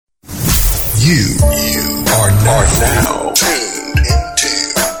You are now tuned into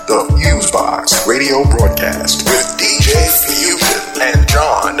the Fusebox radio broadcast with DJ Fusion and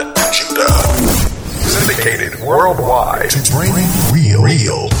John Judah. Syndicated worldwide to bring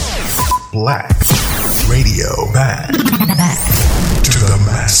real black radio back to the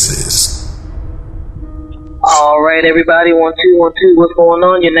masses. All right, everybody, 1 2 1 2. What's going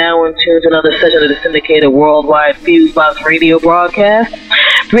on? You're now in tune to another session of the syndicated worldwide Fusebox radio broadcast,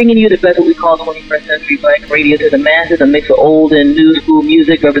 bringing you the best of what we call 21st century black radio to the masses, a mix of old and new school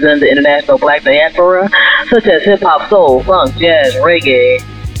music representing the international black diaspora, such as hip-hop, soul, funk, jazz, reggae,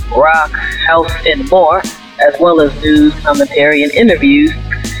 rock, house, and more, as well as news, commentary, and interviews.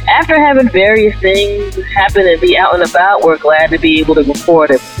 After having various things happen and be out and about, we're glad to be able to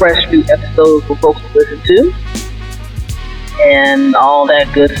record a fresh new episode for folks to listen to and all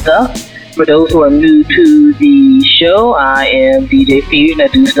that good stuff. For those who are new to the show, I am DJ Fusion. I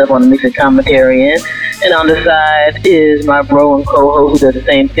do stuff on the mix and commentary end. And on the side is my bro and co-host who does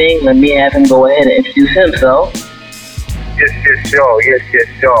the same thing. Let me have him go ahead and introduce himself. Yes, y'all.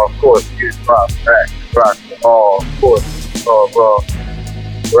 Of course, it's Rock all, of course.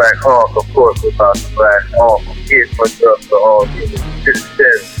 Black Hawk, of course, without the Black Hawk. Here's much up to all human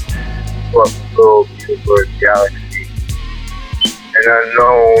citizens across the globe, universe, galaxy, and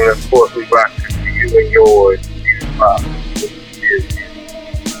unknown. Of course, we rock to you and yours.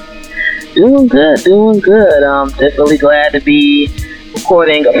 Doing good. I'm definitely glad to be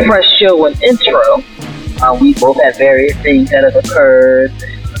recording a fresh show and intro. We both have various things that have occurred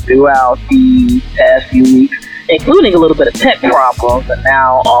throughout the past few weeks, including a little bit of tech problems, and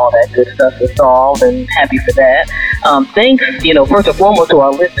now all that good stuff is solved, and happy for that. Thanks, first and foremost to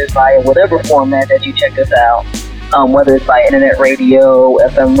our listeners via whatever format that you check us out, whether it's by internet radio,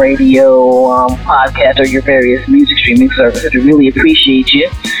 FM radio, podcast, or your various music streaming services. We really appreciate you.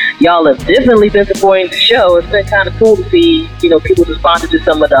 Y'all have definitely been supporting the show. It's been kind of cool to see, people's responses to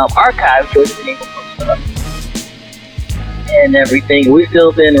some of the archive choices we've been able to post up and everything. We've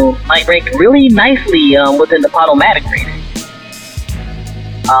still been ranked really nicely within the Podomatic rating.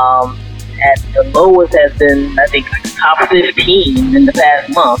 At the lowest has been, I think, top 15 in the past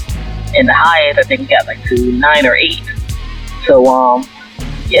month, and the highest I think we got to 9 or 8. So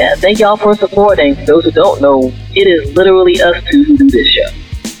yeah, thank y'all for supporting. For those who don't know, it is literally us two who do this show.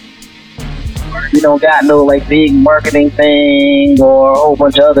 We don't got no big marketing thing or a whole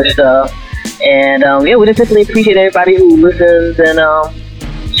bunch of other stuff. And we just simply appreciate everybody who listens and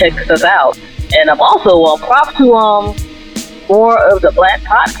checks us out. And also props to more of the black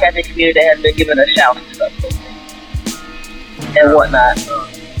podcasting community that has been giving us shouts and stuff and whatnot.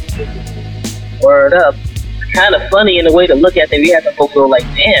 Word up. It's kind of funny in the way to look at things. We have some folks who are like,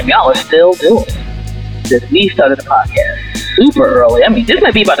 damn, y'all are still doing it. Since we started the podcast super early. I mean, this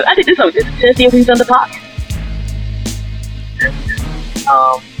might be I think this is the 10th year we've done the podcast.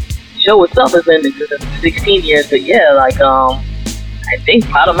 Show itself has been in existence for 16 years, but yeah, I think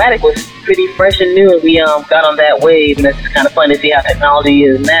Podomatic was pretty fresh and new, and we got on that wave, and it's kind of fun to see how technology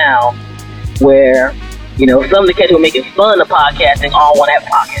is now, where, some of the kids who are making fun of podcasting all want to have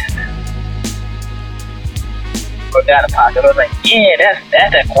podcasting. Or got a podcast. I was like, yeah, that's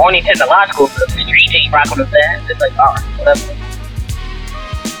that corny technological stuff. The street ain't rocking with that. It's like, alright, whatever.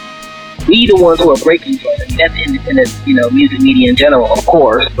 We the ones who are breaking joints. I mean, that's independent, music media in general, of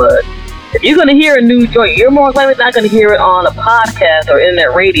course, but if you're going to hear a new joint, you're more likely not going to hear it on a podcast or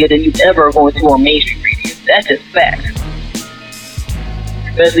internet radio than you're ever going to on mainstream radio. That's just fact.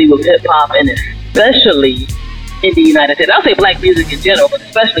 Especially with hip-hop, and especially in the United States. I'll say black music in general, but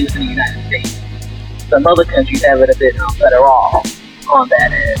especially within the United States. Some other countries have it a bit better off on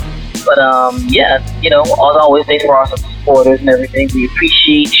that end. But, yeah, as always, thanks for our supporters and everything. We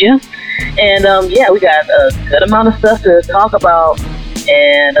appreciate you. And, yeah, we got a good amount of stuff to talk about,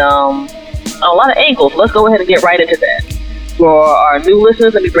 and a lot of angles. Let's go ahead and get right into that. For our new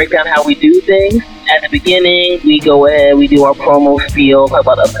listeners, let me break down how we do things. At the beginning, we go ahead, we do our promo spiel, talk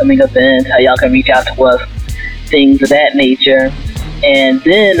about upcoming events, how y'all can reach out to us, things of that nature. And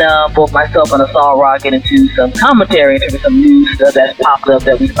then both myself and Asal Rock get into some commentary into some new stuff that's popped up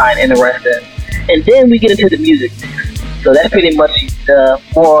that we find interesting. And then we get into the music mix. So that's pretty much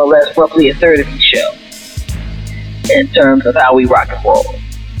more or less roughly a third of each show in terms of how we rock and roll.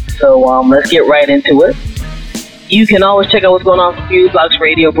 So let's get right into it. You can always check out what's going on for Fusebox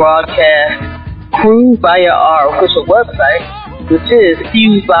Radio broadcast crew via our official website, which is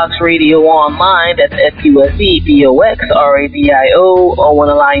Fusebox Radio Online. That's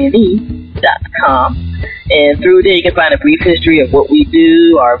FUSEBOXRADIO.com. And through there you can find a brief history of what we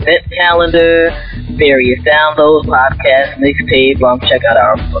do, our event calendar, various downloads, podcasts, mixtape. Check out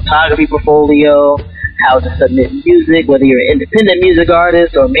our photography portfolio, how to submit music, whether you're an independent music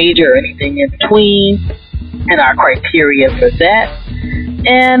artist or major or anything in between, and our criteria for that,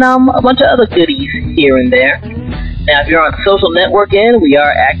 and a bunch of other goodies here and there. Now, if you're on social networking, we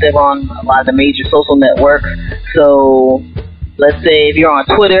are active on a lot of the major social networks. So, let's say if you're on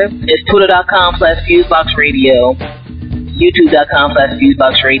Twitter, it's twitter.com/FuseboxRadio,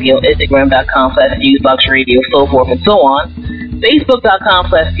 youtube.com/FuseboxRadio, instagram.com/FuseboxRadio, so forth and so on.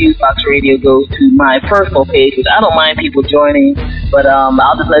 Facebook.com/FuseboxRadio goes to my personal page, which I don't mind people joining, but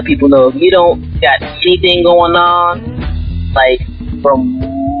I'll just let people know if you don't got anything going on, like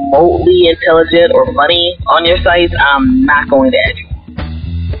remotely intelligent or funny on your sites, I'm not going to add you.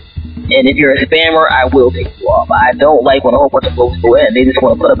 And if you're a spammer, I will take you off. I don't like when a whole bunch of folks go in. They just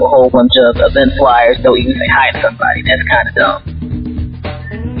want to put up a whole bunch of event flyers, don't even say hi to somebody. That's kind of dumb.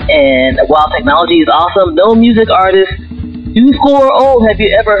 And while technology is awesome, no music artist, new school or old, have you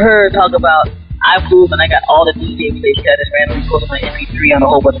ever heard talk about, I flew and I got all the DJ plays that just randomly posted my MP3 on a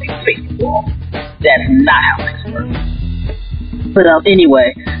whole bunch of people's Facebook wall. That's not how things work. But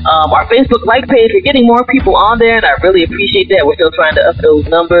anyway, our Facebook like page, we're getting more people on there, and I really appreciate that. We're still trying to up those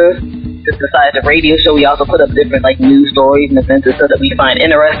numbers. Just besides the radio show, we also put up different news stories and events and stuff that we find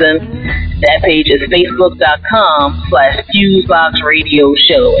interesting. That page is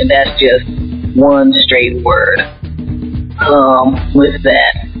facebook.com/FuseboxRadioShow, and that's just one straight word. With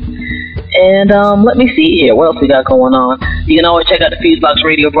that. And let me see here. What else we got going on? You can always check out the Fusebox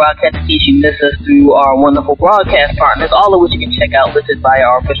Radio broadcast in case you miss us through our wonderful broadcast partners, all of which you can check out listed via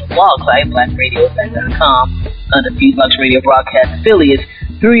our official blog site, blackradioeffect.com, under Fusebox Radio broadcast affiliates,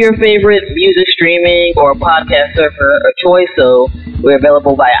 through your favorite music streaming or podcast server of choice. So we're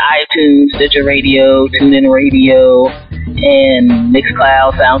available via iTunes, Stitcher Radio, TuneIn Radio, and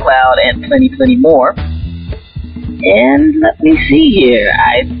Mixcloud, SoundCloud, and plenty more. And let me see here.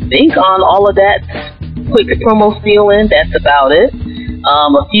 I think on all of that quick promo spiel in, that's about it.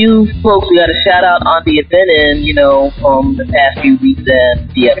 A few folks we got a shout out on the event end, from the past few weeks and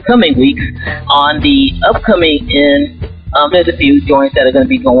the upcoming weeks. On the upcoming end, there's a few joints that are going to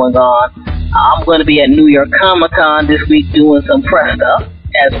be going on. I'm going to be at New York Comic Con this week doing some press stuff,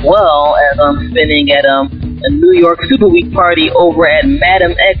 as well as I'm spinning at a New York Super Week party over at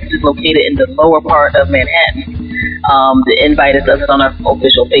Madam X, which is located in the lower part of Manhattan. The invite is up on our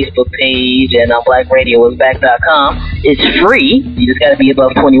official Facebook page and on BlackRadioIsBack.com. It's free. You just got to be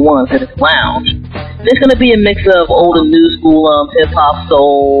above 21 to this lounge. There's going to be a mix of old and new school hip-hop,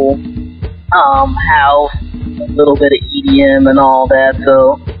 soul, house, a little bit of EDM and all that.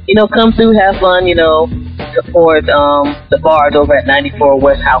 So, come through, have fun, support the bars over at 94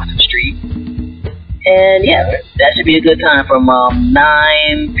 West Houston Street. And yeah, that should be a good time from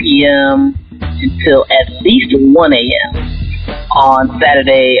 9 p.m. until at least 1 a.m. on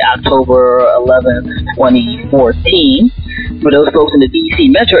Saturday, October 11th, 2014. For those folks in the D.C.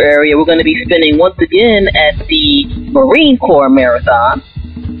 metro area, we're going to be spinning once again at the Marine Corps Marathon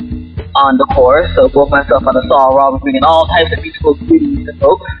on the course. So both myself and Assault Rob are bringing all types of musical goodies to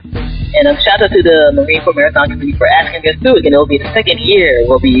folks. And a shout out to the Marine Corps Marathon community for asking us through it. And it'll be the second year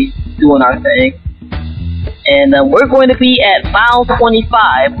we'll be doing our thing. And we're going to be at mile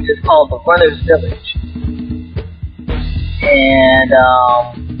 25, which is called the Runner's Village. And,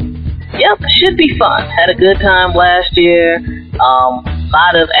 yep, should be fun. Had a good time last year. A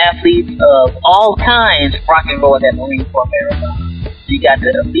lot of athletes of all kinds rock and roll at that Marine Corps Marathon. You got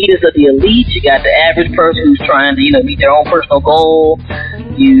the elitists of the elite. You got the average person who's trying to, meet their own personal goal.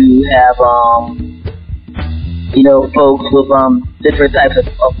 You have, folks with different types of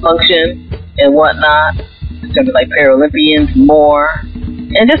function and whatnot. In terms of Paralympians, more,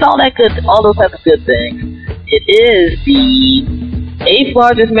 and just all those types of good things. It is the 8th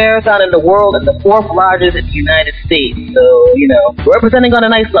largest marathon in the world and the 4th largest in the United States. So, representing on a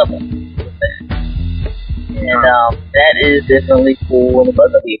nice level. And that is definitely cool, and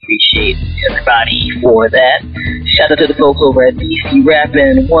we appreciate everybody for that. Shout out to the folks over at DC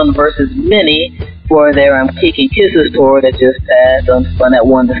Rappin' One Versus Many for their Cake and Kisses tour that just passed. Spun at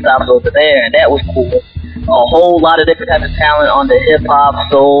one of the stops over there, and that was cool. A whole lot of different types of talent on the hip-hop,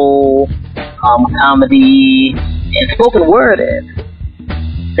 soul, comedy, and spoken word that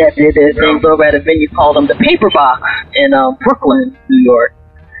did their things over at a venue called the Paper Box in Brooklyn, New York.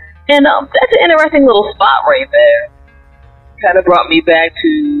 And that's an interesting little spot right there. Kind of brought me back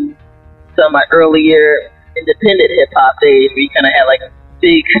to some of my earlier independent hip-hop days where you kind of had a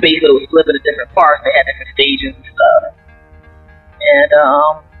big space that was split into different parts. They had different stages and stuff. And,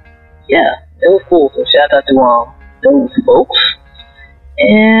 yeah. It was cool, so shout out to those folks.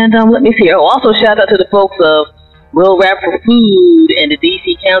 And let me see. Oh, also shout out to the folks of Will Rap for Food and the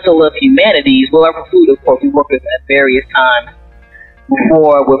DC Council of Humanities. Will Rap for Food, of course, we worked with at various times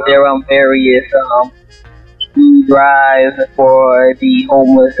before with their various food drives for the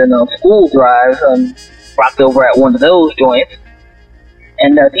homeless and school drives. Rocked over at one of those joints.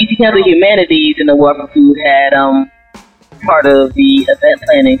 And DC Council of Humanities and the Will Rap for Food had part of the event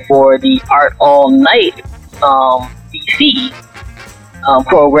planning for the Art All Night DC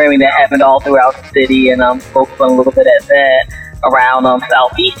programming that happened all throughout the city, and focused on a little bit at that around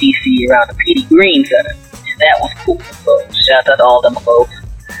Southeast DC, around the P.D. Green Center, and that was cool. So shout out to all them folks.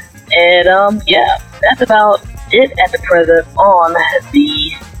 And yeah, that's about it at the present on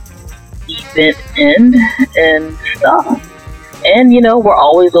the event end and stuff. And you know, we're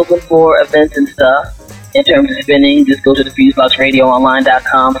always open for events and stuff. In terms of spinning, just go to the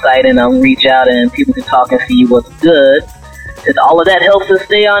FuseBoxRadioOnline.com site and reach out, and people can talk and see what's good. Because all of that helps us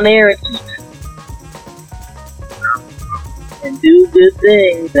stay on air and do good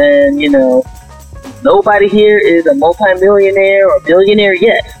things. And, you know, nobody here is a multi-millionaire or billionaire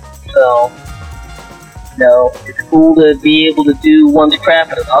yet. So, you know, it's cool to be able to do one's craft,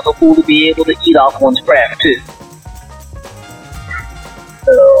 but it's also cool to be able to eat off one's craft, too.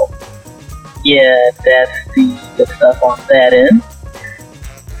 So, yeah, that's the good stuff on that end.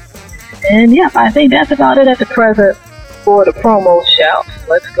 And, yeah, I think that's about it at the present for the promo shout.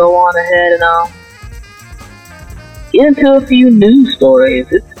 Let's go on ahead and get into a few news stories.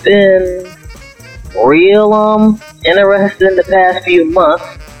 It's been real interesting the past few months.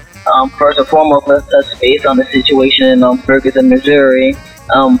 First and foremost, let's touch base on the situation in Ferguson, Missouri,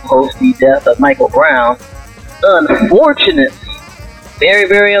 post the death of Michael Brown. Unfortunately, very,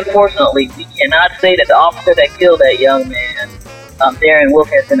 very unfortunately, we cannot say that the officer that killed that young man, Darren Wilk,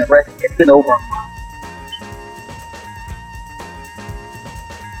 has been arrested. It's been over a month.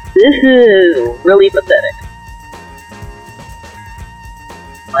 This is really pathetic.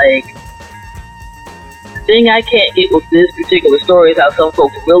 Like, the thing I can't get with this particular story is how some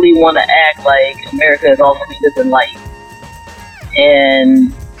folks really want to act like America is all sweetness and light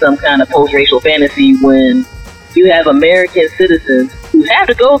and some kind of post-racial fantasy when you have American citizens who have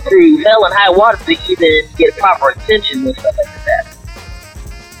to go through hell and high water to even get proper attention with stuff like that.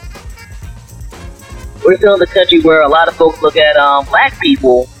 We're still in the country where a lot of folks look at black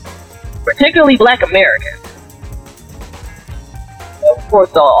people, particularly black Americans. Of course,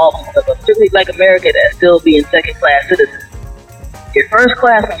 all people, but particularly black Americans as still being second-class citizens. You're first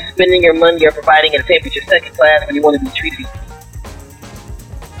class when you're spending your money or providing entertainment, but you're second class when you want to be treated.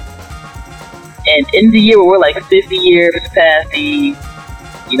 And in the year where we're like 50 years past the,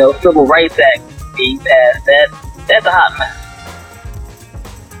 you know, Civil Rights Act being passed, that's a hot mess.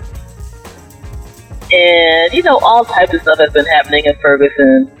 And, you know, all types of stuff has been happening in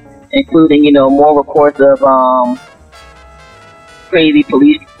Ferguson, including, you know, more reports of crazy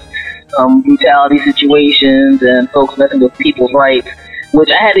police brutality situations and folks messing with people's rights, which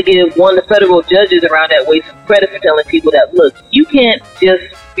I had to give one of the federal judges around that way some credit for telling people that, look, you can't just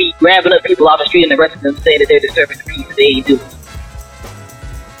be grabbing up people off the street and arresting them saying that they're disturbing the peace. They ain't doing it.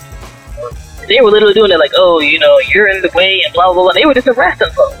 They were literally doing it like, oh, you know, you're in the way and blah, blah, blah. They were just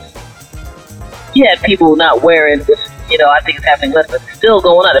arresting folks. You had people not wearing, which, you know, I think it's happening less, but it's still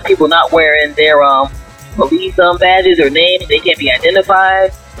going on. The people not wearing their police badges or names, they can't be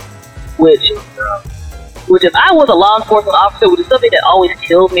identified. Which if I was a law enforcement officer, which is something that always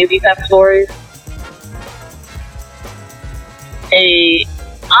kills me with these type of stories, a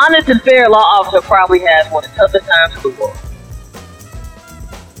honest and fair law officer probably has one of the toughest times in the world.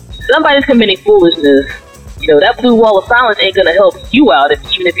 Somebody's committing foolishness, you know, that blue wall of silence ain't gonna help you out,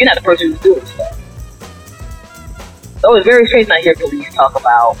 even if you're not the person who's doing stuff. So it's very strange not hear police talk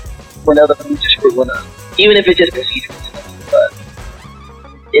about when other police are screwing up, even if it's just procedural stuff. But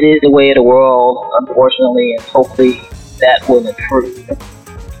it is the way of the world, unfortunately, and hopefully that will improve.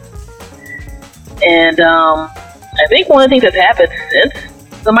 And I think one of the things that's happened since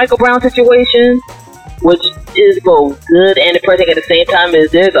the Michael Brown situation, which is both good and depressing at the same time, is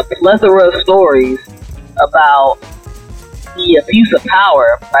there's a plethora of stories about the abuse of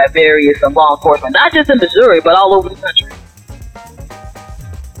power by various law enforcement, not just in Missouri, but all over the country.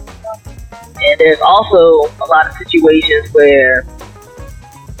 And there's also a lot of situations where,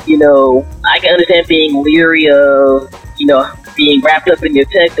 you know, I can understand being leery of, you know, being wrapped up in your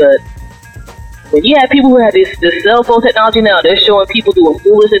tech, but when you have people who have this cell phone technology now, they're showing people doing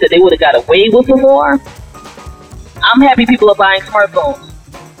foolishness that they would have got away with before. I'm happy people are buying smartphones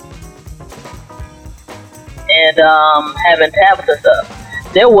and having tablets and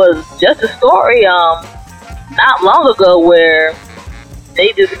stuff. There was just a story not long ago where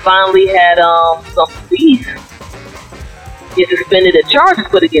they just finally had some police get suspended and charges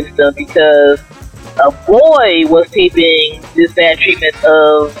put against them because a boy was taping this bad treatment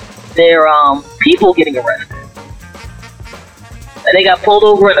of their people getting arrested. And they got pulled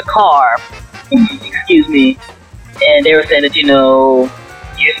over in a car, excuse me, and they were saying that,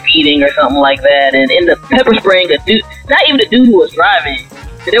 you're speeding or something like that, and ended up pepper spraying a dude, not even the dude who was driving,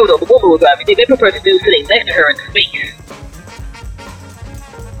 there was the woman who was driving, they pepper sprayed the dude sitting next to her in the face.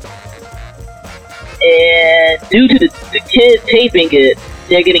 And due to the kid taping it,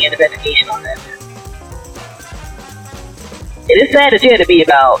 they're getting an investigation on that. It is sad that you had to be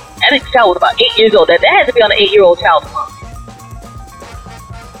about, I think the child was about 8 years old, that had to be on an 8-year-old child's mind.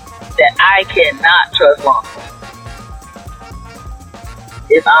 That I cannot trust law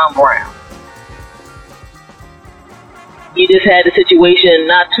if I'm brown. You just had a situation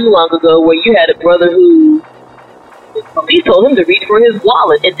not too long ago where you had a brother who the police told him to reach for his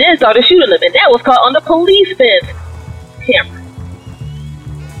wallet and then started shooting him, and that was caught on the police fence camera.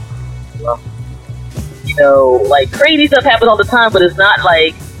 Well, like crazy stuff happens all the time, but it's not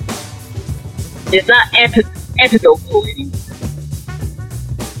like it's not antidotal anymore.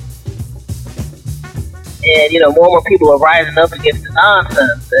 And more and more people are rising up against the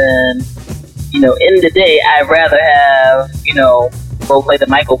nonsense. And in the day, I'd rather have folks like the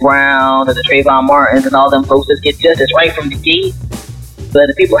Michael Brown and the Trayvon Martins and all them folks just get justice right from the gate. But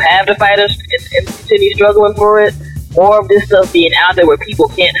if people have to fight us and continue struggling for it, more of this stuff being out there where people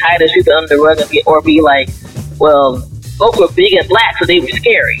can't hide or sweep it under the rug or be like, well, folks were big and black, so they were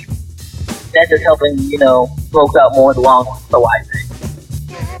scary. That's just helping, folks out more in the long run, so I think.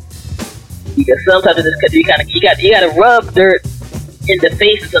 Because sometimes in this country, you got to rub dirt in the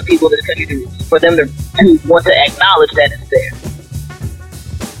face of some people in this country for them to want to acknowledge that it's there.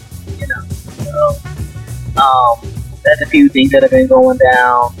 So, that's a few things that have been going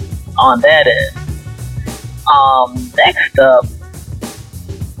down on that end. Next up,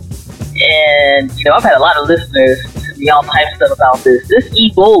 and I've had a lot of listeners send me all types of stuff about this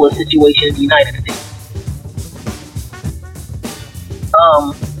Ebola situation in the United States.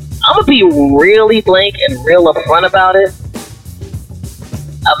 I'm gonna be really blank and real upfront about it.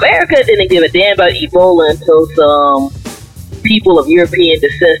 America didn't give a damn about Ebola until some people of European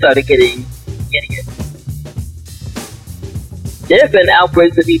descent started getting it. There have been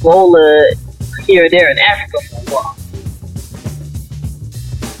outbreaks of Ebola here and there in Africa for a while.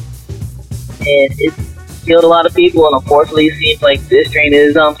 And it's killed a lot of people, and unfortunately it seems like this strain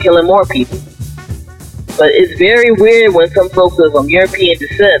is killing more people. But it's very weird when some folks of European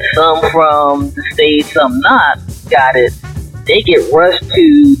descent, some from the States, some not, got it. They get rushed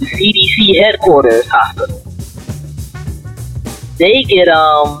to the CDC headquarters hospital. They get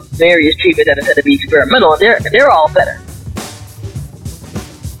various treatments that are said to be experimental, and they're all better.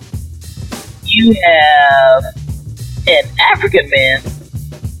 You have an African man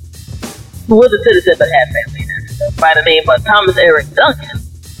who was a citizen but had family in Africa by the name of Thomas Eric Duncan,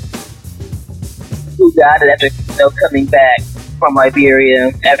 who got it after coming back from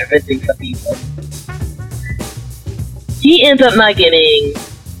Liberia after visiting some people. He ends up not getting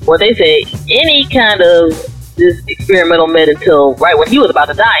what they say any kind of this experimental med until right when he was about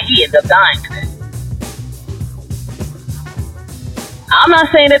to die. He ended up dying today. I'm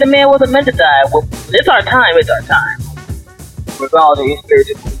not saying that the man wasn't meant to die. Well, it's our time. It's our time. Regardless of your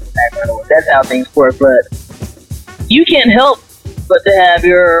spiritual background, that's how things work. But you can't help but to have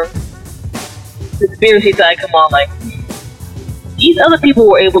your conspiracy side come on. Like, these other people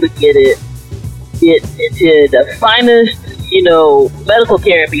were able to get into the finest, medical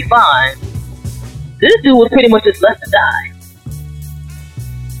care and be fine. This dude was pretty much just left to die,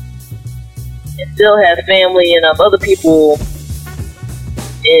 and still has family and other people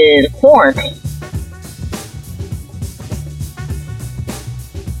in quarantine.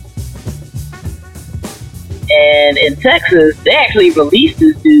 And in Texas, they actually released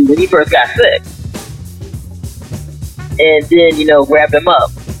this dude when he first got sick, and then grabbed him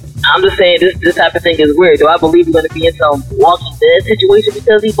up. I'm just saying this type of thing is weird. Do I believe we're going to be in some Walking Dead situation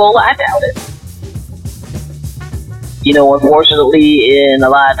because of Ebola? I doubt it. Unfortunately, in a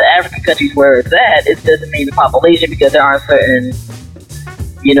lot of the African countries where it's at, it doesn't mean the population because there aren't certain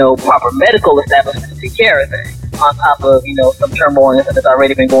proper medical establishments to take care of things, on top of, some turmoil that's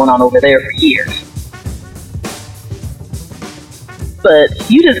already been going on over there for years. But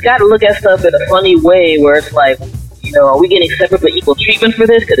you just gotta look at stuff in a funny way where it's like, are we getting separate but equal treatment for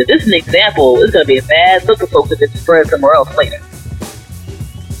this? Because if this is an example, it's gonna be a bad look for folks if it's spread somewhere else later.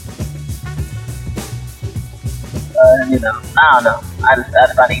 I don't know. I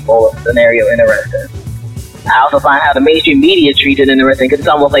just find Ebola scenario interesting. I also find how the mainstream media treats it interesting because it's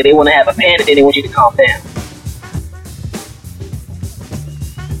almost like they want to have a panic and they want you to calm down.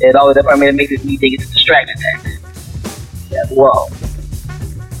 It's always a part that makes me think it's a distraction tactic as well.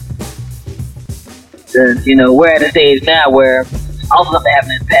 Since, we're at a stage now where also something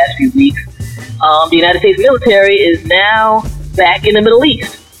happened in the past few weeks. The United States military is now back in the Middle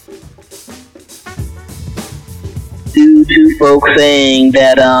East. Due to folks saying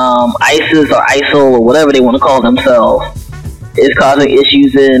that ISIS or ISIL or whatever they want to call themselves is causing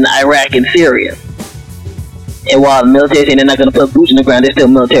issues in Iraq and Syria. And while the military saying they're not going to put boots on the ground, there's still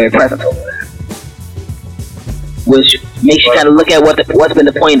military presence over there. Which makes you kind of look at what's been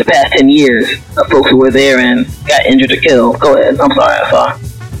the point in the past 10 years of folks who were there and got injured or killed. Go ahead. I'm sorry.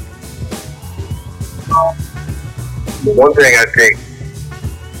 One thing I think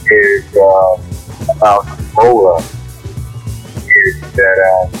is about Ebola is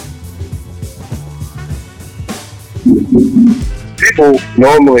that people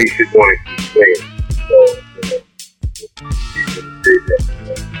normally should want to keep playing.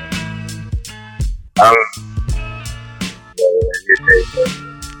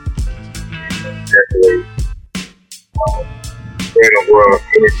 Definitely in a world of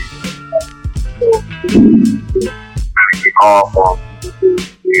energy. So, trying to get off on people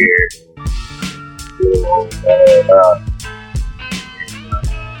weird.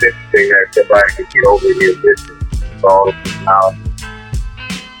 It's interesting that somebody can get over here with all the personality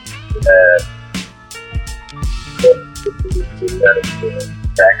that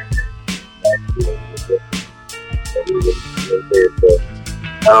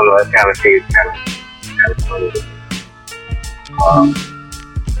I don't know, that kind of thing is kind of funny to me.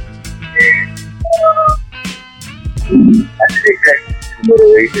 I think that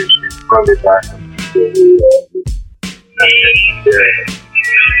moderation is funded by some people who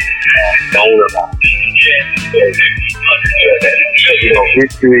don't about it.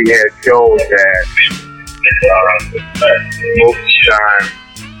 History has shown that most of the time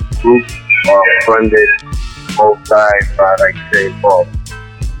groups are funded both sides by like the same fault.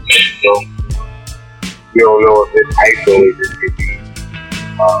 So you don't know if it's isolated to be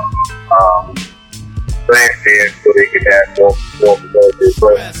plant there so they can have more military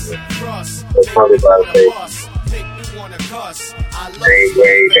presence. They're funded by the same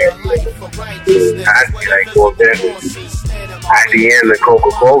way that like for example, IBM and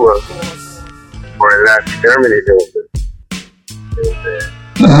Coca-Cola were not exterminated over it.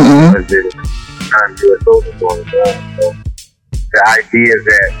 Trying to do a social for it. So the idea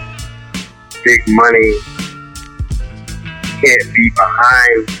that big money can't be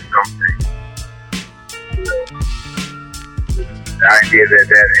behind something. The idea that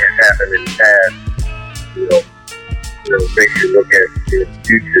has happened in the past, makes you look at the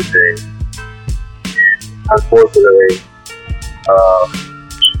future things. And unfortunately,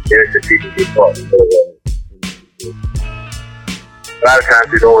 innocent people get caught in the middle of it. A lot of times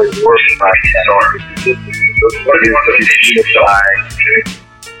it always works by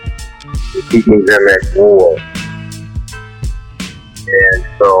keeping them at war. And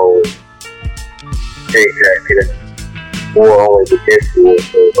so, take that, war only begins war,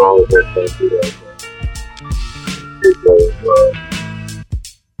 so as long as that's going to do that,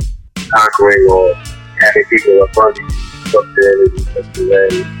 conquering or having people up under you, subsidies, something that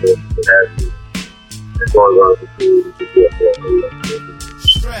you it's going on to continue to do it.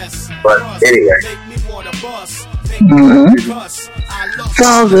 But anyway.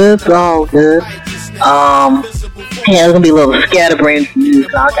 It's all good. Yeah, there's gonna be a little scatterbrained news.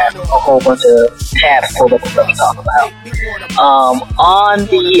 I got a whole bunch of tabs pulled up and stuff to talk about. On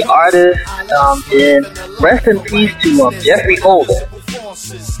the artist, and rest in peace to Geoffrey Holden,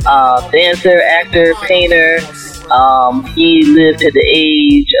 dancer, actor, painter. He lived to the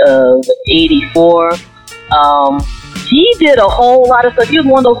age of 84. He did a whole lot of stuff. He was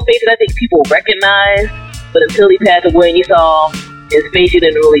one of those faces I think people recognize, but until he passed away and you saw his face, you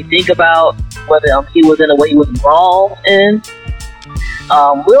didn't really think about whether he was in or what he was involved in.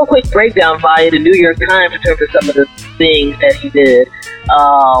 Real quick breakdown via the New York Times in terms of some of the things that he did.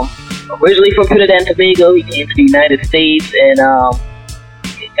 Originally from Trinidad and Tobago, he came to the United States and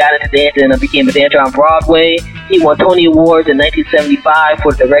got into dancing and became a dancer on Broadway. He won Tony Awards in 1975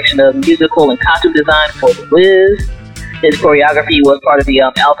 for the direction of musical and costume design for The Wiz. His choreography was part of the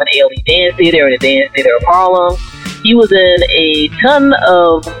Alvin Ailey Dance Theater and the Dance Theater of Harlem. He was in a ton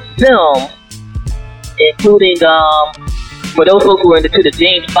of films, including, for those folks who were into the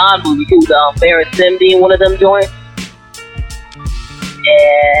James Bond movie, he was Baron Sim being one of them joints.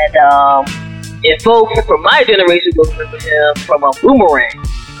 And folks from my generation will remember him from Boomerang.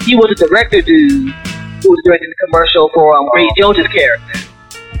 He was a director dude who was directing the commercial for Grace Jones's character.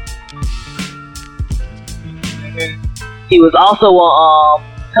 He was also on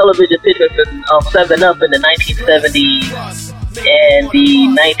television pitches of 7-Up in the 1970s and the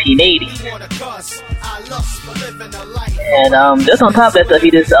 1980s. And just on top of that stuff, he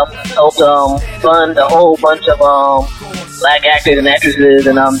just helped fund a whole bunch of black actors and actresses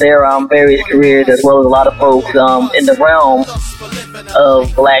and their various careers, as well as a lot of folks in the realm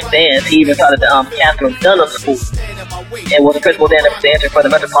of black dance. He even started the Catherine Dunham School and was the principal dancer for the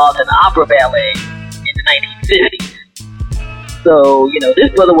Metropolitan Opera Ballet in the 1950s. So, this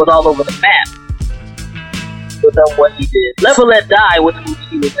brother was all over the map with what he did. Live or Let Die was the movie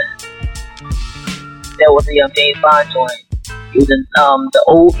he was in. That was the James Bond joint. He was in the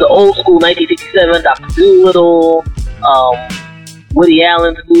old school 1967 Dr. Dolittle, Woody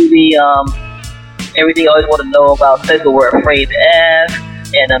Allen's movie, Everything I Always Want to Know About Sex But We're Afraid to Ask.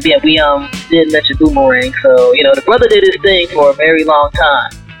 And we didn't mention Boomerang. So, the brother did his thing for a very long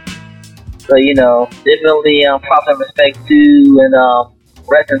time. So, definitely props and respect to, and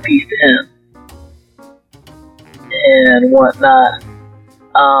rest in peace to him. And whatnot.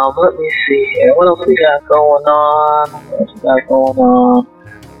 Let me see here. What else we got going on?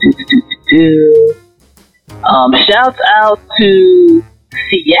 Shouts out to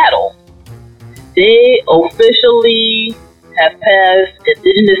Seattle. They officially have passed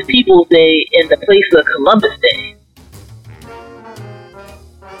Indigenous Peoples Day in the place of Columbus Day.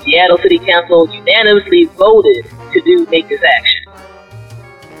 Seattle City Council unanimously voted to make this action.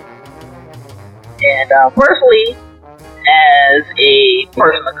 And personally, as a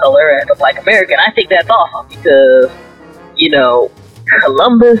person of color, as a black American, I think that's awesome because,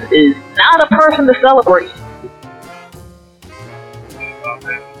 Columbus is not a person to celebrate.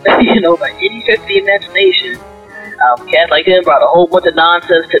 By any stretch of the imagination. Cats like him brought a whole bunch of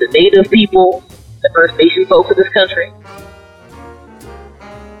nonsense to the native people, the First Nation folks of this country.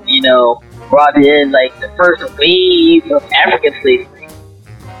 Brought in the first wave of African slavery.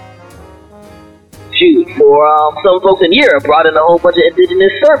 Shoot, for some folks in Europe, brought in a whole bunch of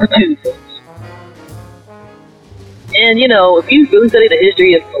indigenous servitude folks. And if you really study the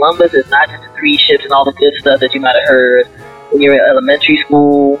history of Columbus, it's not just the 3 ships and all the good stuff that you might have heard when you were in elementary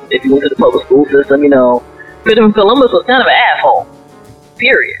school, if you went to the public school system, Christopher Columbus was kind of an asshole.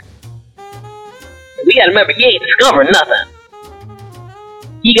 Period. We gotta remember, he ain't discovered nothing.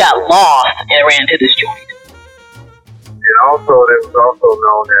 He got lost and ran to this joint. And also, there was also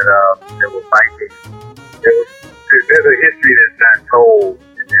known that there was Vikings. There's a history that's not told.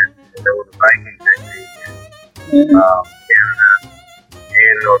 There was a Viking history in Canada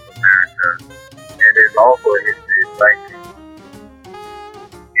and North America. And there's also a history of Vikings.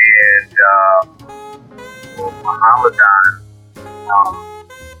 And Mohammedan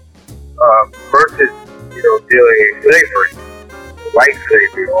versus, dealing in slavery. White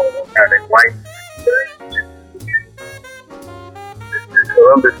slavery, or kind of white slavery. The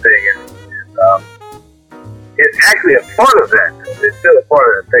Columbus thing is it's actually a part of that. It's still a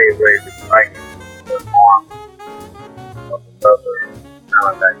part of the same way that Vikings were on other kind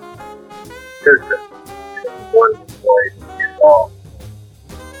of that system. One was involved.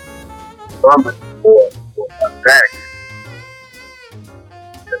 Columbus was attacked.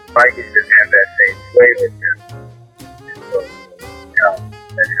 The Vikings didn't have that same way with them.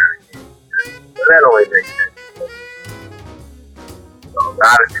 But that only makes sense. A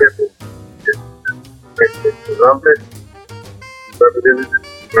lot of temples in Columbus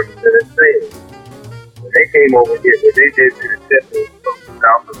represented slaves. When they came over here, what they did to the temples from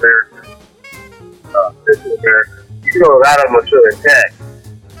South America, Central America, a lot of them are still intact.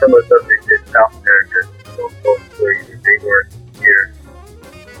 Some of the stuff they did in South America, where they weren't here.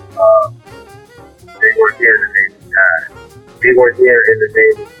 They weren't here in the name of God. They weren't here in the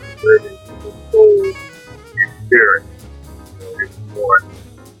name of living soul and spirit. It's more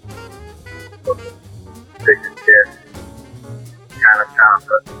taking death, kind of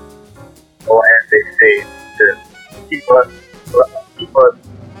concept, or as they say, to keep us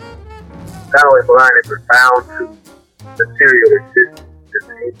not only blinded but bound to material existence, to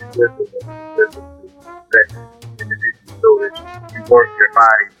the ancient wisdom of sex, individuals, so that you work your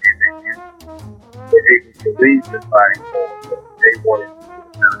body and then you were able to leave this body form. They wanted to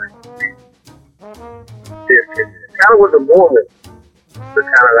be kind of what the Mormons were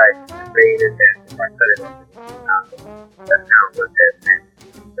kind of like being in that. That's kind of what that meant.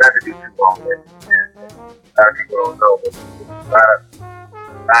 Not to be too long with it. A lot of people don't know, but a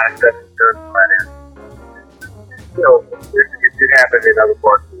lot of stuff is done by that. It happened in other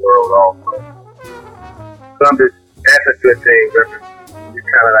parts of the world also. That's a good thing. It's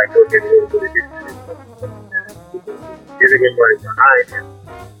kind of like still get a little bit of history. Giving him money behind him.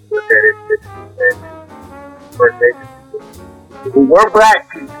 Look at it, First Nations who were black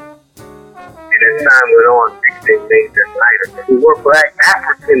people. And as time went on, they made them lighter. Who were black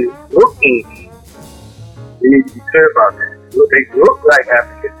African looking people. We need to be clear about that. They look like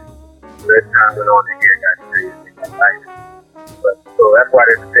Africans. But as time went on, they got crazy, they got lighter. But, so that's why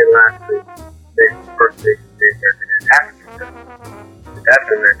there's a thin line between First Nations and Africans.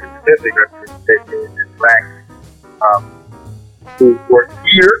 African Americans specifically representation is blacks who were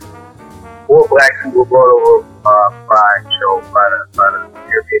here, or blacks who were brought over by the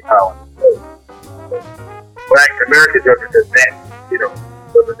European powers. So, black Americans represent that,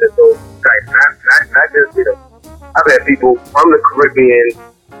 represent those types. Not just, I've had people from the Caribbean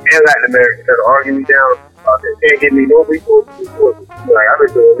and Latin America that are arguing me down. They can't give me no resources. Like, I've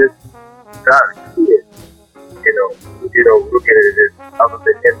been doing this for years. Looking at it as other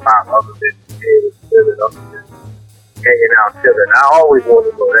than hip hop, other than living, other than hanging out, chilling. I always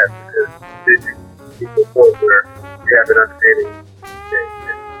wanted to know that because this is the point where you have an understanding that,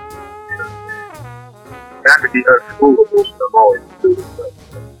 not to be unschoolable, so I'm always student, but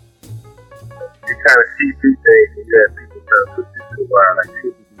you kind of see through things and you have people trying to put you to the wire, like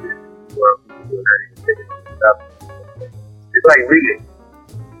people do this, people do that, even taking on stuff. It's like reading.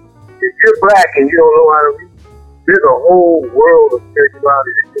 If you're black and you don't know how to read, there's a whole world of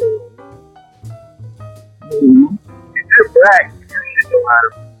spirituality that you don't know. If you're black, you should know how to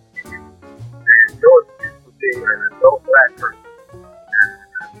read. There's no excuse for being an adult black person.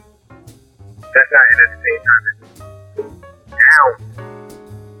 That's not at the same time as down.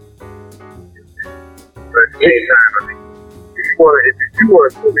 But at the same time, I mean, if you want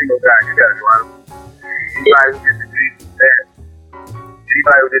to be no guy, you gotta know how to read.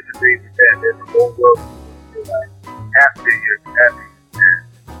 Anybody who disagrees with that, there's a whole world.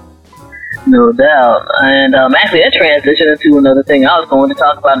 No doubt. And actually that transitioned into another thing I was going to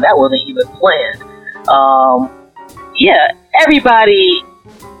talk about, and that wasn't even planned. Everybody,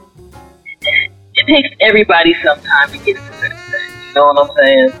 it takes everybody some time to get into certain things, you know what I'm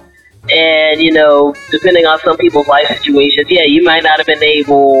saying? And, depending on some people's life situations, you might not have been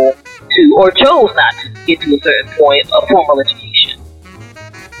able to, or chose not to, get to a certain point of formal education.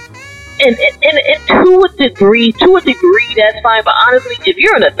 And to a degree, that's fine. But honestly, if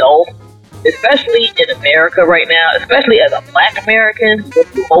you're an adult, especially in America right now, especially as a black American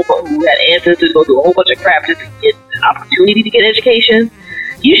who had ancestors go through a whole bunch of crap just to get an opportunity to get education,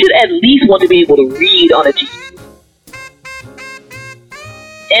 you should at least want to be able to read on a GED.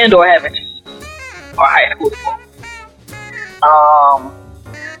 And or have a GED. Or high school diploma.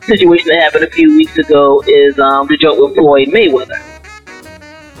 Situation that happened a few weeks ago is the joke with Floyd Mayweather.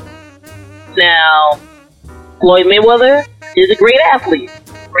 Now, Floyd Mayweather is a great athlete,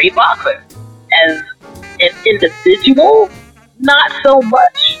 great boxer. As an individual, not so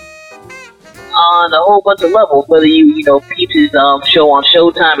much. On a whole bunch of levels, whether you peep his show on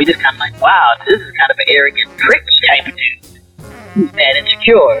Showtime, you're just kind of like, wow, this is kind of an arrogant prick type of dude who's mad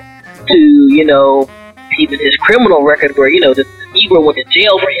insecure. To, peeping his criminal record where, the Negro went to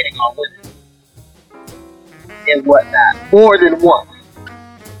jail for hitting on women and whatnot, more than once.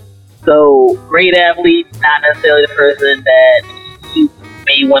 So, great athlete, not necessarily the person that you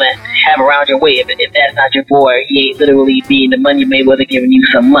may want to have around your way. If that's not your boy, he ain't literally being the money Mayweather giving you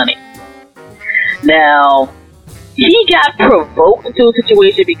some money. Now, he got provoked into a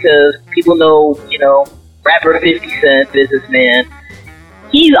situation because people know, rapper 50 Cent, businessman,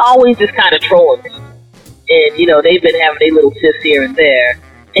 he's always just kind of trolling people. And, they've been having their little tiffs here and there.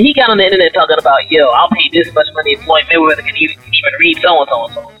 And he got on the internet talking about, I'll pay this much money if Floyd Mayweather can even read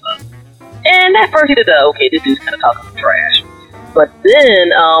so-and-so. And at first he did okay, this dude's kind of talking some trash. But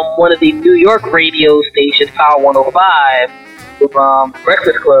then one of the New York radio stations, Power 105, with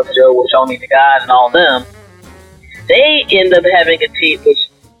Breakfast Club show with Charlamagne the God and all them, they end up having a tape, which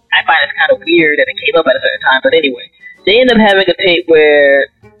I find it's kind of weird that it came up at a certain time, but anyway, they end up having a tape where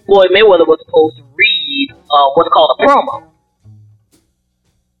Floyd Mayweather was supposed to read what's called a promo.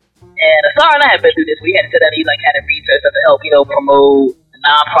 And Asar and I have been through this. We had to sit down and had to research stuff to help, promote a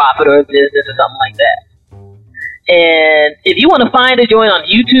nonprofit or a business or something like that. And if you want to find a joint on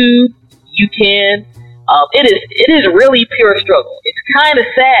YouTube, you can. It is really pure struggle. It's kind of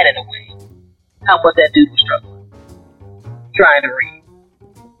sad in a way how much that dude was struggling trying to read.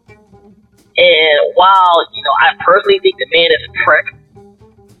 And while I personally think the man is a prick,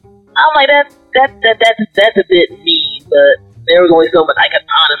 I'm like that's a bit mean, but there was only so much I could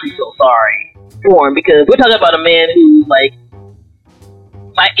honestly feel sorry for him, because we're talking about a man who's my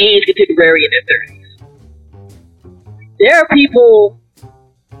age contemporary in their 30s. There are people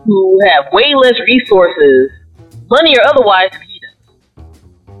who have way less resources, money or otherwise, than he does.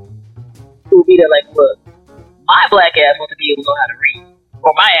 Who will be there like, look, my black ass wants to be able to know how to read.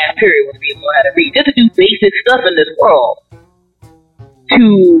 Or my ass, period, wants to be able to know how to read. Just to do basic stuff in this world.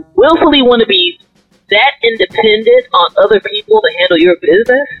 To willfully want to be that independent on other people to handle your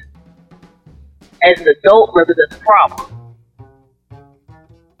business, as an adult, represents a problem.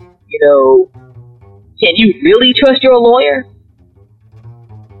 You know, can you really trust your lawyer?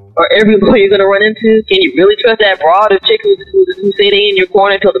 Or every lawyer you're going to run into? Can you really trust that broad or chick who say they in your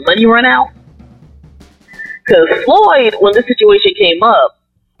corner until the money run out? Because Floyd, when this situation came up,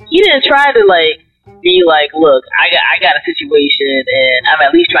 he didn't try to be like, look, I got a situation and I'm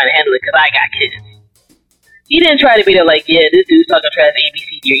at least trying to handle it because I got kids. He didn't try to be there like, yeah, this dude's talking trash A, B,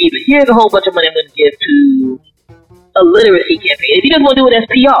 C, D, or E, but here's a whole bunch of money I'm going to give to a literacy campaign. If he doesn't want to do it as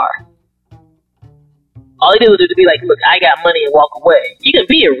PR, all he did was to be like, look, I got money and walk away. You can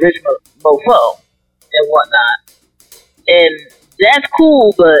be a rich mofo and whatnot. And that's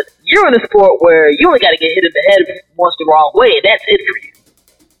cool, but you're in a sport where you only got to get hit in the head once the wrong way, and that's it for you.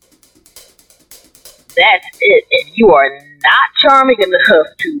 That's it. And you are not charming enough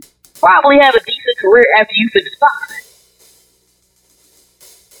to probably have a decent career after you finish boxing.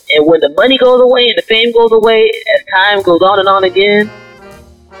 And when the money goes away and the fame goes away, as time goes on and on again,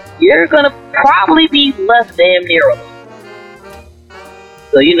 you're gonna probably be left damn near alone.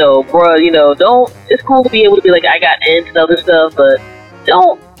 So, you know, bro, you know, don't, it's cool to be able to be like, I got ends and other stuff, but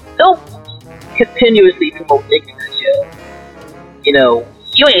don't continuously promote ignorance, yo. You know,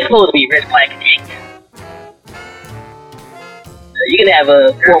 you ain't supposed to be rich, black, and ignorant. You can have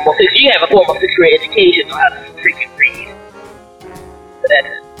a formal sixth grade education on how to freaking read. But that's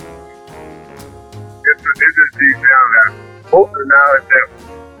it. This is deep down now. Most of the knowledge that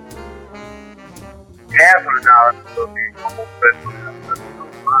half of the knowledge will be almost special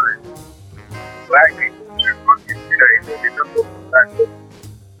mind. Black people should fucking change. We'll get them black people.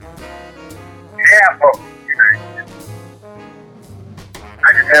 Half of them, you know.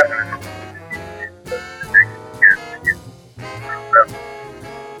 I just happen to know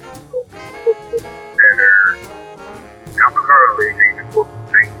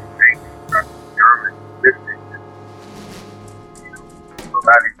a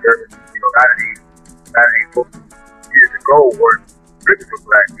lot of these books years ago weren't written for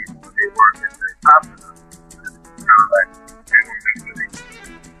black people, but they weren't very popular. It's kind of like they were literally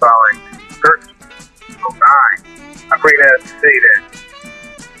following church. I bring that to say that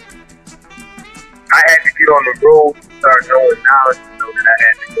I had to get on the road to start knowing knowledge to know that I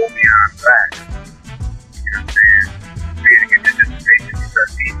had to go beyond black. You know what I'm saying? We had to get this information because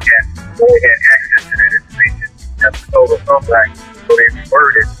these cats only had access to that information. That's the total some black people, so they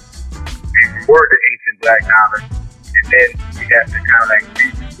reworded the ancient black knowledge, and then we have to kind of like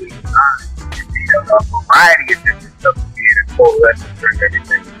read between the lines and read a variety of different stuff to be able to coalesce and bring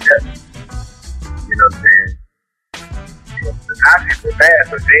everything together. You know what I'm saying? You know, the Nazis were bad,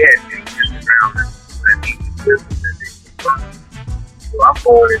 but they had teachers around them that ancient wisdom that they could learn. So I'm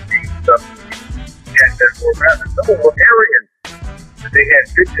going and reading stuff that were rather, some of them were Aryan, but they had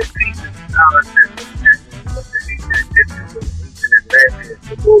different pieces of knowledge that the ancient Egyptians, the ancient Atlanteans,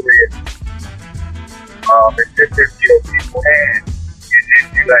 the Lurians, and different people had, and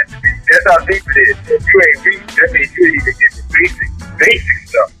you like to be. That's how deep it is. If you ain't reading, that means you ain't even get the basic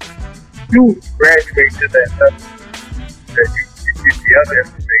stuff. You graduate to that level that you get the other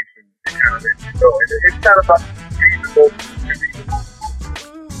information to kind of let you know. And it's kind of about reading the most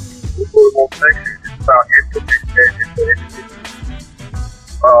sections. It's about information that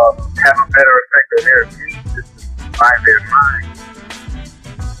have a better effect on their immune system by their mind.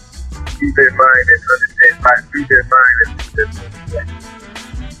 Keep their mind and understand through their mind and through their mind.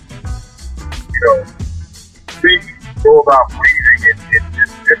 You know, we go about breathing and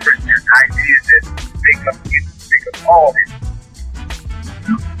different ideas that make us all in. You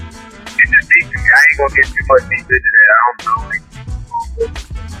know, it's just deep to me. I ain't gonna get too much deep into that. I don't know.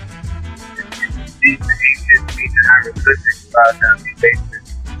 It's deep and ancient hieroglyphics. A lot of times we base it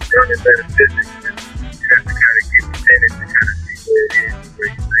learning metaphysics, and you have to kind of get within it to kind of see where it is,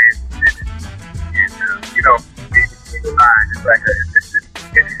 where you land. You know, read between the lines. It's like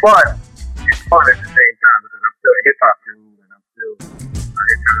it's fun. It's fun at the same time because I'm still a hip hop dude and I'm still trying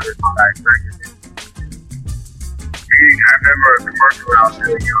to live my life regularly. I remember a commercial when I was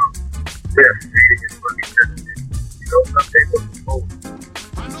really young. Yeah, reading is funny. You know, some people are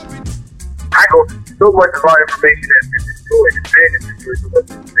I go so much about information that's been destroyed. It's been destroyed so much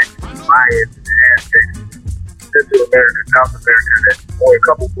information from the Mayans and the Aztecs, Central America, South America. That's only a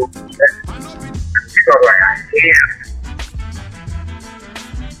couple books. You know, like I am.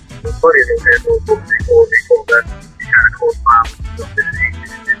 It's funny they don't have those books. They go that kind of correspond with stuff that is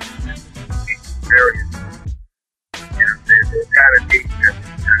ancient areas. You know what I'm saying? So it's kind of deep, kind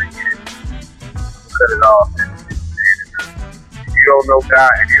of get it, cut it off. If you don't know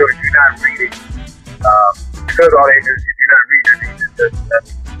God, if you're not reading, because all they do is if you're not reading, it doesn't have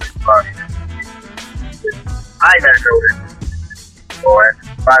to body. I not know that. Or as the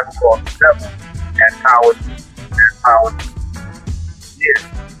Bible calls the devil, has power. Yeah.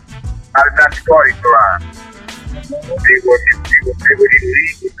 How did not the party thrive? They would lead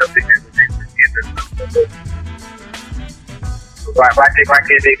with something that they would give them something. So why can't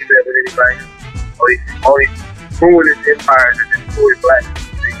they do that with anybody? All these ruinous empires that destroy black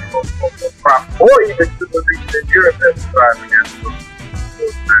people, or even civilization in Europe that was thriving against them. So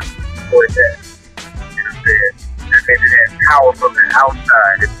it's not to destroy that. You know what I'm saying? That meant it had power from the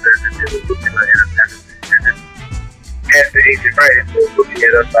outside. It says that they were looking at us as the ancient writers were looking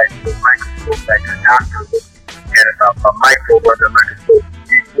at us like a microscope, like a doctor looking at a microbe under a microscope.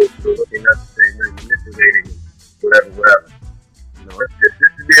 These folks were looking at us and saying, you're manipulating, whatever. You know, it's just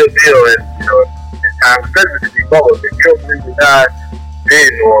a real deal, and you know, it's time for to be bold. If you don't believe in God,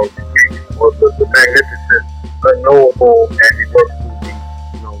 then or the magnificent, unknowable, and he works through the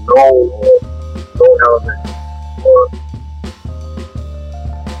known or known elements, or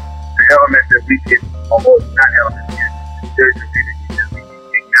the elements that we can almost not elements, spiritual unity that we can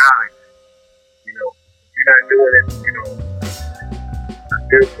acknowledge. You know, if you're not doing it,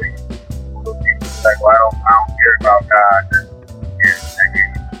 spiritually, people like, well, I don't care about God.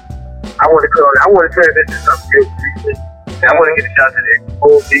 I want to transition to something real briefly. I want to get a shot to the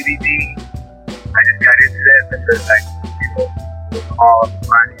old DVD. I just got into that because, all the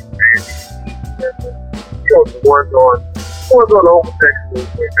money, the ones on the homosexuals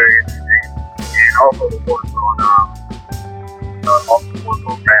were very interesting, and also the ones on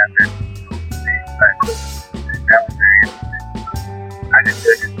rap and that was very interesting. I just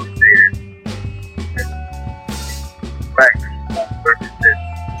want to say that black people represent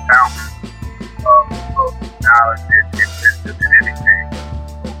founders of knowledge and system and everything.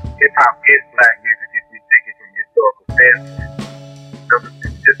 Hip hop is black music if you take it from a historical standpoint.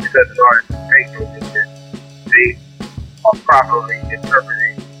 Just because an artist is paid no music, they are properly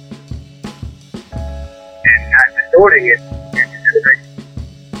interpreting and not distorting it in consideration.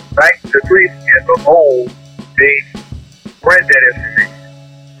 Like the priests as a whole, they spread that information.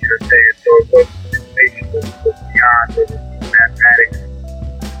 You know what I'm saying? So it was information was beyond whether it was mathematics,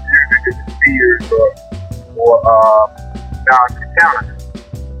 the spheres, or knowledge and talent.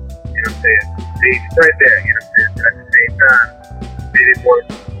 You know what I'm saying? They spread that, you know what I'm saying? But at the same time, they didn't want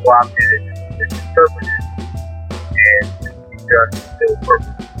to go out there and interpret it and be done for still purpose.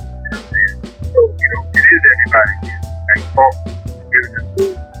 You know what I'm saying? So, it is everybody's music. Like funk, music,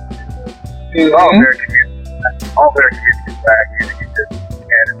 blues, all American music is black music. It just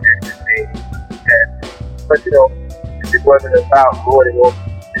had a different name. But, it wasn't about lording over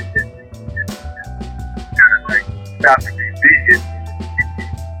kind of like stopping these visions.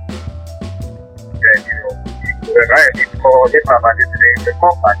 That, whatever. I had people call hip hop out here today, the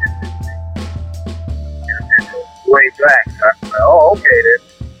funk out here today. Way black. So I was like, oh, okay, then.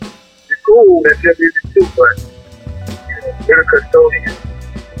 It's cool, that's your music too, but, we're the custodians.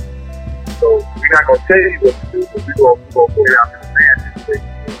 So we're not going to tell you what to do, but we're going to put it out to the masses so you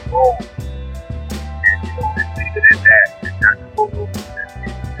can go wrong. And, just leave it at that. It's not to go over the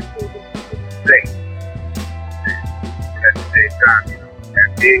state. At the same time, as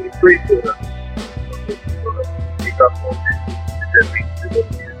being a priesthood, speak up on this. Just we do what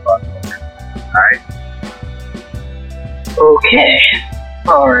we do about it. Alright? Okay.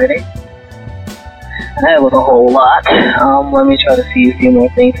 Alrighty. That was a whole lot. Let me try to see a few more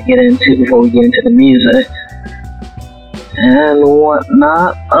things to get into before we get into the music and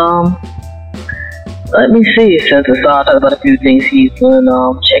whatnot. Let me see. Since I saw, talk about a few things he's been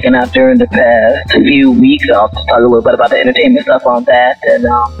checking out during the past few weeks. I'll just talk a little bit about the entertainment stuff on that, and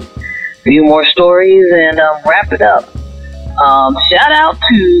a few more stories, and wrap it up. Shout out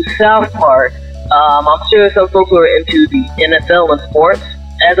to South Park. I'm sure some folks who are into the NFL and sports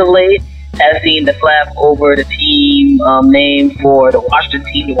as of late have seen the flap over the team name for the Washington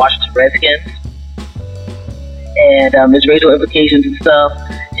team, the Washington Redskins. And there's racial implications and stuff.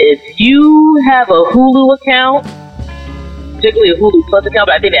 If you have a Hulu account, particularly a Hulu Plus account,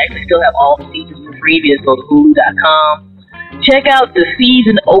 but I think they actually still have all the seasons for free, just go to Hulu.com. Check out the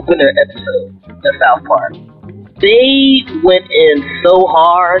season opener episode of South Park. They went in so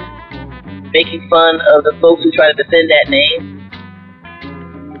hard, making fun of the folks who try to defend that name.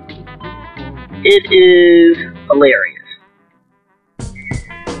 It is hilarious.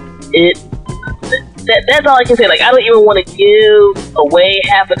 That's all I can say. Like, I don't even want to give away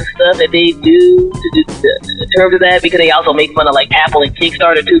half of the stuff that they do in terms of that, because they also make fun of like Apple and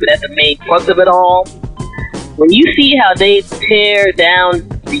Kickstarter too. But that's the main crux of it all. When you see how they tear down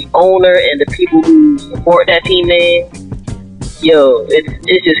the owner and the people who support that team name, yo,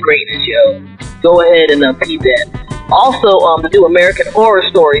 it's just greatness, yo. Go ahead and peep that. Also, the new American Horror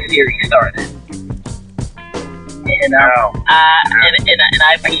Story series started. And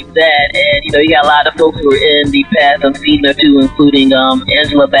I peeped that, and you got a lot of folks who are in the past season or two, including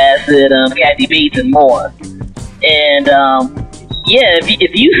Angela Bassett, Kathy Bates, and more. And yeah,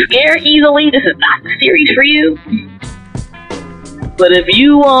 if you scare easily, this is not the series for you. But if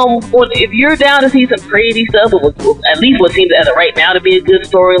you're down to see some crazy stuff, at least what seems as of right now to be a good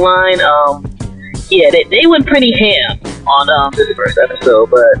storyline, yeah, they went pretty ham on this first episode,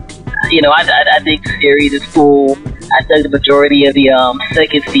 but. I think the series is cool. I dug the majority of the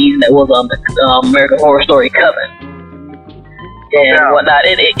second season that was on the American Horror Story Coven and whatnot.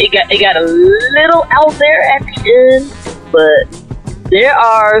 It got a little out there at the end, but there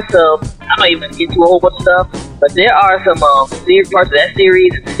are some. I'm not even gonna get into a whole bunch of stuff, but there are some serious parts of that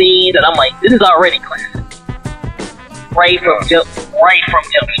series scenes that I'm like, this is already classic, right from Jump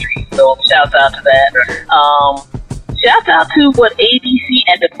Street. So shouts out to that. Shout out to what ABC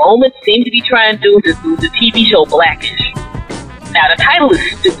at the moment seems to be trying to do with the TV show Blackish. Now, the title is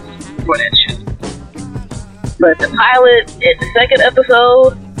stupid for that show. But the pilot and the second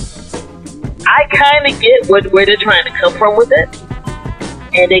episode, I kind of get where they're trying to come from with it.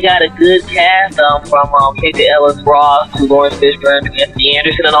 And they got a good cast from K.J. Ellis Ross to Lawrence Fishburne to Anthony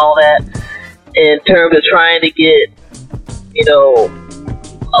Anderson and all that. In terms of trying to get,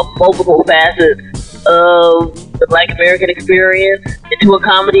 multiple facets of the Black American experience into a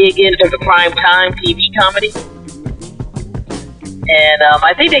comedy again, in terms of prime time TV comedy. And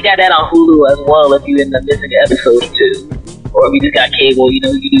I think they got that on Hulu as well if you end up missing an episode or two. Or if you just got cable, you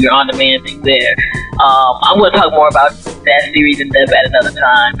do your on-demand thing there. I'm going to talk more about that series in depth at another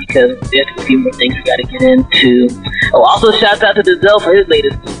time, because there's a few more things we got to get into. Oh, also shouts out to Denzel for his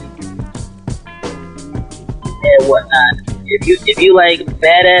latest movie. And whatnot. If you like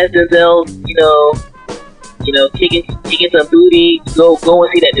badass Denzel, kicking some booty, go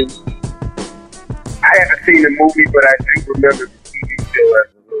and see that new movie. I haven't seen the movie, but I do remember the TV show as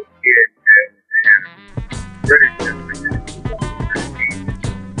a little kid,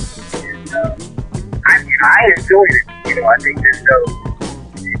 and I enjoyed it. I think this show.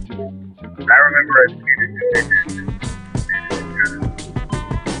 I remember as a kid enjoying it.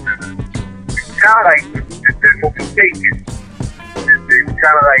 It's kind of like the movie Taken. It's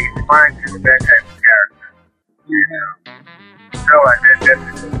kind of like it reminds you of that type of character. So I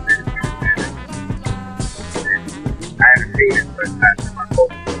definitely. I haven't seen it, but that's my goal.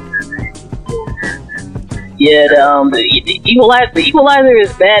 Yeah, the Equalizer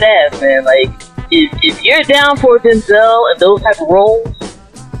is badass, man. Like, if you're down for Denzel and those type of roles,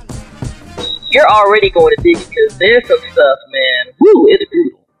 you're already going to dig it, because there's some stuff, man. Woo, it's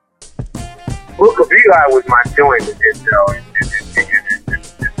brutal. Book of Eli was my joint with Denzel, and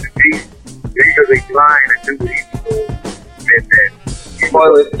the beast, because he's lying and do evil, meant that.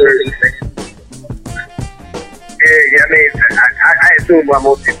 Spoilers, 30 seconds. Yeah, I mean, I assume why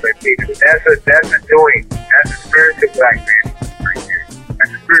most people are thinking. That's a joint. That's a spiritual black man right there.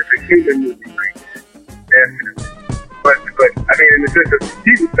 That's a spiritual human movie right there. Definitely. But I mean, in the sense of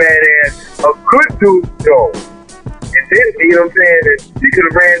he was badass, a good dude though. And then, you know what I'm saying, that he could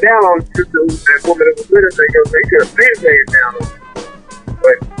have ran down on that woman that was with us. He could have been ran down on her.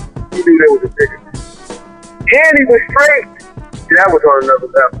 But he knew there was a bigger thing. And he was straight. See, that was on another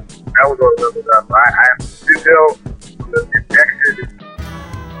level. I Denzel, Dexter,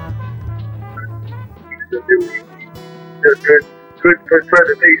 good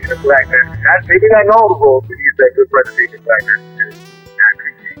presentation of black men. Maybe not in all the roles, but he's that good presentation of black men. I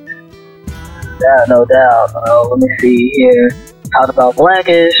appreciate that. Yeah, no doubt. Let me see here. Talk about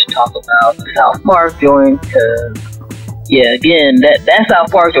Blackish. Talk about the South Park joint. Because, yeah, again, that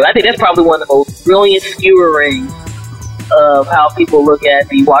South Park joint, I think that's probably one of the most brilliant skewering of how people look at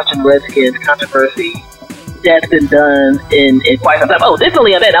the Washington Redskins controversy that's been done in quite some time. Oh, this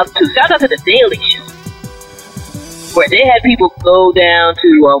only on that out too. Shout out to the Daily Show, where they had people go down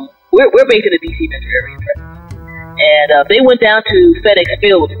to we're based in the DC metro area, and they went down to FedEx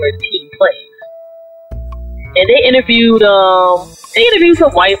Field where the team plays, and they interviewed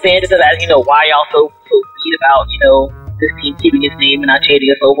some white fans that asked, why y'all so beat about this team keeping its name and not changing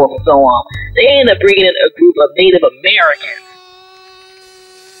and so forth and so on. They ended up bringing in a group of Native Americans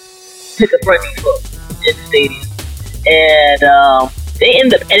to confront these folks in the stadium. And they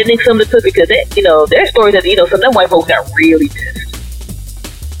end up editing some of the clips because they, their stories that some of them white folks got really pissed.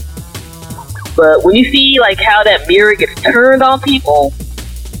 But when you see like how that mirror gets turned on people,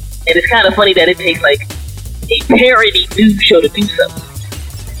 and it's kind of funny that it takes like a parody news show to do something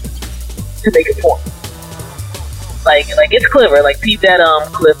to make a point. Like it's clever. Like peep that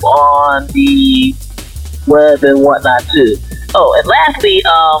clip on the web and whatnot too. Oh, and lastly,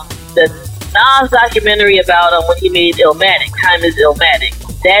 the Nas documentary about when he made Illmatic, Time is Illmatic.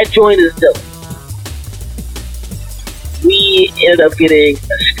 That joint is dope. We ended up getting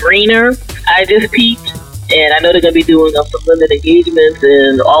a screener. I just peeped, and I know they're going to be doing some limited engagements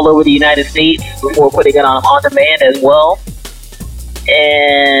and all over the United States before putting it on demand as well.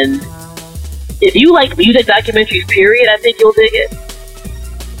 And if you like music documentaries, period, I think you'll dig it.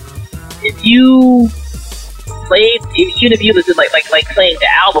 If you even if you was just like playing the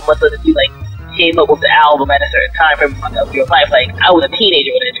album, let's say if you like came up with the album at a certain time of your life, like I was a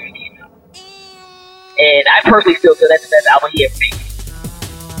teenager when it came out, and I personally still feel that's the best album he ever made.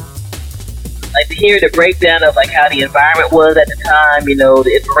 Like to hear the breakdown of like how the environment was at the time,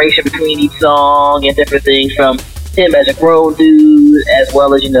 the inspiration between each song and different things from him as a grown dude, as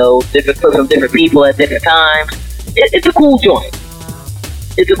well as different clips from different people at different times. It's a cool joint.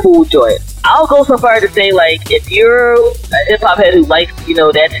 It's a cool joint. I'll go so far to say, like, if you're a hip hop head who likes,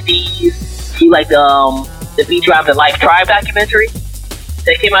 that Steve, you like the Beat Drive the Life Tribe documentary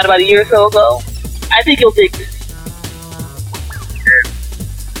that came out about a year or so ago, I think you'll dig this.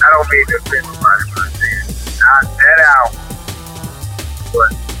 I don't mean to offend nobody, but I'm saying that album.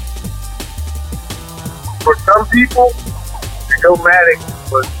 But for some people, Illmatic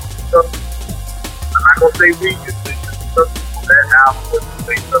was something. I'm not gonna say we used to. Some people, that album was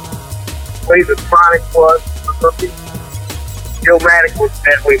something. The way the Chronic was for some people, Illmatic was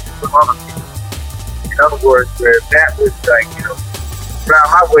that way for some other people. In other words, where that was like, round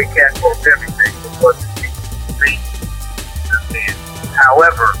my way catwalk everything. It wasn't the same.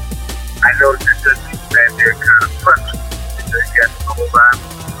 However, I noticed that some people had their kind of preference. They got to go around.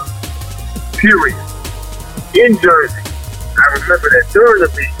 Period. In Jersey, I remember that during the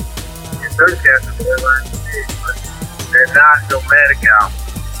beat, in Jersey, that non-nomadic album.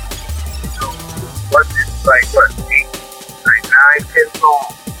 What's it like? What 8, 9, 10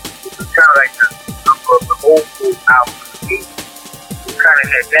 songs? It was kind of like the old school album. It kind of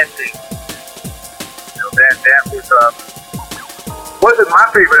had that thing. That was wasn't my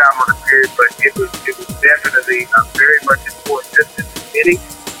favorite album of the period, but it was definitely very much important. Just at the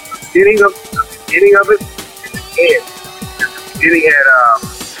beginning of it, and the end. The beginning had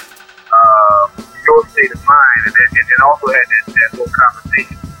Your State of Mind, and it also had that little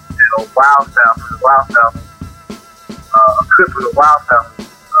conversation, that old Wild South, from the Wild South, a clip of the Wild South,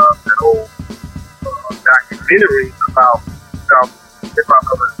 that old documentary about hip hop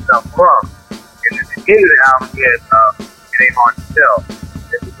coming to South Bronx. And at the end of the album, he had It Ain't Hard to Tell.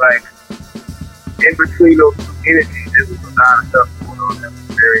 It was like, in between those two energies, there was a lot of stuff going on that was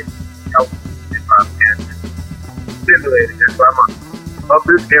very helpful and stimulating. That's why I'm of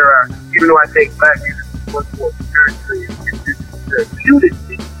this era, even though I take black music much more seriously in the muted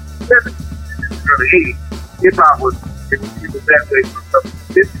 70s and early 80s, hip hop was that way for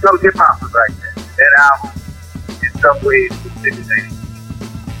some hip hop was like that. That album, in some ways, was stimulating.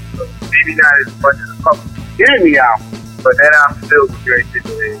 So maybe not as much as the public hearing the album, but that album still was very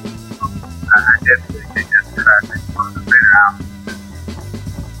stimulating. I definitely think that's the classic, one of the better albums.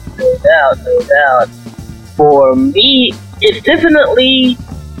 No doubt. For me, it definitely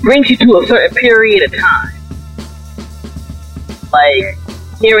brings you to a certain period of time. Like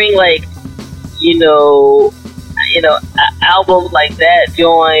hearing albums like that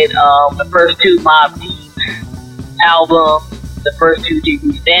join the first two Mobb Deep albums, the first two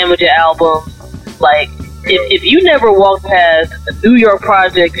J.B. Sandwich albums. Like if you never walked past the New York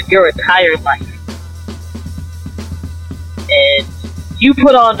Project in your entire life, and you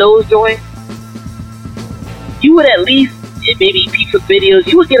put on those joints, you would at least, maybe piece of videos,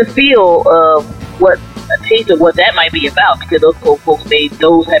 you would get a feel of a taste of what that might be about, because those folks made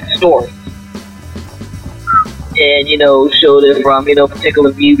those type of stories. And, showed it from,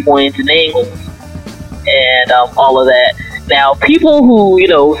 particular viewpoints and angles, and all of that. Now, people who,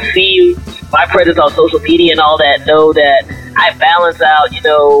 see my presence on social media and all that know that I balance out,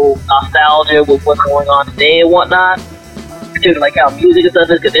 nostalgia with what's going on today and whatnot. Particularly like how music and stuff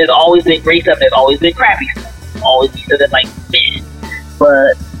is, because there's always been great stuff, there's always been crappy stuff. Always be stuff that's like, man.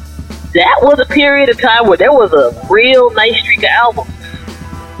 But that was a period of time where there was a real nice streak of albums.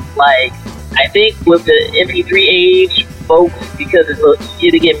 Like, I think with the MP3 age, folks, because it's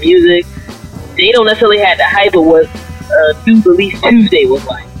easier to get music, they don't necessarily have the hype of what New Release Tuesday was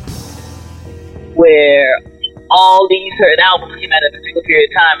like, where all these certain albums came out at a particular period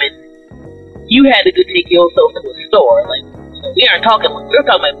of time, and you had to go take yourself to a store. Like, we were talking about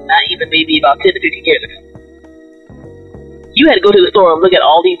not even maybe about 10 to 15 years ago. You had to go to the store and look at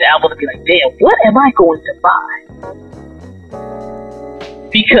all these albums and be like, damn, what am I going to buy?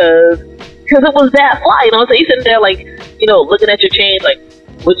 Because it was that fly, you know. So you sitting there like, you know, looking at your chains, like,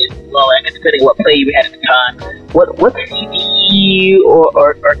 which, well, I guess depending on what play you had at the time, what CD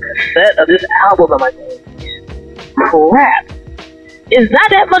or cassette of this album am I going to get? Crap. It's not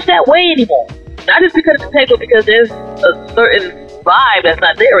that much that way anymore. Not just because it's a tape, but because there's a certain vibe that's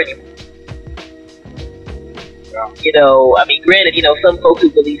not there anymore. You know, I mean, granted, you know, some folks who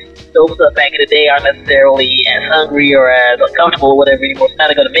released dope stuff back in the day aren't necessarily as hungry or as uncomfortable or whatever anymore. It's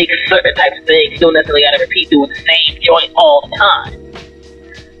not going to make certain types of things. You don't necessarily got to repeat doing the same joint all the time.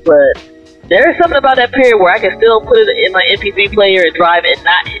 But there is something about that period where I can still put it in my MP3 player and drive it and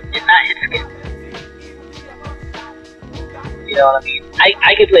not hit skip. You know what I mean?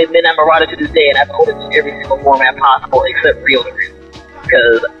 I can play Midnight Marauder to this day, and I've owned it in every single format possible except Reel to Reel,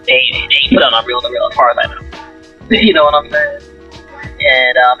 because they ain't put on Reel to Reel as far as I know. You know what I'm saying?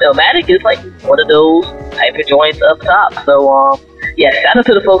 And Illmatic is like one of those type of joints up top. So yeah, shout out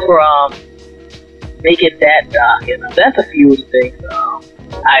to the folks for making that doc, and that's a few of the things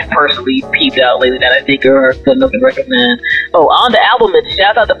I personally peeped out lately that I think are good enough to recommend. Oh, on the album, and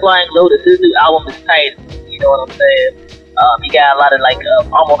shout out to Flying Lotus. His new album is tight. You know what I'm saying? He got a lot of like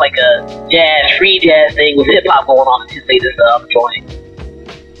almost like a free jazz thing with hip hop going on in his latest joint.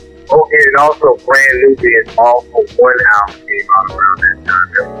 Oh, and also Brand New being all for one album came out around that time.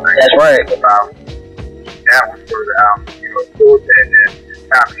 That's right. That was one of the albums, you know, still that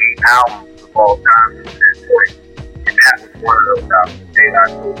top 8 albums of all time at that point. And that was one of those albums that I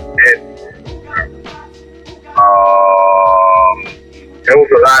told you. There was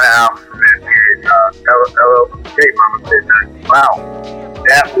a lot of albums from that period. LLK Mama said, wow,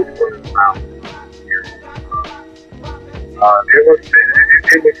 that was one of the albums. It was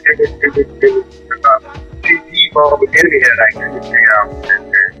T-Ball, but then we had like 2 or 3 albums, and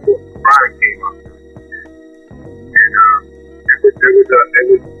Chronic came up. And it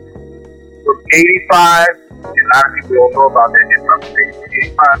was from 85, and a lot of people don't know about that hip hop thing. From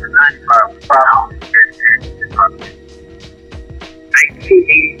 85 to 95 was probably the best period of hip hop.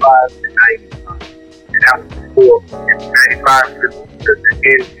 1985 to 95. And that was before 95 to the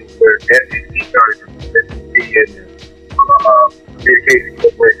end where FCC started, FCC and Communication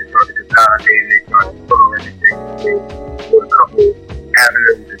Corporation started consolidating. They started to put on everything. They put a couple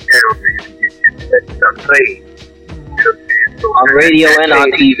avenues and channels where you can get stuff played. You know what I'm saying? So on radio and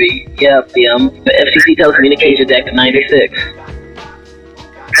on TV. Yep, the FCC Telecommunications Act of 96.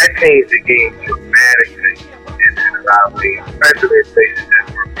 That changed the game dramatically in a lot of ways, especially in places that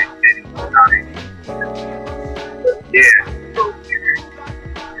were big cities. But yeah, so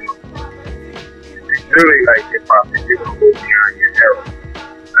really like hip hop, if you're gonna go beyond your era,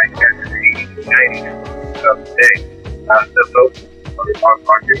 like that in the 80s and 90s, today,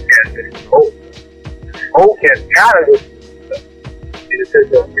 our newscast is old. Old cast gotta listen to stuff. In the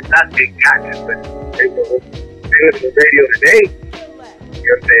sense of, it's not they got it, but they listen to the radio today. You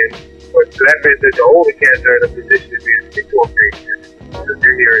know what I'm saying? But so that means that the older cats are in a position to be a stick-on basis. Because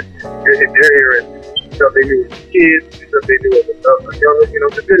they're hearing stuff they knew as kids, stuff they knew as a younger, you know,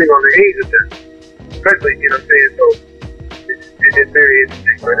 depending on the age of them. Especially, you know what I'm saying? So it's very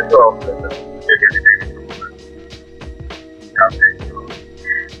interesting, but it's all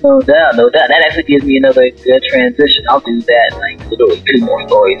No doubt. That actually gives me another good transition. I'll do that, like literally 2 more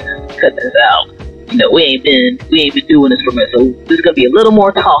stories and cut this out. You know, we ain't been doing this for a minute, so this is gonna be a little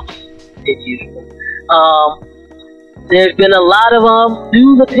more talking than usual. There's been a lot of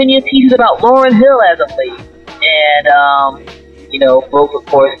news opinion pieces about Lauryn Hill as of late, and you know, folks of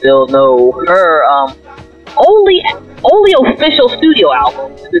course still know her only official studio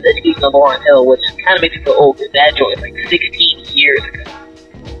album is The Education of Lauryn Hill, which kind of makes me feel old because that joint is like 16 years ago.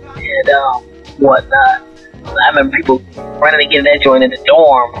 And whatnot. I remember people running and getting that joint in the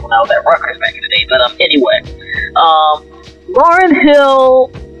dorm when I was at Rutgers back in the day. But anyway, Lauryn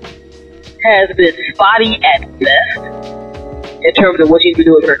Hill has been spotty at best in terms of what she's been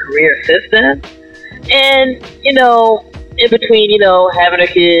doing with her career since then. And, you know, in between, you know, having her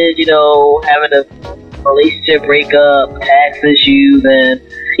kid, you know, having a relationship breakup, tax issues, and,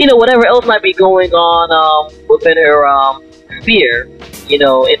 you know, whatever else might be going on within her sphere, you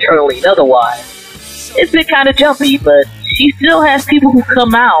know, internally and otherwise. It's been kind of jumpy, but she still has people who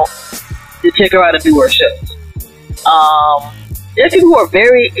come out to check her out and do her shows. There's people who are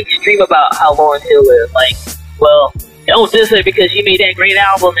very extreme about how Lauryn Hill is. Like, well, don't diss her because she made that great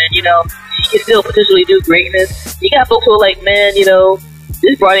album and, you know, she can still potentially do greatness. You got folks who are like, man, you know,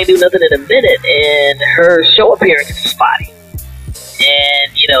 this broad ain't do nothing in a minute and her show appearance is spotty.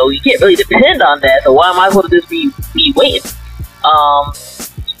 And, you know, you can't really depend on that, so why might as well just be waiting? I'm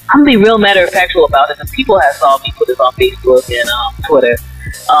gonna be real matter of factual about this, and people have saw me put this on Facebook and Twitter.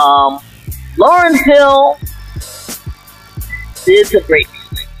 Lauryn Hill did some great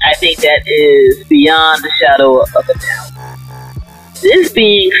music. I think that is beyond the shadow of a doubt. This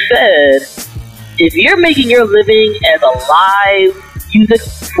being said, if you're making your living as a live music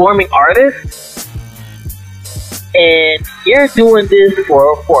performing artist, and you're doing this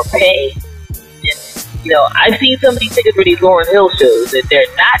for pay, and, you know, I've seen some of these tickets for these Lauryn Hill shows, and they're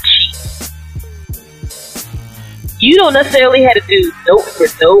not cheap. You don't necessarily have to do note for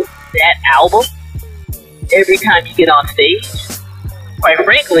note that album every time you get on stage. Quite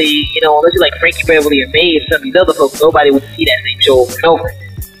frankly, you know, unless you're like Frankie Beverly or Maeve, some of these other folks, nobody would see that same show over and over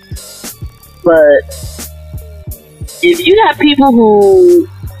again. But if you got people who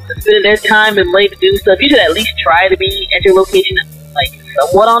spend their time and money to do stuff, you should at least try to be at your location like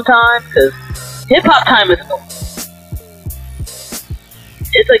somewhat on time, because hip hop time is over.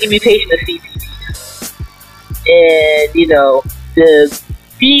 It's like a mutation of CPT. And, you know, to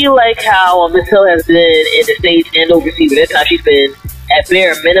be like how Miss Hill has been in the States and overseas, by that time she's been at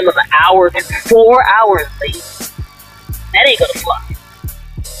bare minimum an hour to 4 hours late, that ain't gonna fly.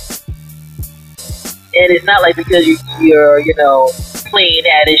 And it's not like because your you know, plane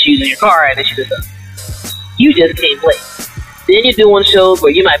had issues or your car had issues or something. You just came late. Then you're doing shows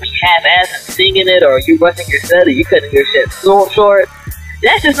where you might be half-assed and singing it, or you're rushing your set, or you're cutting your shit so short.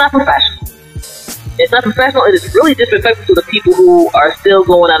 That's just not professional. It's not professional. It is really disrespectful to the people who are still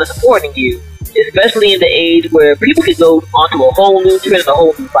going out and supporting you, especially in the age where people can go onto a whole new trend and a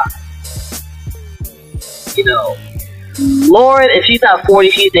whole new vibe. You know, Lauryn, if she's not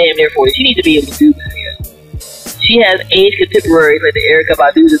 40, she's damn near 40. She needs to be able to do this. She has age contemporaries like the Erykah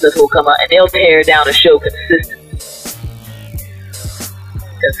Badu's that will come out, and they'll tear down a show consistently.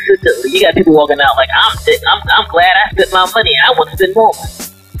 You got people walking out like, I'm glad I spent my money. I want to spend more money.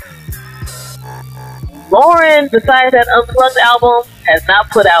 Lauryn, besides that Unplugged album, has not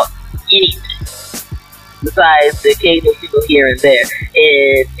put out anything besides the occasional single here and there.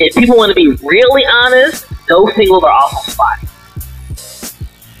 And if people want to be really honest, those singles are awful spotty.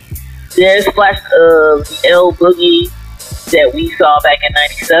 There's flashes of the L Boogie that we saw back in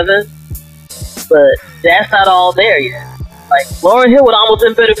 '97, but that's not all there yet. Like, Lauryn Hill would almost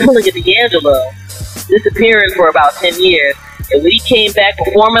been better pulling it to D'Angelo, disappearing for about 10 years, and when he came back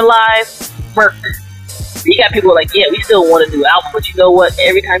performing live, murked. You got people like, yeah, we still want a new album, but you know what?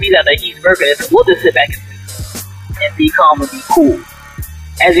 Every time he's out there, he's murking it, so we'll just sit back and be calm and be cool.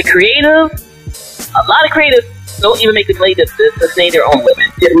 As a creative, a lot of creatives don't even make the claim to sustain their own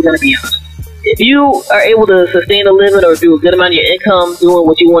living, if we're going to be honest. If you are able to sustain a living or do a good amount of your income doing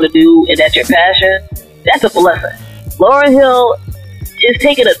what you want to do and that's your passion, that's a blessing. Lauryn Hill is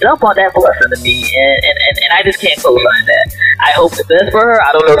taking a dump on that blessing to me, and I just can't co-sign that. I hope the best for her.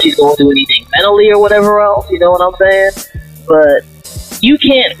 I don't know if she's going to do anything mentally or whatever else, you know what I'm saying? But you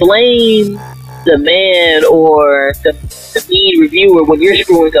can't blame the man or the mean reviewer when you're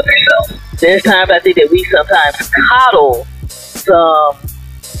screwing up yourself. There's times I think that we sometimes coddle some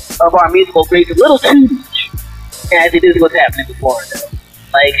of our musical greats a little too much, and I think this is what's happening with Lauryn Hill.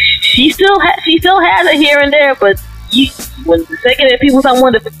 Like, she still has it here and there, but when the second that people start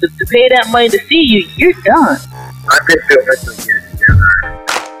wanting to pay that money to see you, you're done. I think they'll eventually get it together.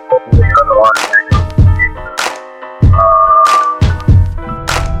 Hopefully, otherwise,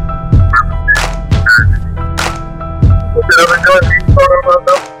 what's the other guy you talking about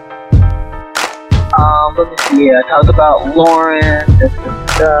though? Let me see. I talked about Lauryn.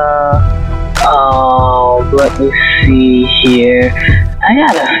 Let me see here. I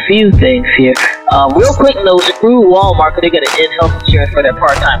got a few things here. Real quick note, screw Walmart because they're going to end health insurance for their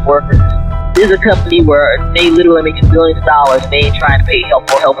part-time workers. This is a company where they literally make billions of dollars and they ain't trying to pay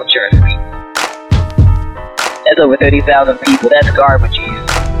health insurance for people. That's over 30,000 people. That's garbage use.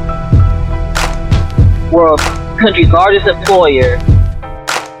 Country's largest employer.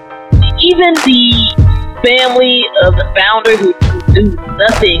 Even the family of the founder who do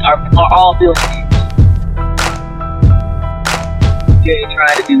nothing are all billionaires. You ain't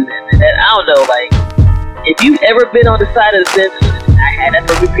trying to do that. And I don't know, like, if you've ever been on the side of the fence, I had that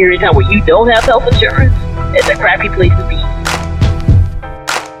for a period of time where you don't have health insurance, it's a crappy place to be.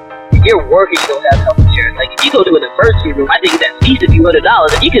 If you're working, you don't have health insurance. Like, if you go to an emergency room, I think it's at least a few $100,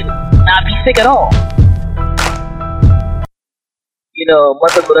 and you could not be sick at all. You know,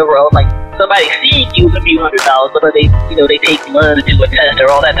 month or whatever else, like, somebody seeing you is a few $100s, but they take blood to do a test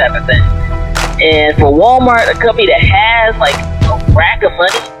or all that type of thing. And for Walmart, a company that has like a rack of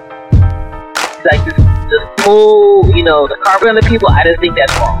money, like this full, the carpet on the people, I just think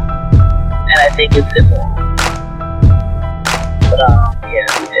that's wrong. And I think it's immoral. But yeah,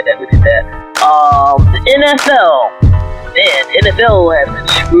 we did that. The NFL, man, NFL has been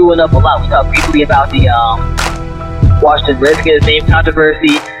screwing up a lot. We talked briefly about the Washington Redskins name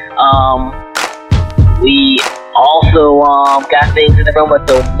controversy. We also got things in the realm of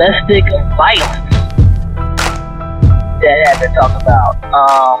domestic violence that have been talked about.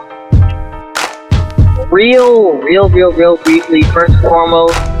 Real briefly, first and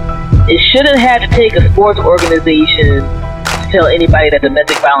foremost, it shouldn't have to take a sports organization to tell anybody that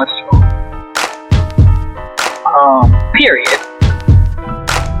domestic violence is wrong. Period.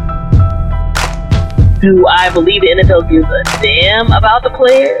 Do I believe the NFL gives a damn about the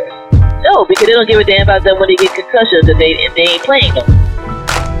players? No, because they don't give a damn about them when they get concussions and they ain't playing them.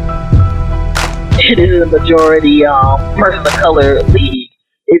 It is a majority person of color league.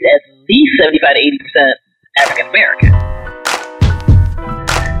 It's at least 75 to 80% African American.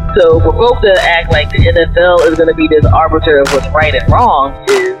 So for folks that act like the NFL is going to be this arbiter of what's right and wrong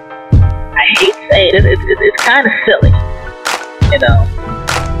is, I hate saying it, it's kind of silly,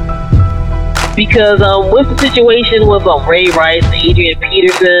 because with the situation with Ray Rice and Adrian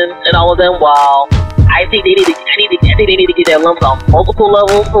Peterson and all of them, while I think they need to get their lumps on multiple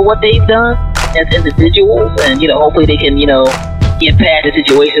levels for what they've done as individuals, and hopefully they can get past the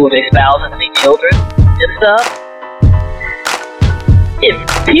situation with their spouses and their children and stuff. If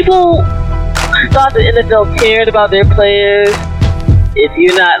people thought the NFL cared about their players, if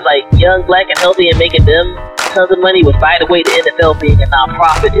you're not like young, black, and healthy and making them tons of money, which by the way, the NFL being a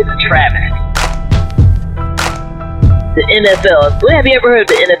non-profit is a travesty. The NFL, have you ever heard of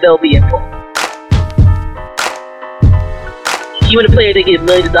the NFL being full? Even the players that get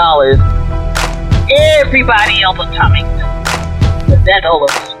millions of dollars, everybody else on top makes them. That's all of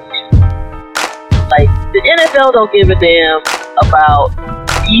the situation. Like, the NFL don't give a damn about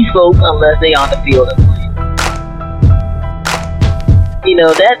these folks unless they on the field and playing.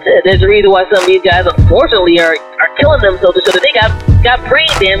 That's it. There's a reason why some of these guys, unfortunately, are killing themselves so that they got brain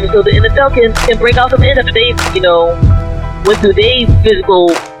damage, so the NFL can break out some ends after they, went through their physical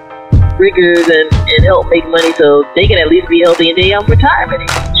rigors and help make money so they can at least be healthy in their retirement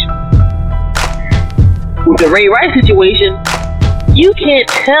age. With the Ray Rice situation, you can't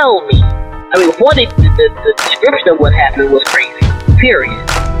tell me. I mean, before the description of what happened was crazy, period.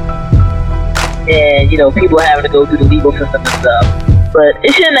 And, people are having to go through the legal system and stuff. But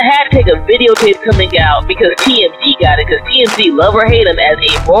it shouldn't have had to take a videotape coming out because TMZ got it, because TMZ love or hate them as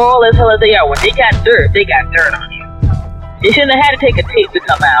immoral as hell as they are. When they got dirt on you. It shouldn't have had to take a tape to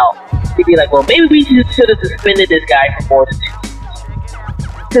come out to be like, well, maybe we should have suspended this guy for more than 2 years.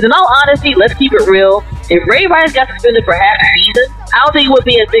 Because in all honesty, let's keep it real. If Ray Rice got suspended for half a season, I don't think it would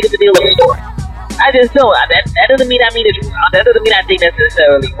be as big of a deal of a story. I just don't. That doesn't mean it's wrong. That doesn't mean I think that's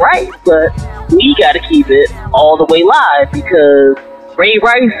necessarily right. But we got to keep it all the way live because Ray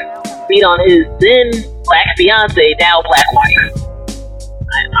Rice beat on his then black fiance, now black wife.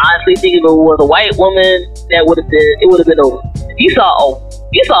 I honestly think if it was a white woman, it would have been over. If you saw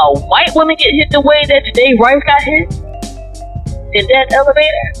a white woman get hit the way that Janae Rice got hit in that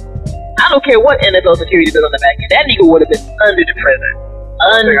elevator, I don't care what NFL security does on the back end. That nigga would have been under the prison.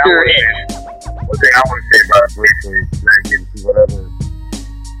 Under it. One thing I want to say about it briefly, not getting to whatever.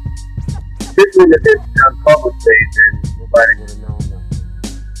 This would have been on public stage and nobody would have known nothing.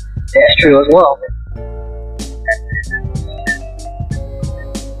 That's true as well.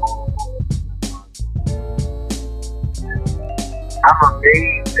 I'm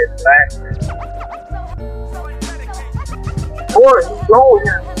amazed at black men. Or you know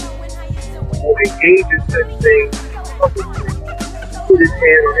him who engages in things publicly. Put his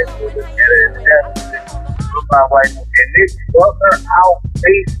hand on it, put his hand in the death. My wife, and this brought her out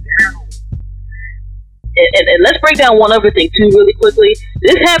face down. And let's break down one other thing too, really quickly.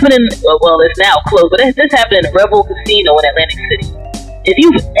 This happened in it's now closed, but this happened in Rebel Casino in Atlantic City. If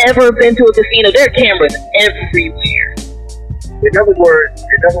you've ever been to a casino, there are cameras everywhere. In other words,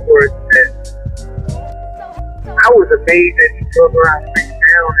 I was amazed that he drove around face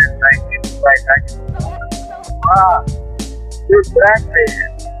down and it was like, you're a black man.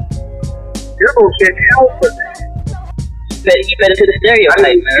 You're gonna get hell for that. You better to the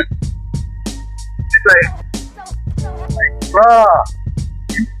stereotype, man. It's like, bruh,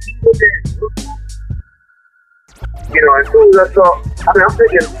 you see what they look like? As soon as I saw, I'm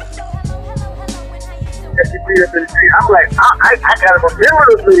thinking, that you beat up in the street. I'm like, I gotta remember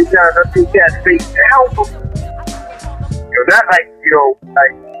those many times I see cats face down. You know, not like, you know,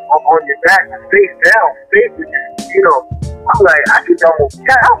 like on your back, face down, face with you. You know, I'm like, I could almost, you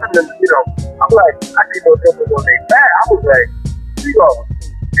know, I'm like, I could go jump on their back. I was like, you know,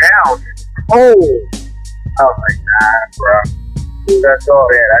 down, cold. I was like, nah, bro. That's all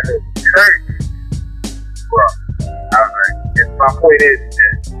that. I just hurt, bro. I was like, my point is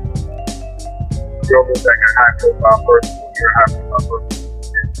that you're almost like a high profile person when you're a high profile person.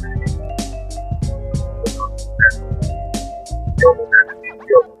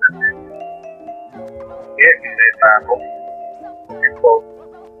 Yeah,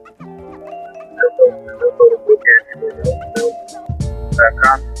 that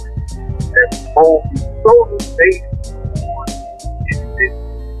time, that whole total space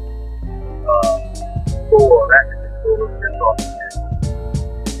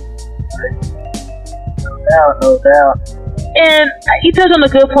No doubt. And you touched on a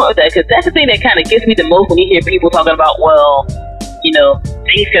good point with that, because that's the thing that kind of gets me the most when you hear people talking about, well, you know,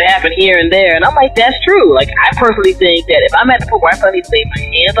 things could happen here and there. And I'm like, that's true. Like, I personally think that if I'm at the point where I finally need to lay my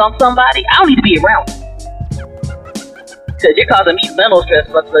hands on somebody, I don't need to be around them. Because you're causing me mental stress,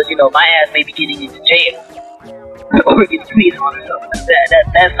 much less, you know, my ass may be getting into jail or getting tweeted on or something like that.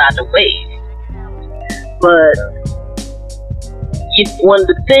 That's not the way. But one of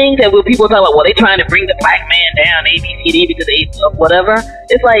the things that when people talk about, well, they trying to bring the black man down, ABCD, because they whatever,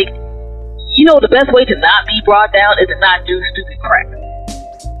 it's like, you know, the best way to not be brought down is to not do stupid crap.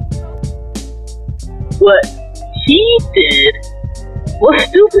 What he did was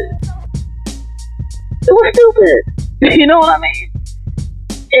stupid. It was stupid. You know what I mean?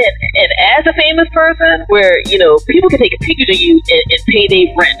 And as a famous person, where, you know, people can take a picture of you and pay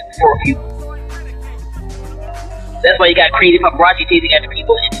their rent for a few months. That's why you got crazy paparazzi chasing after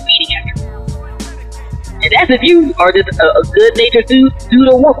people and speeding after them. And that's if you are just a good-natured dude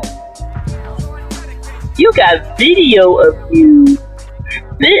or woman. You got video of you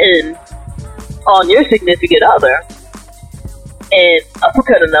spitting on your significant other and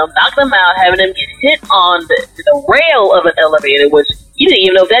uppercutting them, knocking them out, having them get hit on the rail of an elevator, which you didn't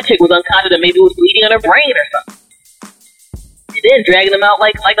even know if that chick was unconscious and maybe was bleeding on her brain or something. And then dragging them out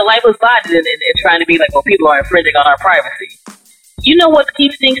like a lifeless body and trying to be like, well, people are infringing on our privacy. You know what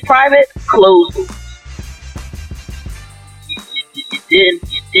keeps things private? Closed doors. You didn't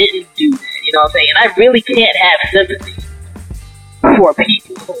do that. You know what I'm saying? And I really can't have sympathy for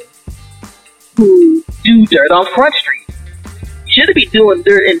people who do dirt on Front Street. You shouldn't be doing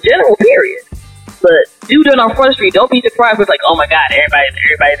dirt in general, period. But do dirt on Front Street. Don't be surprised with like, oh my God,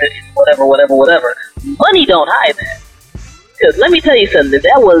 everybody's whatever. Money don't hide that. Because let me tell you something, if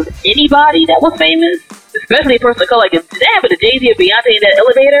that was anybody that was famous, especially a person of color, like if that happened to Jay-Z or Beyonce in that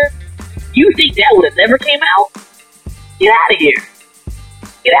elevator, you think that would have never came out? Get out of here.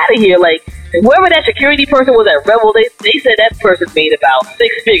 Get out of here. Like, whoever that security person was at Rebel, they said that person made about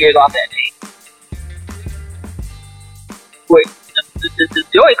 6 figures off that tape. Where the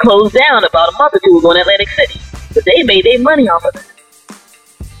joint closed down about a month or two ago in Atlantic City. But they made their money off of it.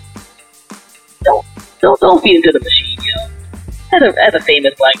 Don't feed into the machine, yo. As a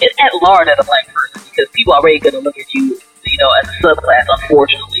famous black, at large as a black person, because people are already going to look at you, you know, as a subclass,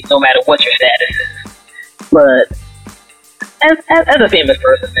 unfortunately, no matter what your status is. But as a famous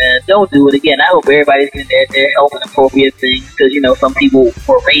person, man, don't do it again. I hope everybody's getting their help and appropriate things, because, you know, some people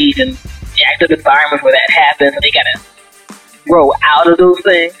were raised in active environments where that happens, and they got to grow out of those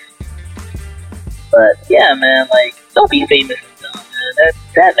things. But, yeah, man, like, don't be famous and dumb, man.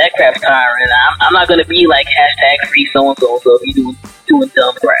 That crap's tiring. I'm not gonna be like hashtag free so-and-so, so if you doing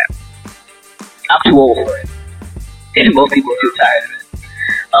dumb crap. I'm too old for it. And most people are too tired of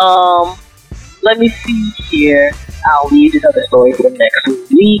it. Let me see here. I'll leave this other story for the next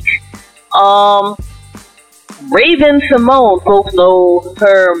week. Raven Simone, folks know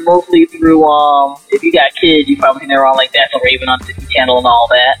her mostly through, if you got kids, you probably seen her on like That's a Raven on Disney Channel and all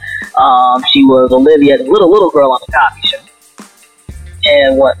that. She was Olivia, the little girl on the Cosby Show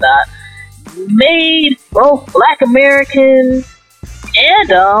and whatnot. Made both Black Americans and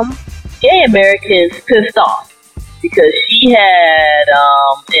gay Americans pissed off because she had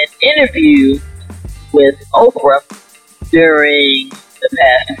an interview with Oprah during the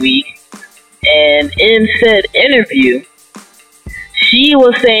past week, and in said interview, she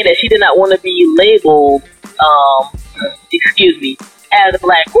was saying that she did not want to be labeled, as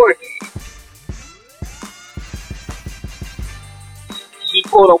black or gay. She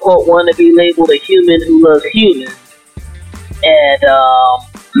quote unquote wanted to be labeled a human who loves humans, and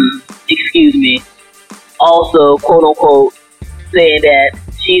also quote unquote saying that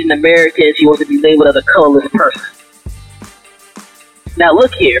she's an American, she wants to be labeled as a colorless person. Now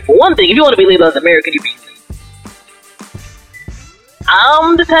look here, for one thing, if you want to be labeled as American, you're being labeled.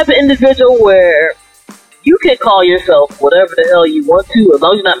 I'm the type of individual where you can call yourself whatever the hell you want to, as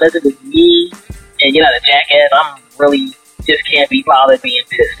long as you're not messing with me and you're not a jackass. I'm really just can't be bothered being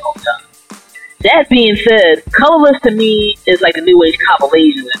pissed all the time. That being said, colorless to me is like the new age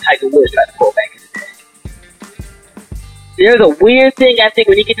compilation that Tiger Woods tried to pull back in the day. There's a weird thing I think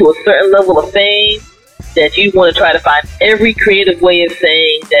when you get to a certain level of fame that you want to try to find every creative way of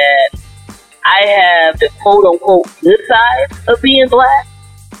saying that I have the quote unquote good side of being black,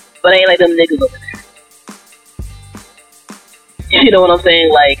 but I ain't like them niggas over there. You know what I'm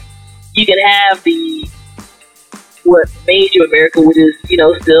saying? Like, you can have the what made you America, which is, you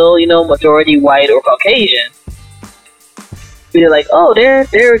know, still, you know, majority white or Caucasian. You're like, oh,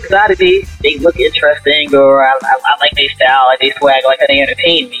 they're exotic, they look interesting, or I like their style, like they swag, like how they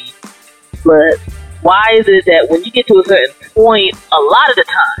entertain me. But why is it that when you get to a certain point, a lot of the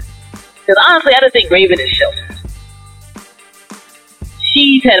time, because honestly, I don't think Raven is sheltered.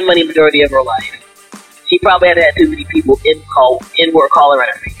 She's had money majority of her life. She probably had too many people in-word calling her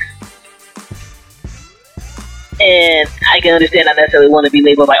in her face. And I can understand I necessarily want to be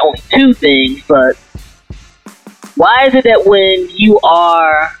labeled by only two things, but why is it that when you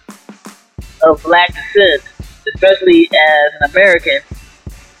are of black descent, especially as an American,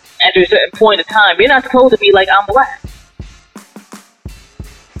 after a certain point of time, you're not supposed to be like, I'm black?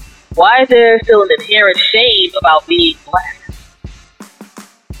 Why is there still an inherent shame about being black?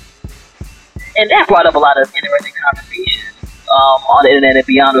 And that brought up a lot of interesting conversations on the internet and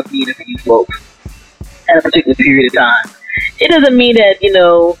beyond with me and a few folks at a particular period of time. It doesn't mean that, you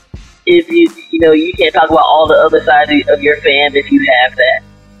know, if you can't talk about all the other sides of your fam if you have that.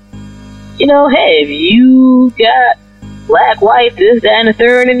 You know, hey, if you got black, white, this, that, and the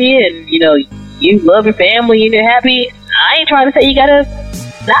third in the end, you know, you love your family and you're happy, I ain't trying to say you gotta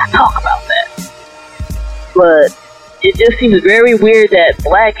not talk about that. But it just seems very weird that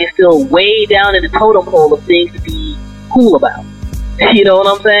black is still way down in the totem pole of things to be cool about. You know what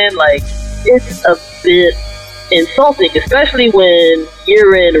I'm saying? Like, it's a bit insulting, especially when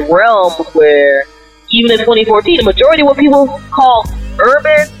you're in realms where, even in 2014, the majority of what people call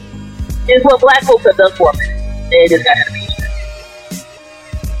urban is what black folks have done for a minute. It just got to be.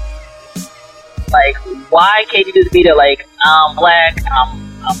 Like, why can't you just be there like, I'm black,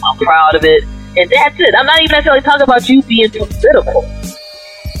 I'm proud of it, and that's it. I'm not even necessarily talking about you being political.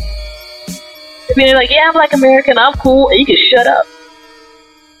 Being like, yeah, I'm black American, I'm cool, and you can shut up.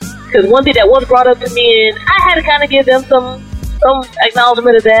 Because one thing that was brought up to me, and I had to kind of give them some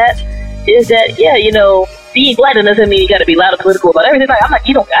acknowledgement of that, is that, yeah, you know, being black doesn't mean you got to be loud and political about everything. Like, I'm like,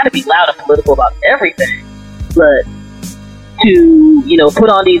 you don't got to be loud and political about everything. But to, you know, put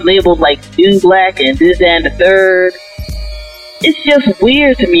on these labels like new black and this, that, and the third, it's just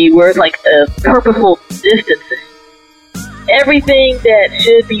weird to me where it's like a purposeful distancing. Everything that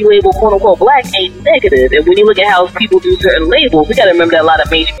should be labeled quote-unquote black ain't negative. And when you look at how people do certain labels, we gotta remember that a lot of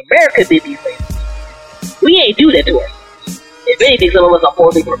mainstream America did these labels. We ain't do that to us. If anything, some of us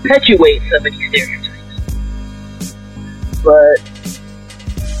unfortunately perpetuate some of these stereotypes. But,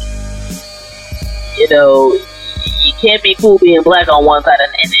 you know, you can't be cool being black on one side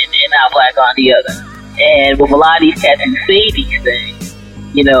and not black on the other. And with a lot of these cats who say these things,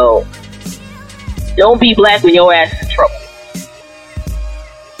 you know, don't be black when your ass is in trouble.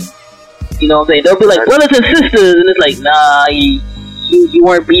 You know what I'm saying? They'll be like brothers and sisters, and it's like, nah, you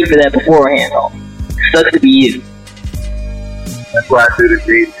weren't beat for that beforehand. Sucks to be you. That's why I do the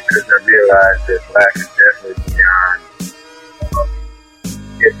beat, because I realize that black is definitely beyond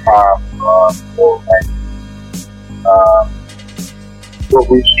hip hop or like what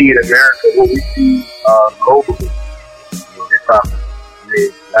we see in America, what we see globally. You know, hip hop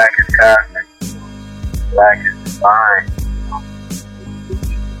is black is cosmic, black is divine.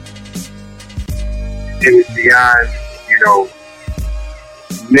 It was beyond, you know,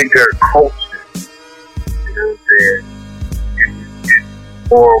 nigger culture. You know what I'm saying? It's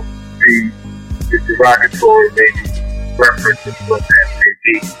more the derogatory, maybe, reference of what that may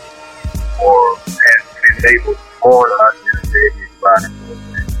be, or has been labeled more than us in the derogatory.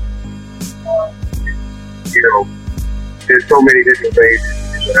 You know, there's so many different ways to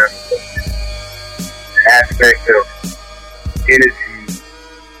do whatever. The aspect of energy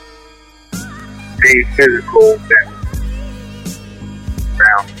being physical that was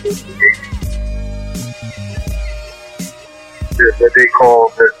around what they call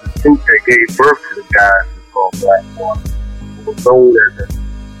the fruit that gave birth to the guys is called black water. It was known as a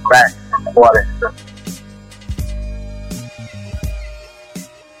black aquatic substance.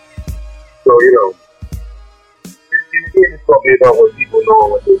 So, you know, it's going to be about what people know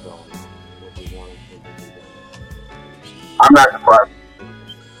and what they know. I'm not surprised.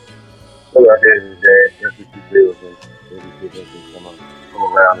 So at the end of the day, that's what she feels, and maybe see if they can come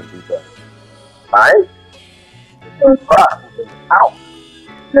around and do that. Alright? Out.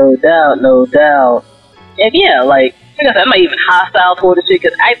 No doubt, no doubt. And yeah, like I said, I'm not even hostile toward the chick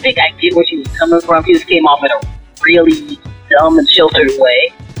because I think I get where she was coming from. She just came off in a really dumb and sheltered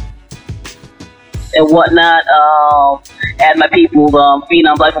way and whatnot. As my people,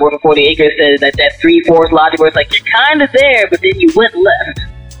 Phenom Black from 40 Acres said that 3/4 logic where it's like you're kind of there, but then you went left.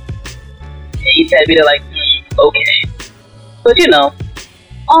 And you had to be there like, okay. But you know,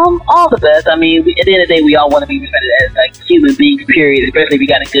 all the best. I mean, at the end of the day, we all want to be respected as like human beings, period. Especially if we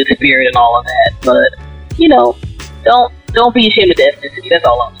got a good spirit and all of that. But you know, don't be ashamed of the ethnicity. That's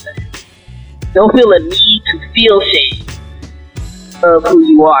all I'm saying. Don't feel a need to feel shame of who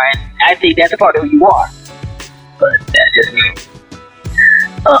you are, and I think that's a part of who you are. But that's just me.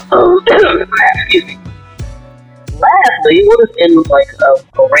 Excuse me. Lastly, we'll just end with like a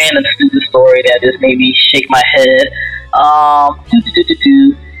random stupid story that just made me shake my head.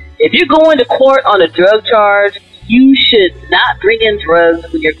 If you're going to court on a drug charge, you should not bring in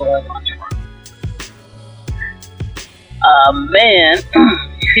drugs when you're going on trial. A man,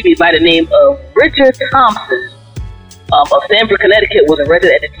 excuse me, by the name of Richard Thompson of Stamford, Connecticut, was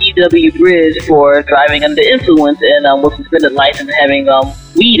arrested at the TW Bridge for driving under influence and was suspended license and having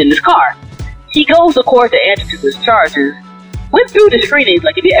weed in his car. He goes to court to answer to his charges. Went through the screenings.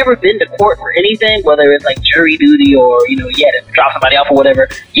 Like, if you ever been to court for anything, whether it's like jury duty or you had to drop somebody off or whatever,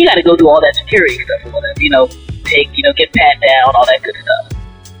 you got to go through all that security stuff or whatever. Get pat down, all that good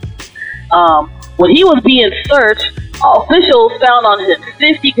stuff. When he was being searched, officials found on him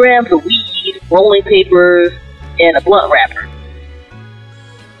 50 grams of weed, rolling papers, and a blunt wrapper.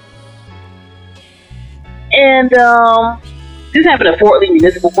 And this happened at Fort Lee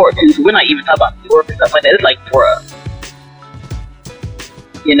Municipal Court too, so we're not even talking about New York and stuff like that. It's like, bruh.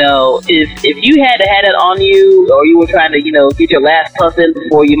 If you had to have it on you, or you were trying to, get your last puff in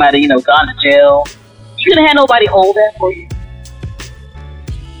before you might have, gone to jail, you couldn't have nobody hold that for you.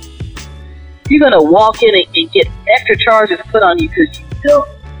 You're gonna walk in and get extra charges put on you because you don't.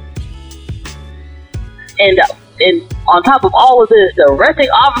 And on top of all of this, the arresting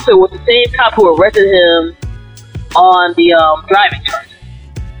officer was the same cop who arrested him on the driving charges.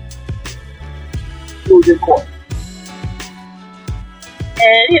 Who was in court.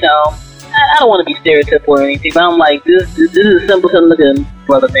 And, I don't want to be stereotypical or anything, but I'm like, this is a simpleton looking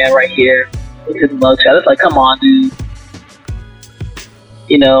brother man right here with his mugshot. It's like, come on, dude.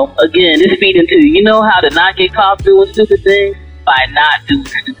 Again, this feeds into, how to not get caught doing stupid things? By not doing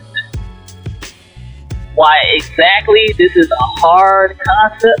stupid things. Why exactly this is a hard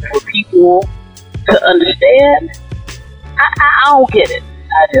concept for people to understand? I don't get it.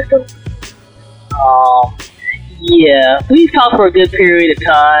 I just don't. Yeah, we've talked for a good period of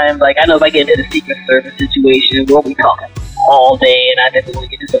time. Like, I know if I get into the Secret Service situation, we'll be talking all day, and I definitely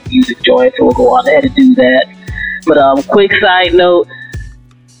want to get into some music joint, so we'll go on ahead and do that. But quick side note,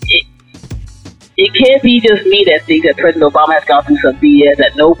 it can't be just me that thinks that President Obama has gone through some BS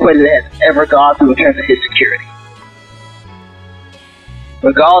that no president has ever gone through in terms of his security.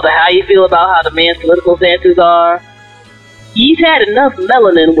 Regardless of how you feel about how the man's political stances are, he's had enough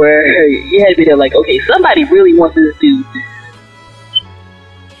melanin where you had to be there like, okay, somebody really wants this dude.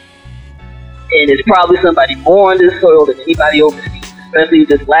 And it's probably somebody more on this soil than anybody overseas, especially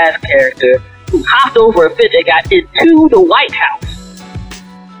this last character who hopped over a fence and got into the White House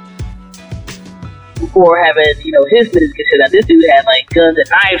before having, his business considered. This dude had like guns and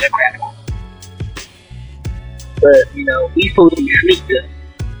knives and crap on. But, we supposed to be sneakers.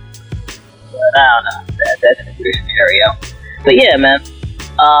 But I don't know. That's a weird scenario. But yeah, man,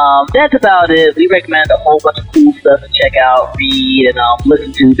 that's about it. We recommend a whole bunch of cool stuff to check out, read, and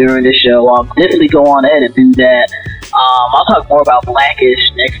listen to during the show. Definitely go on ahead and do that. I'll talk more about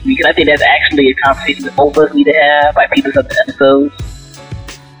Blackish next week, and I think that's actually a conversation that both of us need to have by people of the episodes.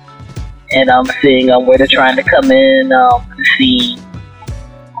 And seeing where they're trying to come in to see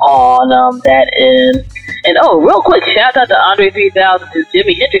on that end. And real quick, shout out to Andre 3000, his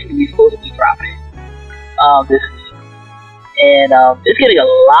Jimi Hendrix movie is supposed to be dropping this week. And it's getting a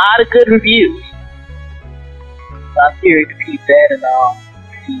lot of good reviews. So I'm curious to keep that and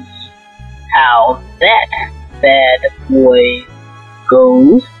see how that bad boy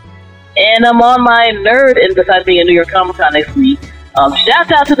goes. And I'm on my nerd, and besides being at New York Comic Con next week,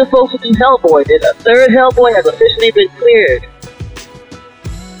 shout out to the folks who do Hellboy. The third Hellboy has officially been cleared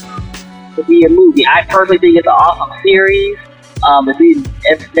to be a movie. I personally think it's an awesome series. If you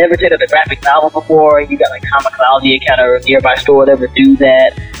have never checked out the graphic novel before, you got like Comixology Encounter or Nearby Store, whatever, do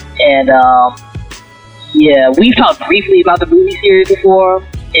that. And yeah, we've talked briefly about the movie series before,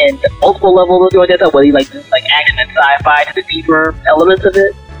 and multiple levels of that stuff, whether you like just like action and sci-fi to the deeper elements of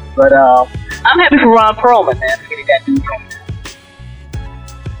it. But I'm happy for Ron Perlman, man, for getting that new film. I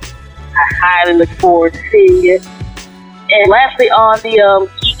highly look forward to seeing it. And lastly, on the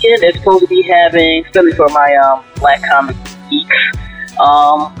weekend, it's supposed to be having, especially for my Black Comic Geeks,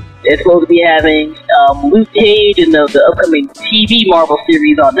 it's supposed to be having Luke Cage and the upcoming TV Marvel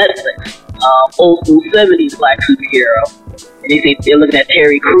series on Netflix. Old school 70s black superhero. And they say they're looking at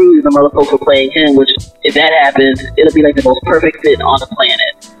Terry Crews and the other folks are playing him, which, if that happens, it'll be like the most perfect fit on the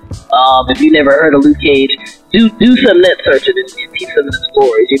planet. If you never heard of Luke Cage, do some net searching and see some of the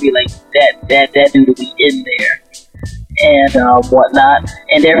stories. You'll be like, that dude will be in there. And whatnot.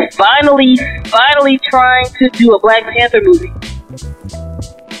 And they're finally trying to do a Black Panther movie.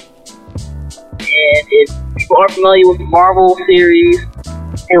 And if people are familiar with the Marvel series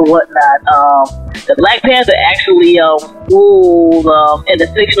and whatnot, the Black Panther actually ruled in the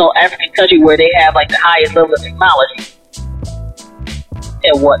fictional African country where they have like the highest level of technology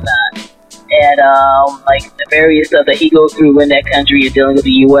and whatnot. And like the various stuff that he goes through in that country and dealing with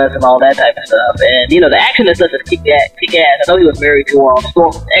the U.S. and all that type of stuff. And, you know, the action and stuff is kick ass. I know he was married to Storm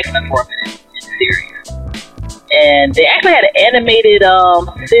from X-Men for a minute in the series. And they actually had an animated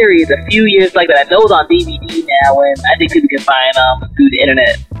series a few years like that. I know it's on DVD now, and I think people can find through the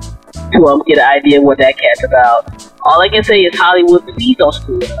internet to get an idea of what that cat's about. All I can say is Hollywood, please don't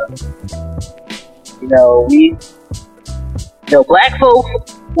screw it up. You know, black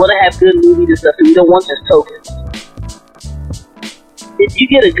folks want to have good movies and stuff, so we don't want just tokens. If you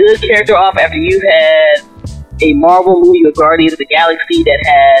get a good character off after you've had a Marvel movie with Guardians of the Galaxy that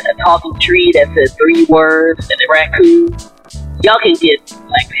had a talking tree that said 3 words and a raccoon, y'all can get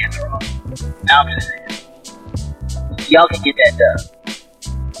Black Panther off. I'm just saying. Y'all can get that done.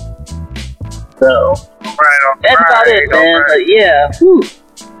 So, that's about it, man. But yeah,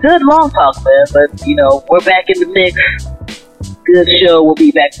 good long talk, man. But, you know, we're back in the mix. Good show. We'll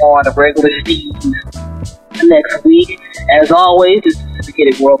be back more on the regular feeds next week. As always, this is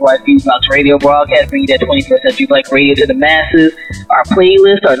Syndicated Worldwide Fusebox Radio broadcast, bringing that 21st century black radio to the masses. Our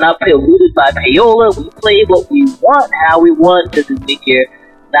playlists are not polluted by payola. We play what we want, how we want. This is make your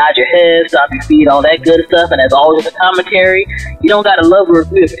nod your head, stop your feet, all that good stuff. And as always with the commentary, you don't gotta love or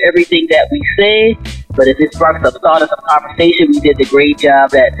agree with everything that we say, but if it sparks up thought and some conversation, we did the great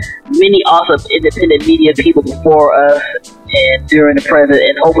job that many awesome independent media people before us and during the present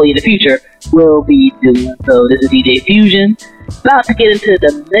and hopefully in the future will be doing. So this is DJ Fusion, about to get into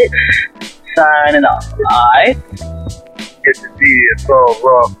the mix, signing off. Alright? It's the it's all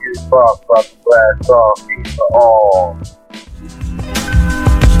raw, it's about the blast off, for all.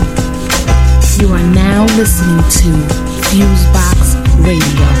 You are now listening to Fusebox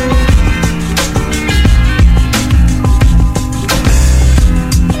Radio.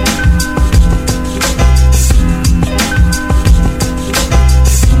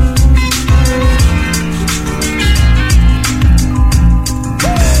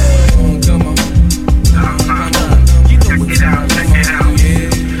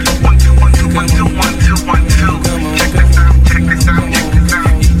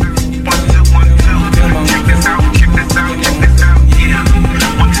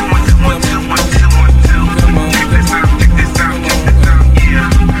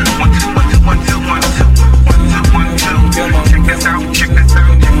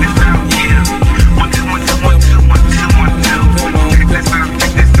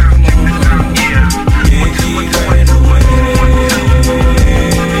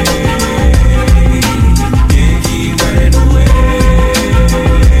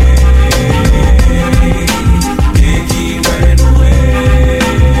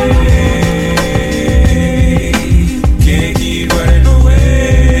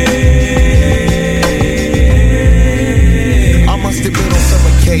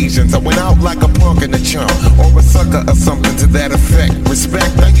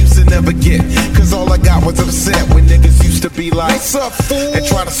 And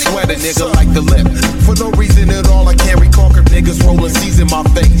try to sweat a nigga like the lip. For no reason at all, I can't recall niggas rolling C's in my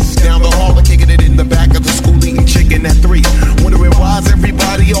face. Down the hall, I'm kicking it in the back of the school, eating chicken at 3. Wondering why's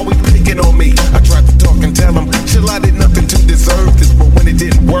everybody always picking on me. I tried to talk and tell them, chill, I did nothing to deserve this. But when it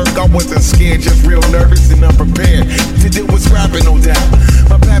didn't work, I wasn't scared, just real nervous and unprepared to deal with scrapping, no doubt.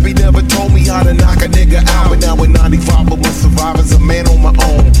 My pappy never told me how to knock a nigga out. But now in 95, I must survive as a man on my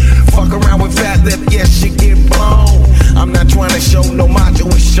own. Fuck around with fat lip, yeah, shit get blown. I'm not trying to show no macho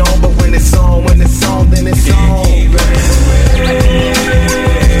is shown, but when it's on, then it's on.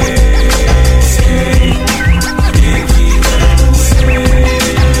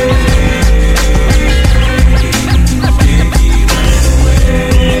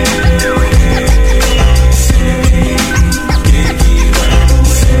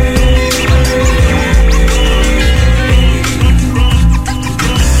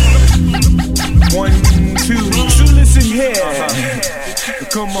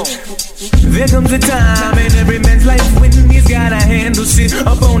 There comes a time in every man's life when he's gotta handle shit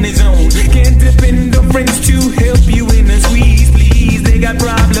up on his own. Can't depend on friends to help you in a squeeze, please. They got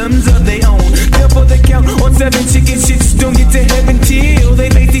problems of their own. Therefore they count on 7 chicken shits. Don't get to heaven till they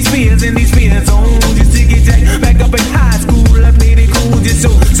face these fears and these fears on. Just to get jacked back up in high school, I played it cool just so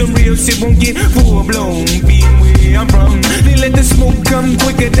some real shit won't get full blown. Being where I'm from, they let the smoke come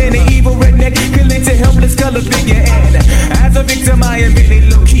quicker than an evil redneck can let a helpless color figure. And as a victim, I am really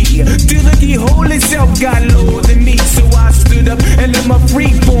low key. To the keyhole itself got lower than me, so I stood up and let my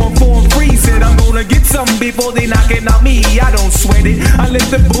free form free. Said I'm gonna get something before they knocking out me. I don't sweat it, I let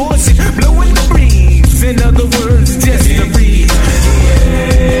the bullshit blow in the breeze. In other words, just to breathe.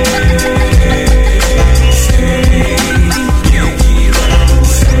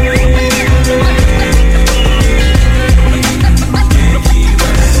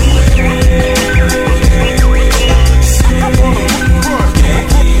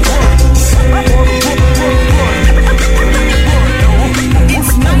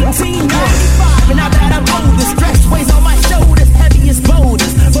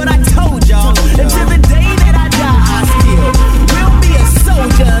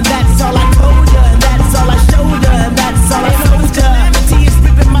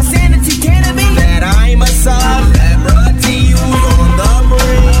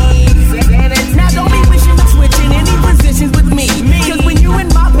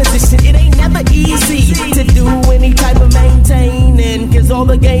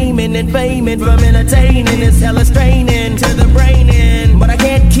 From entertaining, it's hella straining to the brain in. But I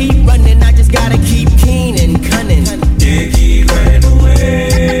can't keep running, I just gotta keep keen and cunning. Can't keep running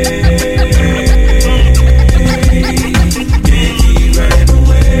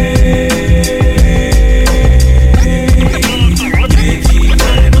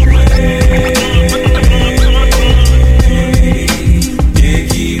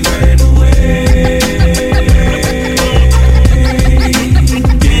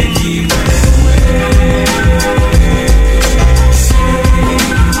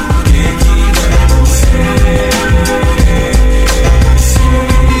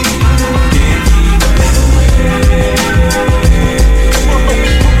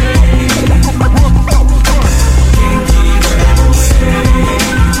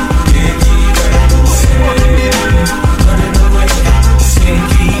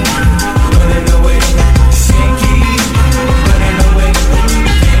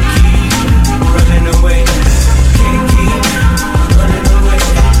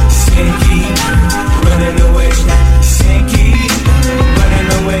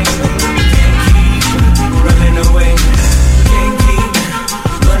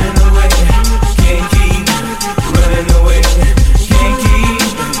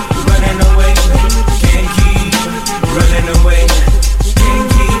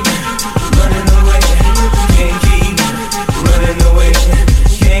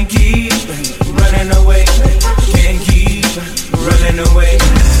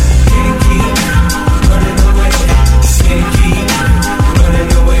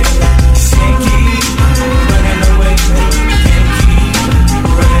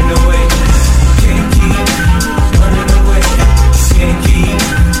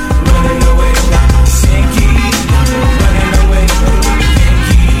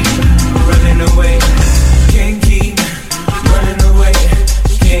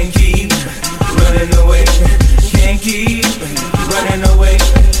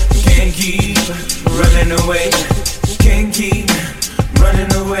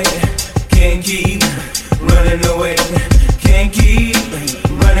away. Can't keep running away. Can't keep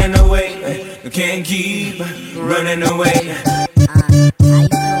running away. Can't keep running away.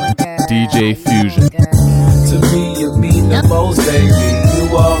 DJ Fusion. To me, you mean the most, baby.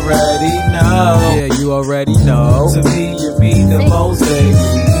 You already know. Yeah, you already know. To me, you mean the most, baby.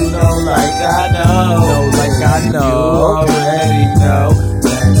 You know, like I know. Like I know. You already know.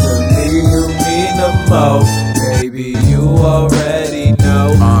 That to me, you mean the most, baby. You already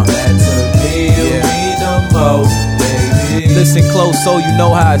know. That to me, you mean the most, baby. Listen close so you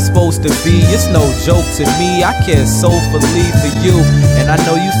know how it's supposed to be. It's no joke to me, I care soulfully for you. And I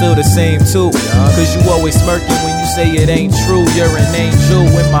know you feel the same too, cause you always smirking when you say it ain't true. You're an angel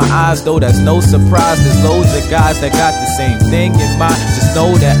in my eyes, though that's no surprise. There's loads of guys that got the same thing in mind. Just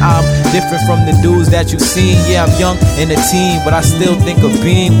know that I'm different from the dudes that you've seen. Yeah, I'm young and a teen, but I still think of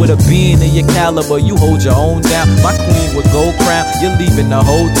being with a being in your caliber. You hold your own down, my queen with gold crown. You're leaving the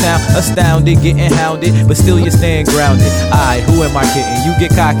whole town astounded, getting hounded, but still you're staying grounded. Who am my kitten. You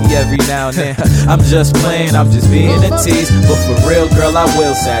get cocky every now and then. I'm just playing, I'm just being a tease. But for real, girl, I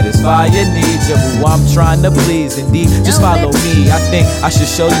will satisfy your needs. You're who I'm trying to please. Indeed, just follow me. I think I should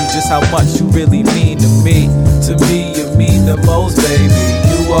show you just how much you really mean to me. To me, you mean the most, baby.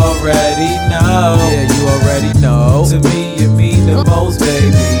 You already know. Yeah, you already know. To me, you mean the most,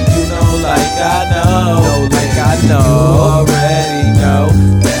 baby. You know, like I know. Like I know. You already know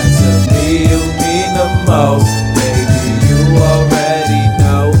that to me you mean the most, baby. You already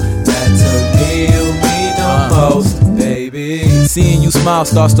know that to me you mean the most, baby. Seeing you smile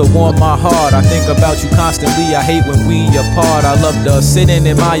starts to warm my heart. I think about you constantly. I hate when we apart. I love to sit and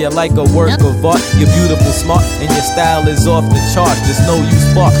admire like a work of art. You're beautiful, smart, and your style is off the charts. Just know you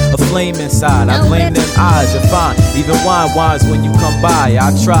spark a flame inside. I blame them eyes. You're fine. Even wine wines when you come by.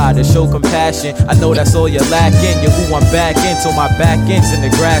 I try to show compassion. I know that's all you're lacking. You're who I'm back in till my back ends in the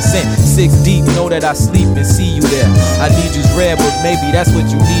grass in. 6 deep, know that I sleep and see you there. I need you's rare, but maybe that's what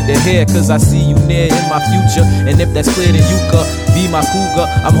you need to hear. Cause I see you near in my future. And if that's clear, then you could be my cougar.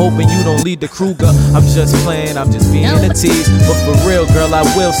 I'm hoping you don't lead the Kruger. I'm just playing, I'm just being a tease. But for real, girl, I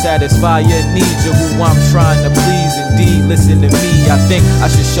will satisfy your needs. You're who I'm trying to please. Indeed, listen to me. I think I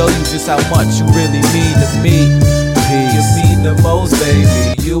should show you just how much you really mean to me. You mean the most,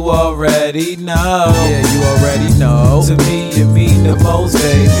 baby. You already know. Yeah, you already know. To me, you mean the most,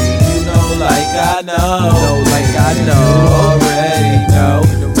 baby. You know, like I know. Like I know. You already know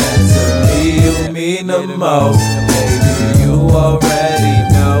that to me you mean the most, baby. You already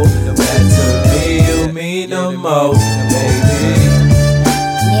know that to me you mean the most, baby.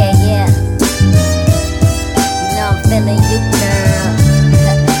 Yeah, yeah. You know I'm feeling you, girl.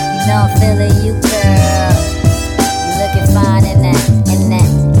 You know I'm feeling you, girl. You looking fine in that, in that.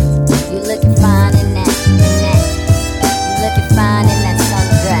 You looking fine in that, in that. You looking fine in that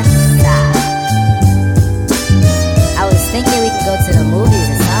sundress. I was thinking we could go to the movies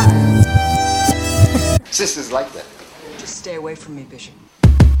or something. Sisters like that. Just stay away from me, Bishop.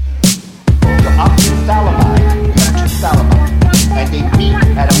 You're up to Thalami. You have 2 Thalami. And they meet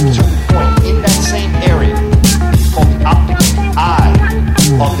at a certain point in that same area. It's called the optical eye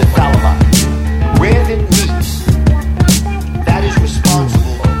of the Thalami. Where it meets, that is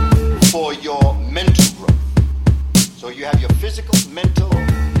responsible for your mental growth. So you have your physical, mental,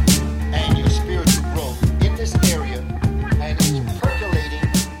 and your spiritual growth in this area, and it's percolating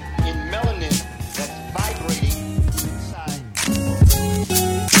in melanin that's vibrating inside.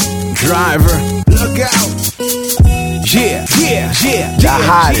 Driver, look out. Yeah, yeah, yeah, the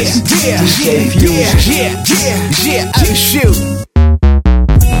hottest DJ Fusion. Yeah, and shoot.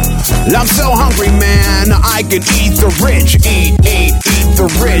 I'm so hungry, man, I could eat the rich. Eat the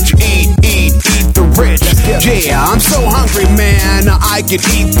rich. Eat the rich. Yeah, I'm so hungry, man, I could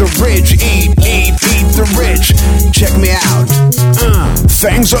eat the rich. Eat the rich. Check me out.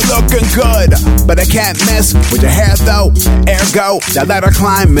 Things are looking good, but I can't mess with your hair though. Ergo, that ladder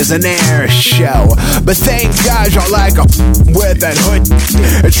climb is an air show. But thank God y'all like a with that hood.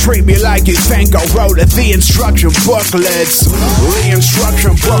 Treat me like you think I wrote the instruction booklets. The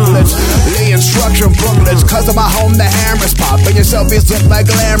instruction booklets. Cause of my home, the hammers pop, and your selfies look like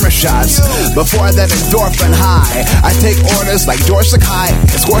glamour shots. Before that endorphin high, I take orders like Dorset High.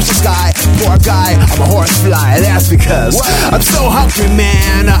 Escort the sky, poor guy, I'm a horsefly. That's because I'm so hungry,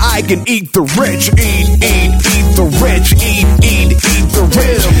 man, I can eat the rich. Eat the rich. Eat the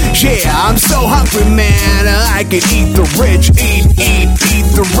rich. Yeah, I'm so hungry, man, I can eat the rich. Eat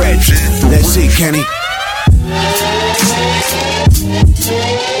the rich. Let's see, Kenny.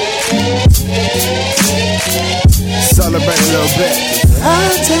 Celebrate a little bit.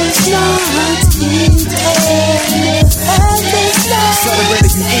 Celebrate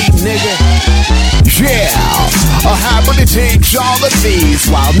if you eat, nigga. Yeah, I'll happily teach all of these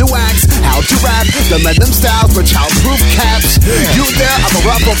wild new acts how to rap, the random styles with childproof caps. You there, I'm a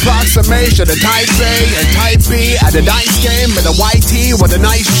rough approximation of type A and type B at a dice game in a white tee with a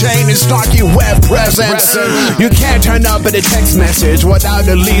nice chain and snarky web presence. You can't turn up in a text message without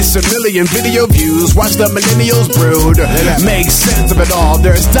at least 1 million video views. Watch the millennials brood, make sense of it all.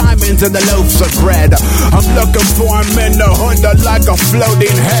 There's diamonds in the loaves of bread. I'm looking for him in the hood like a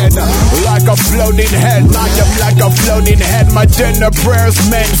floating head. Like a floating head, I am like a floating head. My dinner prayer's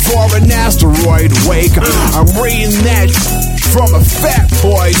meant for an asteroid wake. I'm reading that from a fat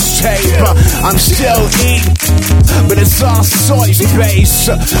boy's tape. I'm still eating, but it's all soy space.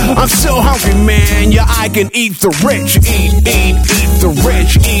 I'm still hungry, man. Yeah, I can eat the rich. Eat the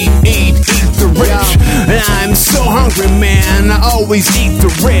rich. Eat the rich. And I'm so hungry, man. I always eat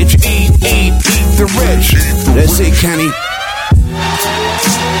the rich. Eat the rich. Let's see, Kenny.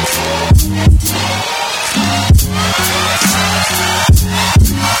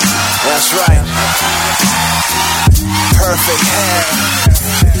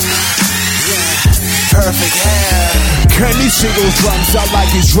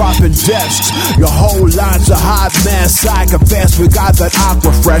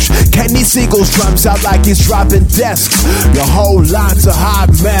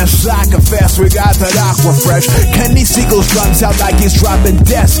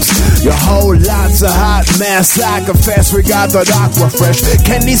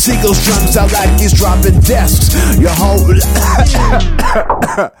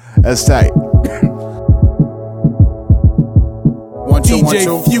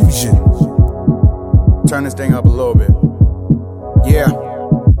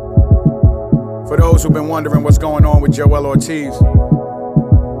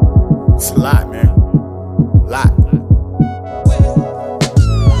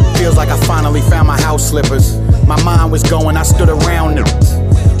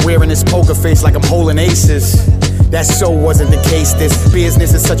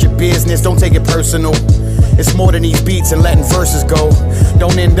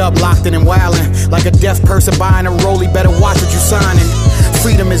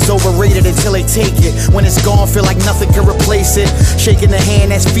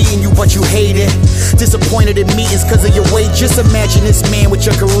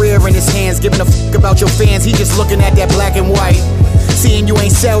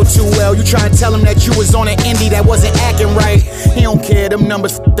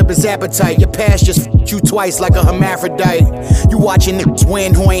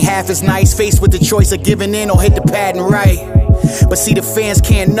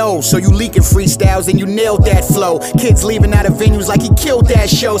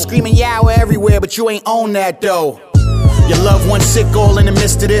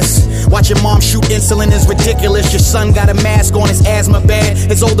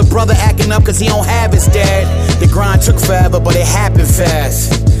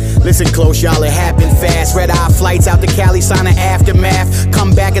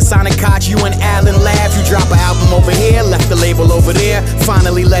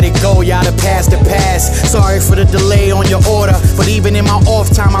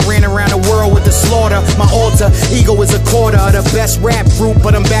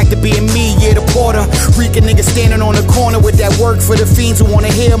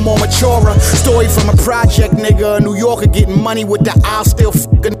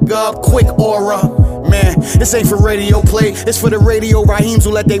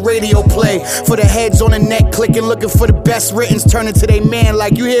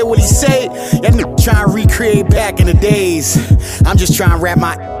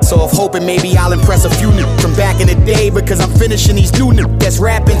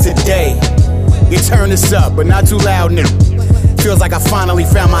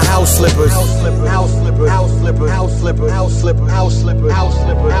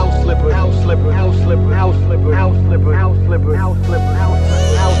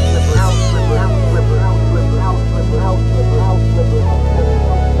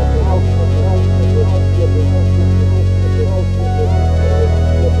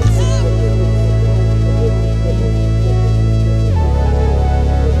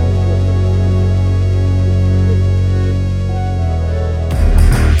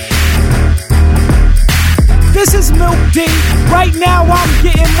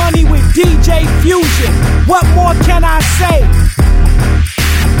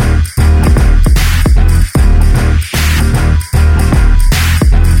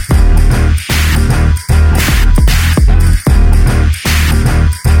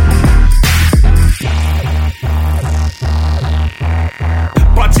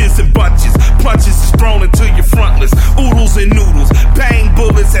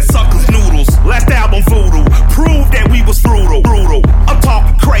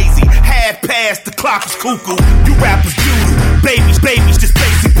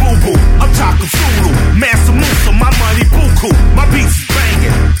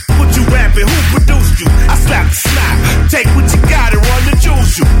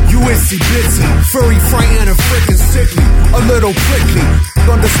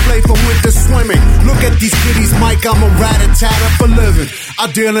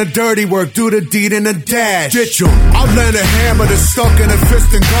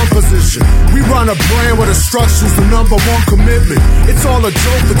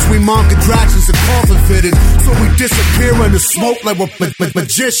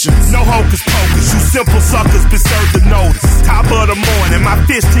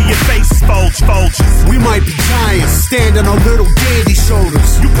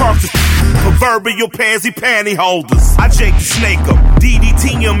 shoulders. You punks proverbial pansy panty holders. I Jake the snake up,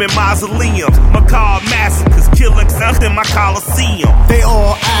 DDT them in mausoleums. Macabre massacres, killing something in my coliseum. They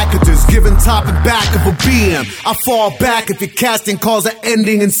all actors, giving top and back of a BM. I fall back if your casting calls an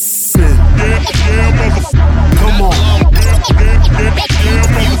ending in sin. Come on.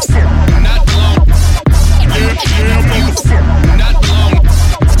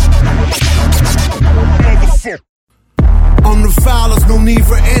 I'm the foulest, no need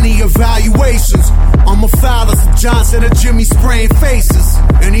for any evaluations. I'm a foul as Johnson and Jimmy spraying faces.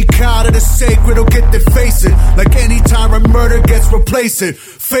 Any cow that is sacred will get their face it. Like any time a murder gets replaced it.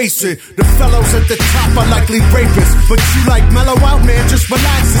 Face it, the fellows at the top are likely rapists. But you like mellow out, man, just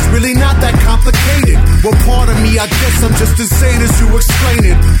relax. It's really not that complicated. Well, part of me, I guess I'm just insane as you explain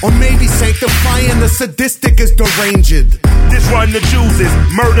it. Or maybe sanctifying the sadistic is deranged. This run the juices,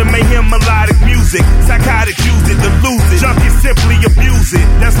 murder, mayhem, melodic music. Psychotic use it to lose it. Junkies simply abuse it.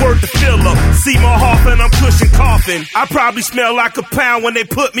 That's worth the fill up. See my heart and I'm pushing coffin. I probably smell like a pound when they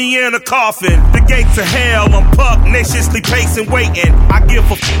put me in a coffin. The gates of hell, I'm pugnaciously pacing, waiting. I give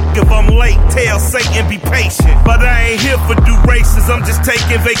a if I'm late, tell Satan be patient. But I ain't here for do races, I'm just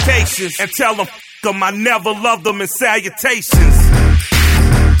taking vacations. And tell them I never loved them in salutations.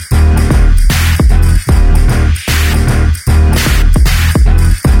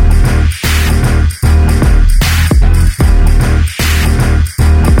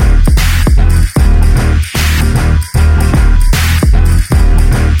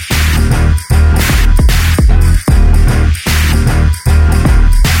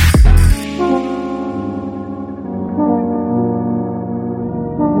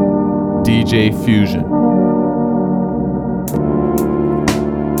 DJ Fusion.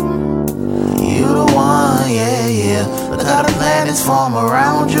 You the one, yeah, yeah. Look how the planets form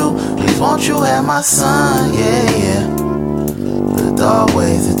around you. Please won't you have my son, yeah, yeah. The thought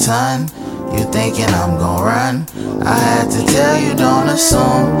weighs a ton. You thinking I'm gon' run? I had to tell you, don't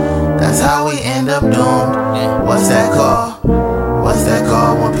assume. That's how we end up doomed. What's that called? What's that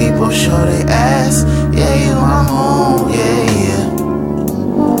called when people show their ass? Yeah, you my moon, yeah, yeah.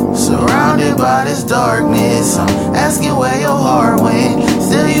 Surrounded by this darkness, I'm asking where your heart went.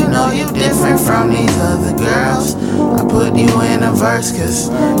 Still you know you different from these other girls. I put you in a verse cause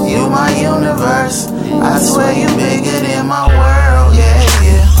you my universe. I swear you bigger than my world, yeah,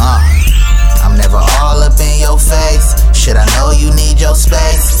 yeah. I'm never all up in your face. Shit, I know you need your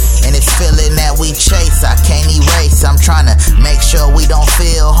space. And it's feeling that we chase, I can't erase. I'm trying to make sure we don't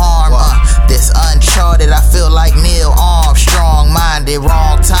feel harm. This uncharted, I feel like Neil Armstrong. Minded,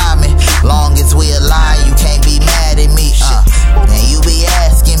 wrong timing. Long as we align, you can't be mad at me. And you be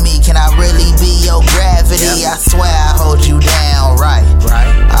asking me, can I really be your gravity? I swear I hold you down right.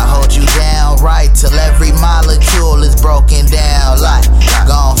 I hold you down right till every molecule is broken down. Like,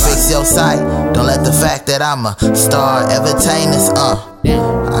 gon' fix your sight. Don't let the fact that I'm a star entertain us.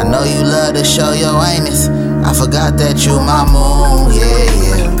 I know you love to show your anus. I forgot that you my moon, yeah,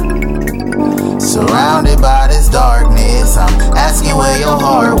 yeah. Surrounded by this darkness, I'm asking where your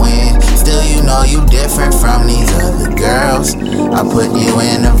heart went. Still you know you different from these other girls. I put you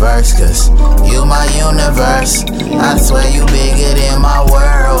in a verse cause you my universe. I swear you bigger than my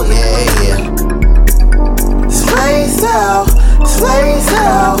world, yeah, yeah. Spaced out, spaced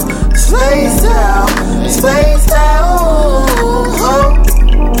out, spaced out, spaced out, oh.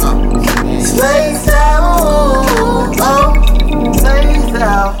 Spaced out, oh, spaced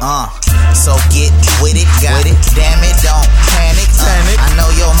out. So get with it, got it. Damn it, don't panic. I know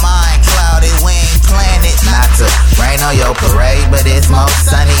your mind clouded, we ain't planned it. Not to rain on your parade, but it's most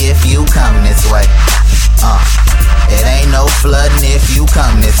sunny if you come this way. It ain't no flooding if you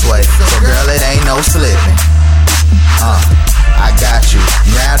come this way. So girl, it ain't no slipping. I got you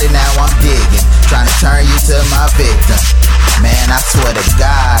grounded, now I'm digging, trying to turn you to my victim. Man, I swear to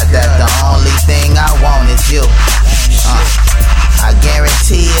God that the only thing I want is you. I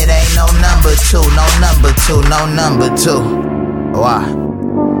guarantee it ain't no number two, no number two, no number two. Why?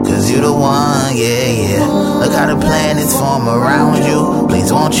 Cause you the one, yeah, yeah. Look how the planets form around you.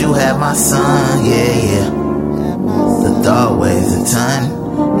 Please won't you have my son, yeah, yeah. The thought weighs a ton.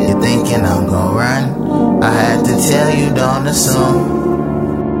 You thinking I'm gon' run? I had to tell you, don't assume.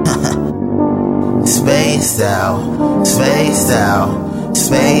 Spaced out, spaced out,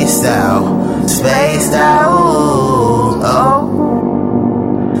 spaced out, spaced out, oh.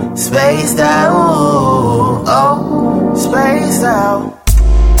 Spaced out, oh. Spaced out.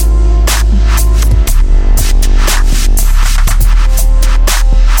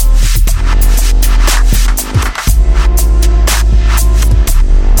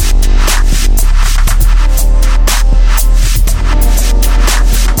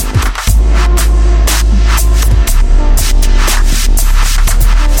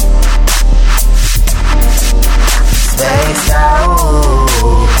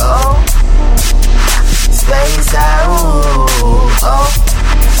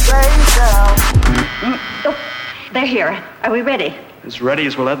 here. Are we ready? As ready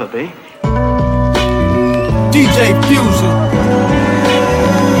as we'll ever be. DJ Fusion.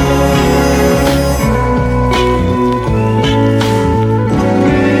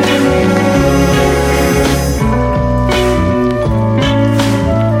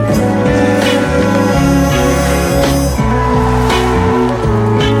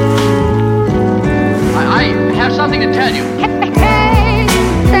 I have something to tell you.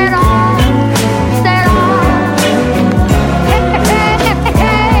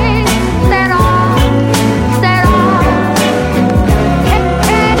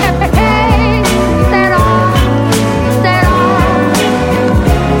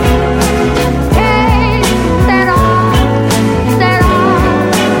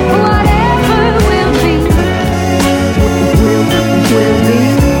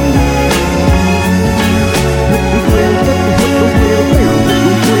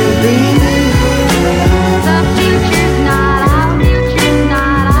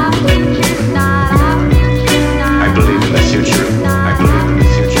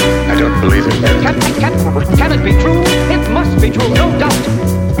 Can it be true? It must be true, no doubt.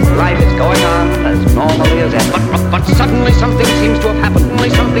 Life is going on as normally as ever. But suddenly something seems to have happened.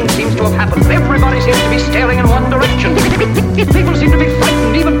 Everybody seems to be staring in one direction. People seem to be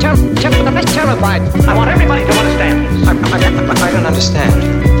frightened, even terrified. I want everybody to understand. I don't understand.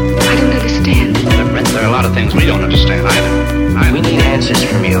 I don't understand. There are a lot of things we don't understand either. We need answers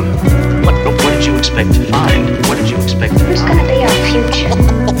from you. What did you expect to find? What did you expect to find? Who's gonna be our future?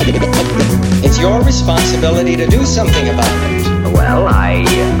 It's your responsibility to do something about it. Well, I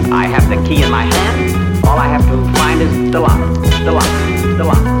have the key in my hand. All I have to find is the lock. The lock. The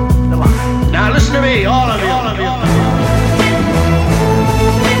lock. The lock. Now listen to me, all of you. All of you.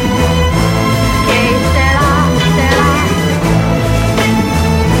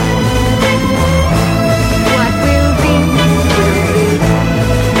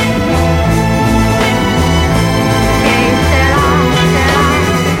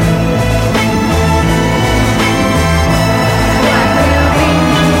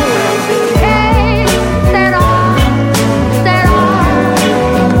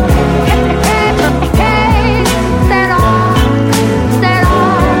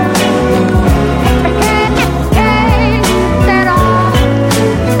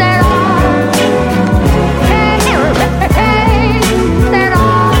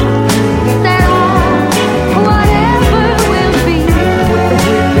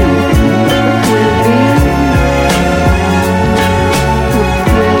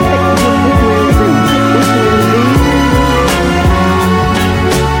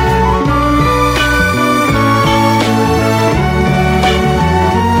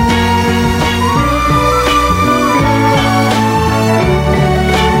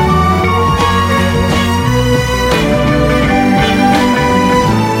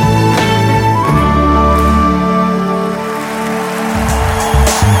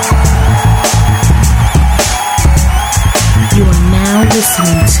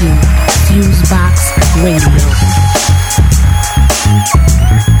 Listening to Fusebox Radio.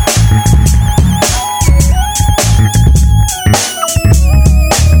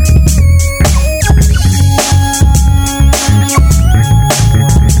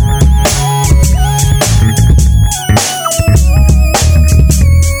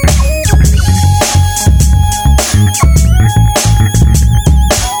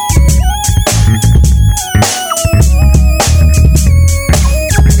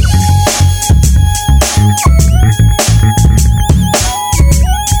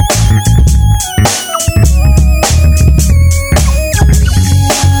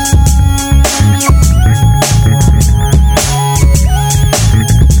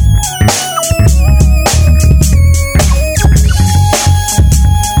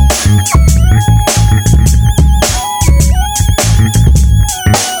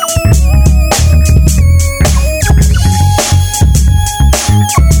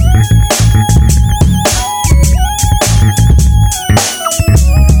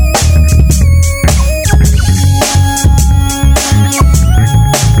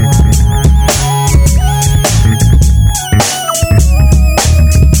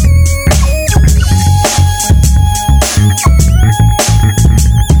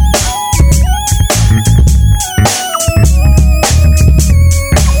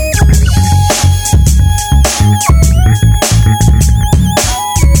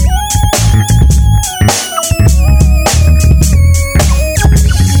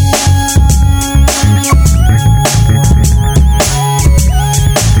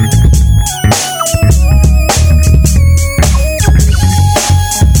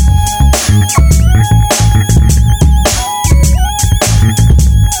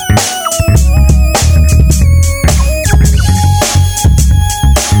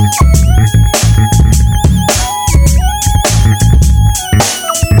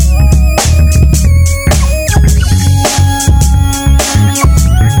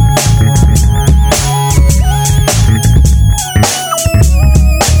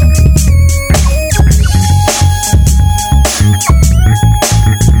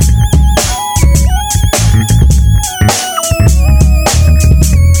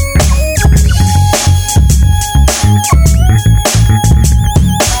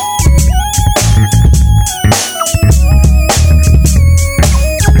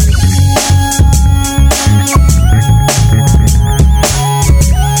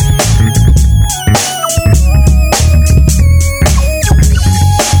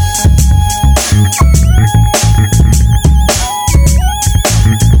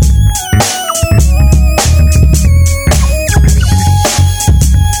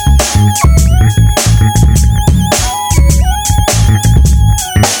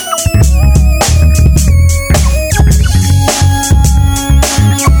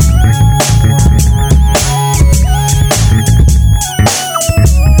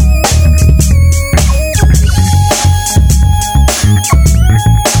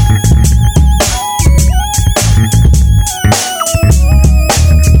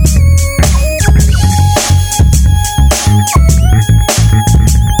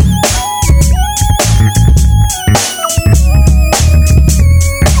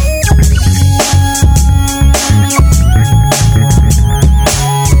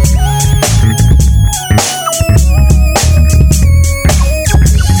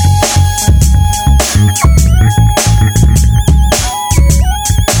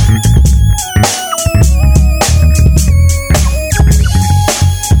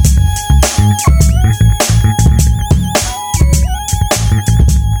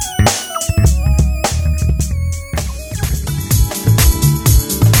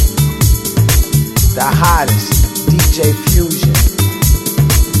 the hottest, DJ Fusion.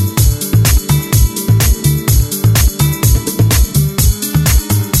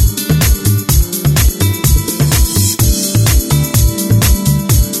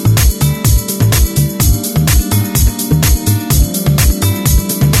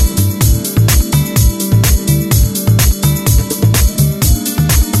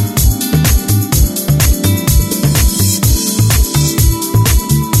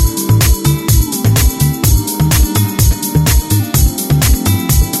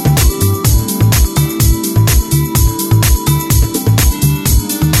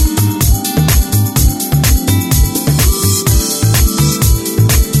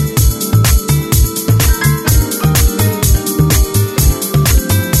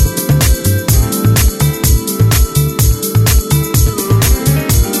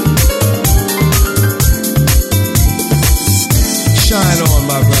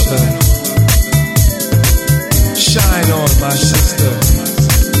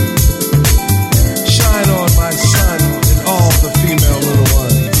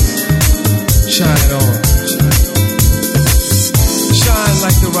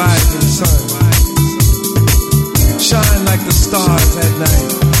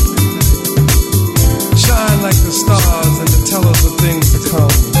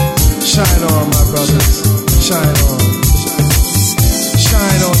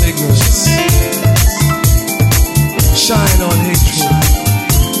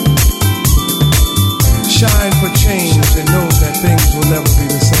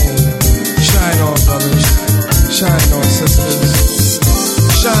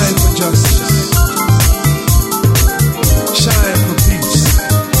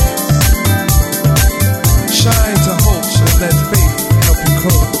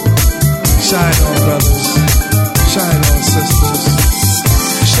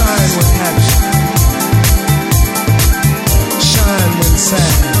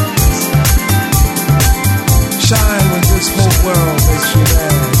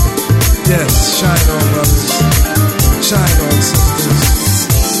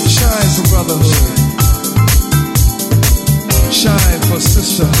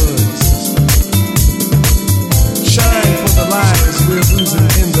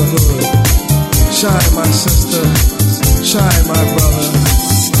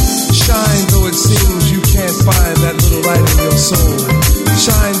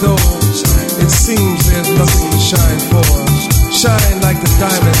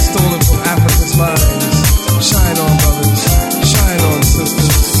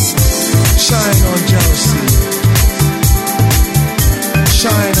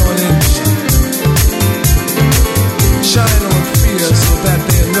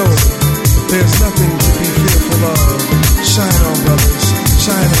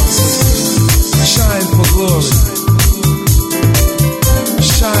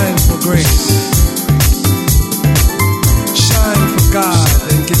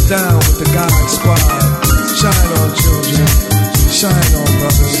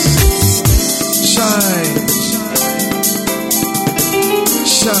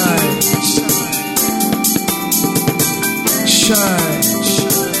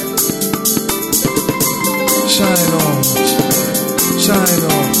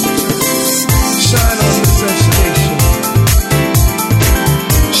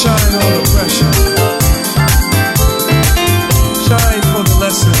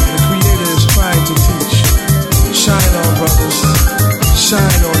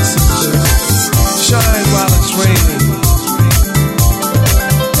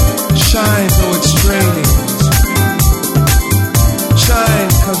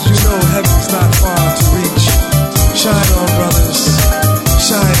 Shine on, brothers,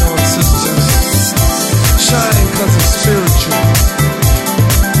 shine on.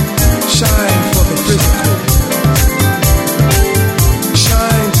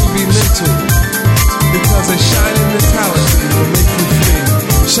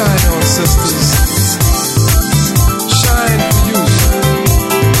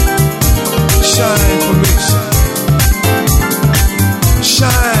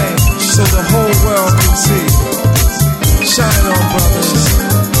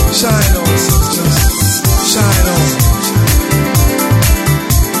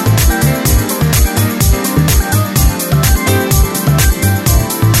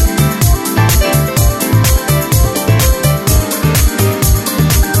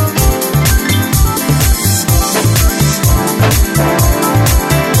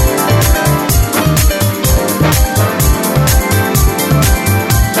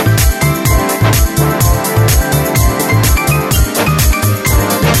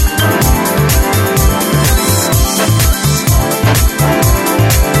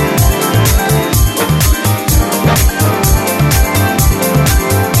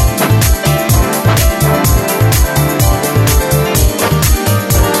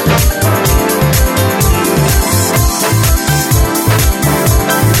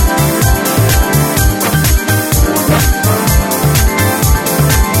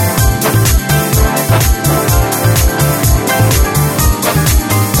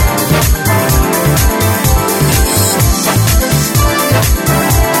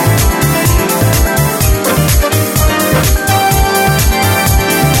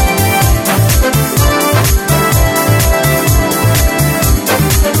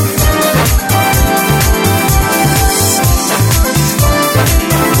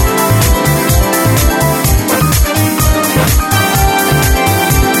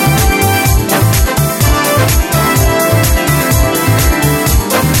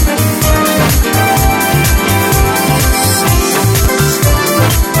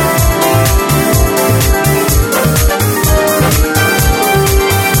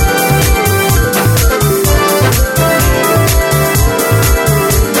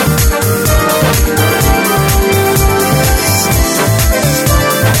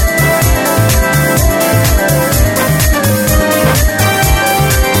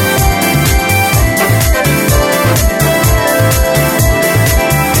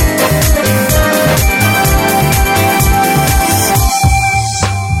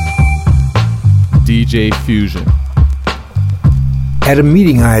 DJ Fusion. At a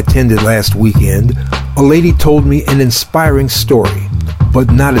meeting I attended last weekend, a lady told me an inspiring story,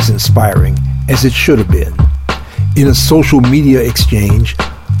 but not as inspiring as it should have been. In a social media exchange,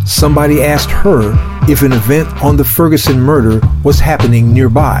 somebody asked her if an event on the Ferguson murder was happening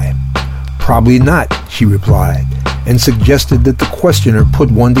nearby. Probably not, she replied, and suggested that the questioner put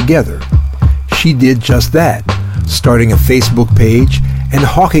one together. She did just that, starting a Facebook page and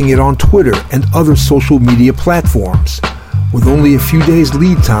hawking it on Twitter and other social media platforms. With only a few days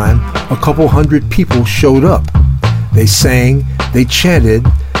lead time, a couple hundred people showed up. They sang, they chanted,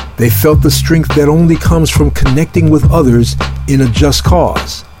 they felt the strength that only comes from connecting with others in a just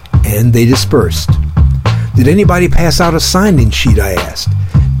cause, and they dispersed. Did anybody pass out a sign-in sheet, I asked?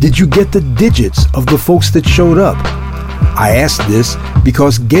 Did you get the digits of the folks that showed up? I asked this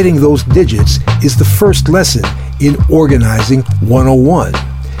because getting those digits is the first lesson in Organizing 101.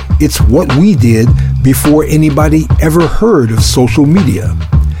 It's what we did before anybody ever heard of social media.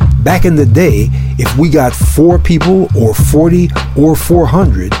 Back in the day, if we got 4 people or 40 or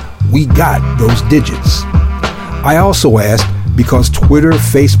 400, we got those digits. I also asked because Twitter,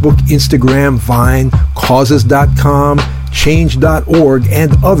 Facebook, Instagram, Vine, Causes.com, Change.org,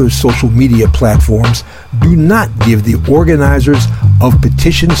 and other social media platforms do not give the organizers of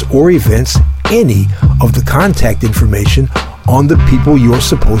petitions or events any of the contact information on the people you're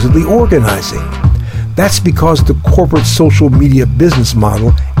supposedly organizing. That's because the corporate social media business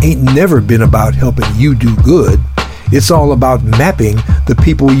model ain't never been about helping you do good. It's all about mapping the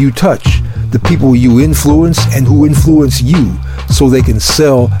people you touch, the people you influence, and who influence you, so they can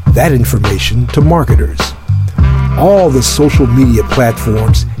sell that information to marketers. All the social media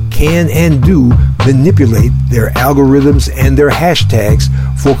platforms can and do manipulate their algorithms and their hashtags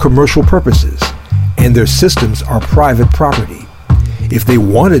for commercial purposes, and their systems are private property. If they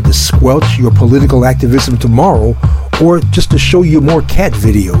wanted to squelch your political activism tomorrow, or just to show you more cat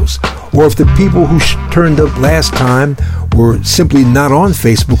videos, or if the people who turned up last time were simply not on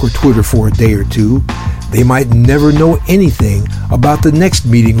Facebook or Twitter for a day or two, they might never know anything about the next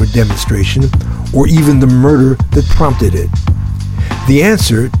meeting or demonstration, or even the murder that prompted it. The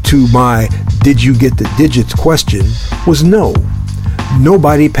answer to my "did you get the digits" question was no.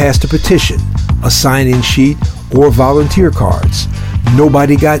 Nobody passed a petition, a sign-in sheet, or volunteer cards.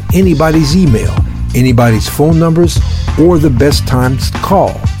 Nobody got anybody's email, anybody's phone numbers, or the best times to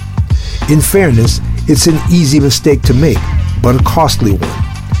call. In fairness, it's an easy mistake to make, but a costly one.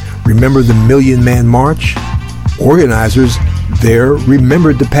 Remember the Million Man March? Organizers there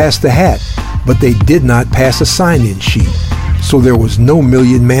remembered to pass the hat, but they did not pass a sign-in sheet, so there was no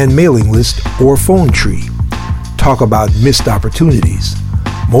Million Man mailing list or phone tree. Talk about missed opportunities.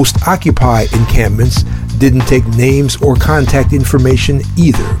 Most Occupy encampments didn't take names or contact information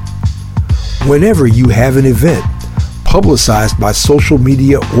either. Whenever you have an event publicized by social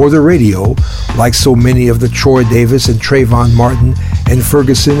media or the radio, like so many of the Troy Davis and Trayvon Martin and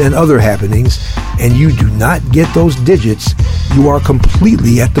Ferguson and other happenings, and you do not get those digits, you are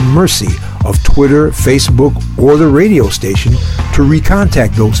completely at the mercy of Twitter, Facebook, or the radio station to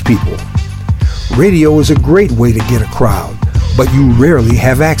recontact those people. Radio is a great way to get a crowd, but you rarely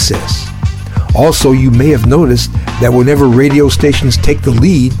have access. Also, you may have noticed that whenever radio stations take the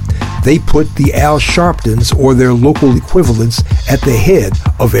lead, they put the Al Sharptons or their local equivalents at the head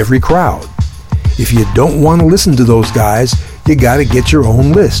of every crowd. If you don't want to listen to those guys, you gotta get your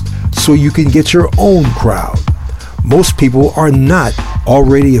own list so you can get your own crowd. Most people are not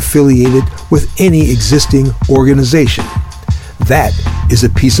already affiliated with any existing organization. That is a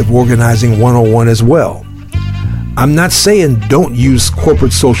piece of Organizing 101 as well. I'm not saying don't use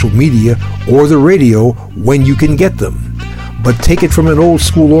corporate social media or the radio when you can get them, but take it from an old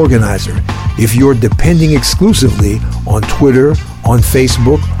school organizer. If you're depending exclusively on Twitter, on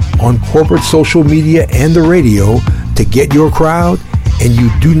Facebook, on corporate social media and the radio to get your crowd, and you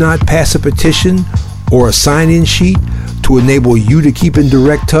do not pass a petition or a sign-in sheet to enable you to keep in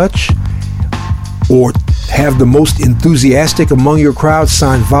direct touch, or have the most enthusiastic among your crowd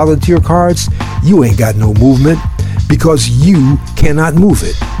sign volunteer cards, you ain't got no movement, because you cannot move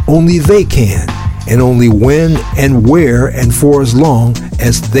it. Only they can, and only when and where and for as long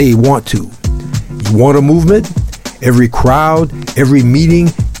as they want to. You want a movement? Every crowd, every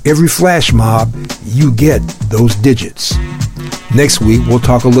meeting, every flash mob, you get those digits. Next week, we'll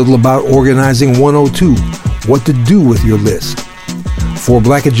talk a little about Organizing 102, what to do with your list. For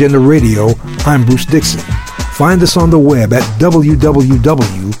Black Agenda Radio, I'm Bruce Dixon. Find us on the web at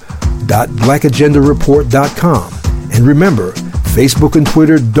www.blackagendareport.com. And remember, Facebook and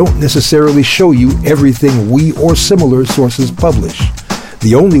Twitter don't necessarily show you everything we or similar sources publish.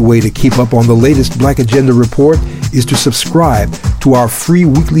 The only way to keep up on the latest Black Agenda Report is to subscribe to our free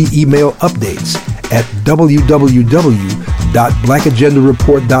weekly email updates at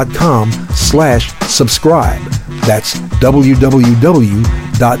www.blackagendareport.com/subscribe. That's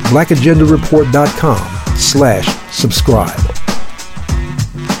www.blackagendareport.com/subscribe.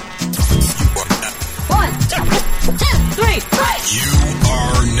 1, 2, 3, 4. You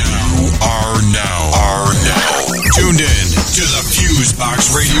are now tuned in to the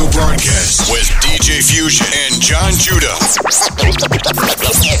Fusebox Radio broadcast with DJ Fusion and John Judah.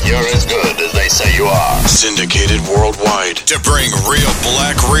 You're as good as they say you are. Syndicated worldwide to bring real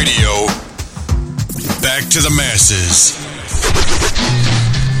black radio back to the masses.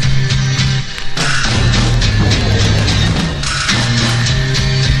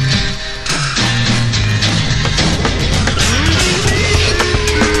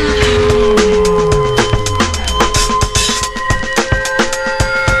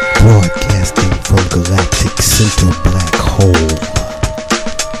 Broadcasting from Galactic Central Black Hole.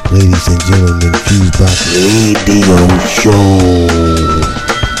 Ladies and gentlemen, Fusebox Radio Show.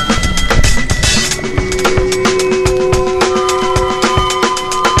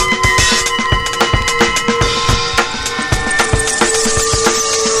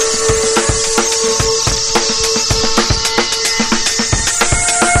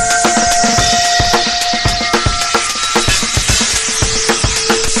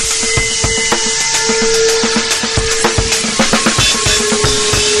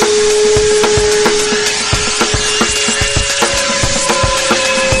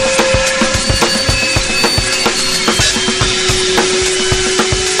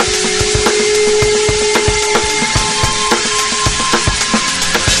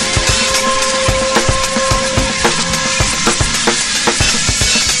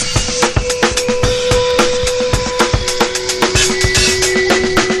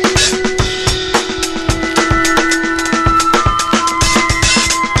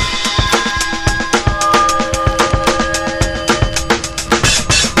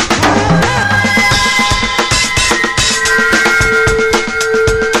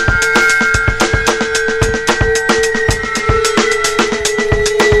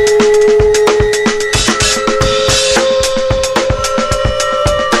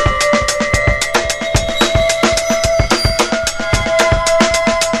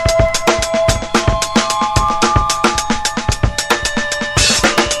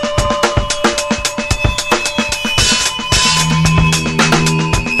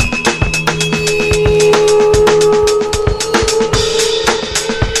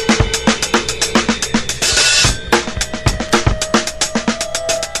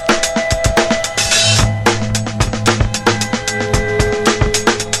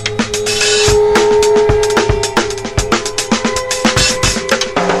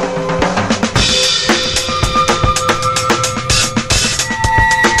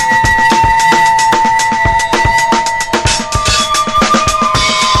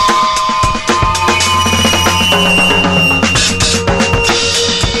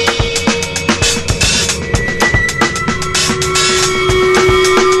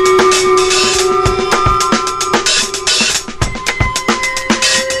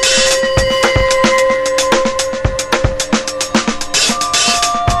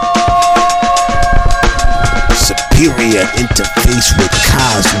 Superior interface with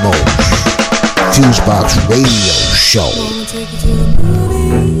Cosmo. Fusebox Radio Show. Take you to the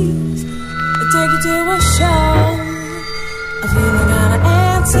movies, take you to a show. I'm feeling kinda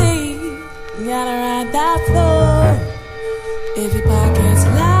antsy, you gotta ride that floor. If your pocket's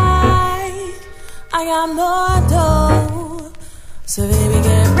light, I got more dough. So baby,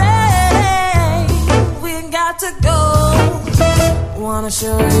 get ready, we got to go. Wanna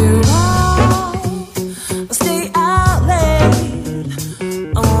show you all, stay out late.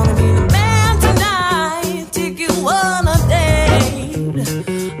 I wanna be the man tonight, take you on a date.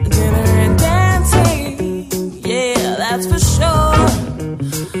 Dinner and dancing, yeah, that's for sure.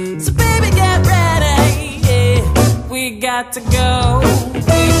 So baby, get ready, yeah, we got to go.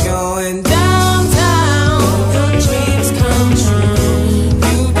 We're going downtown, your dreams come true.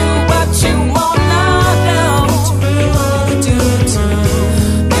 You do what you wanna do, what you wanna do too.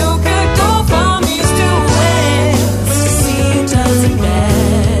 You could go from east to west, see each other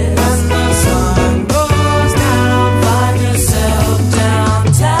best. As the sun goes down, find yourself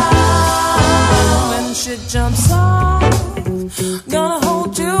downtown. When shit jumps off, gonna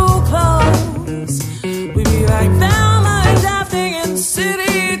hold you close. We be like family, drafting in the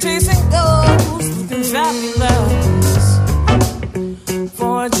city, chasing ghosts, looking fabulous.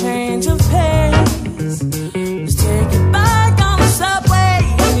 For a change of pace, just take it back on the subway.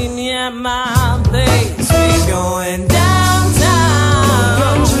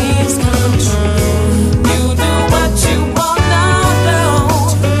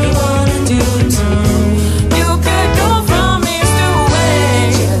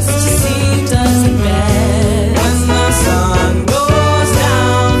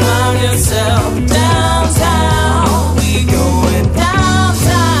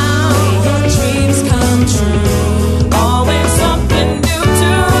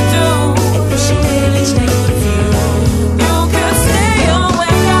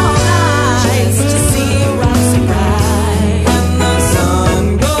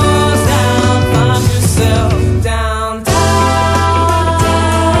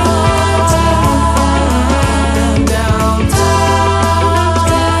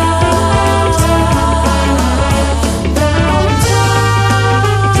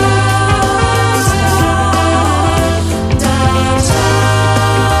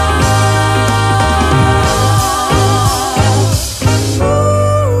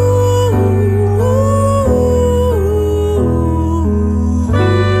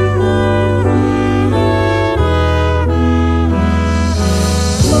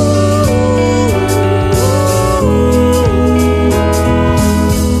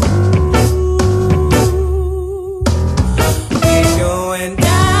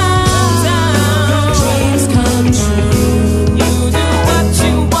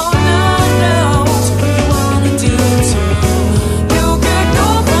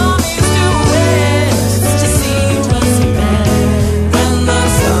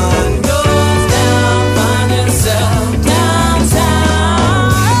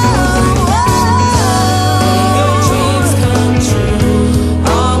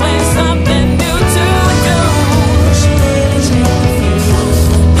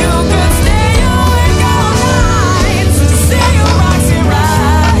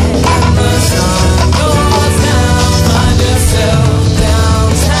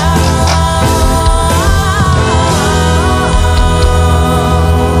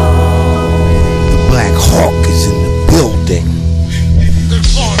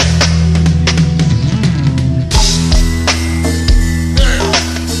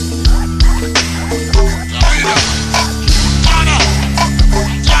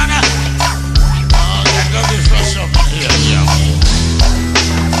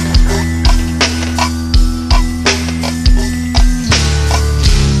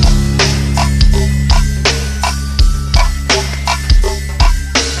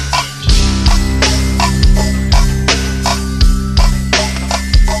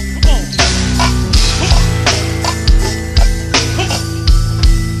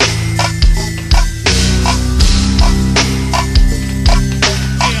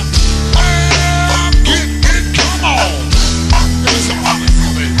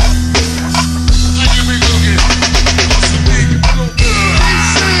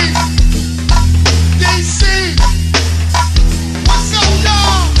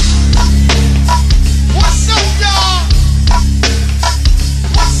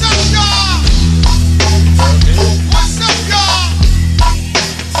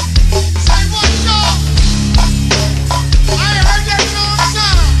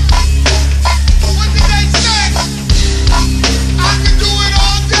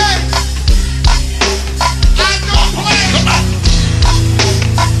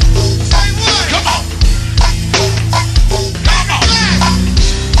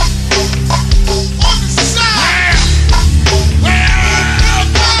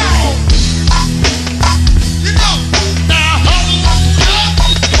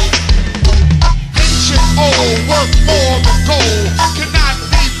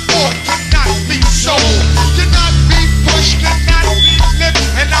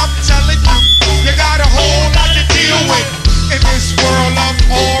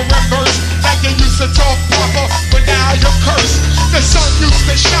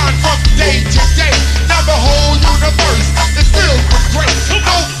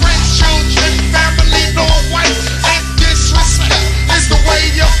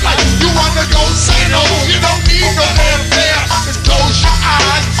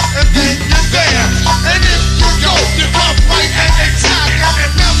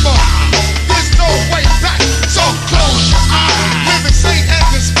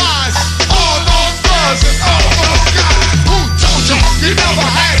 never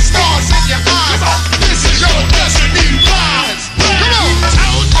had stars in your eyes. This is your destiny rise. Come on.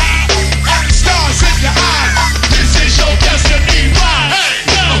 Stars in your eyes. This is your destiny rise.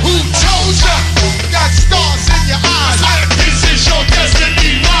 Who told ya? Got stars in your eyes. This is your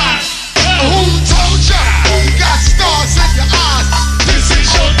destiny rise. Who told ya? Got stars in your eyes. This is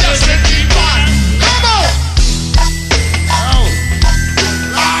your destiny rise. Come on.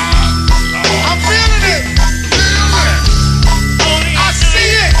 I'm feeling it. I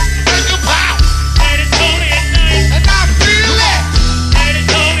see it. And I feel it.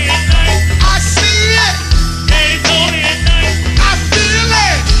 I see it. I feel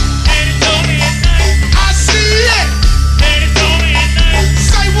it. I see it.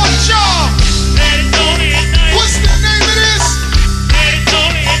 Say what, y'all? What's the name of this?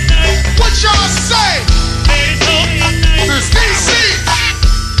 What y'all say? It's DC.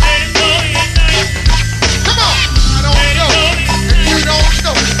 Come on. I don't know. And you don't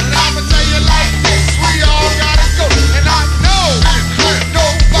know. But I'ma tell you like this. We all gotta go. And I know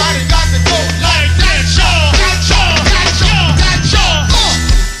nobody got to go like that, y'all. That y'all. That y'all. That y'all.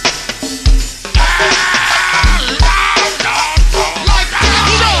 Like that,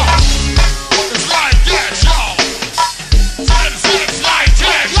 y'all. It's like that, y'all. It's like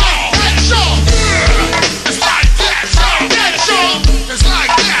that, y'all. It's like that, y'all. That y'all. It's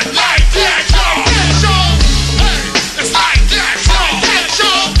like that, like that, y'all. That y'all. It's like that, y'all. That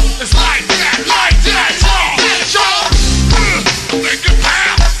y'all. It's like that, like that, y'all. That y'all. Make it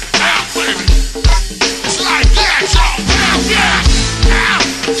pound, pound, baby. It's like that, y'all. Pound, yeah. Pound,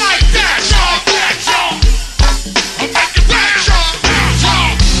 like that, y'all. That y'all. Make it pound, y'all. Pound,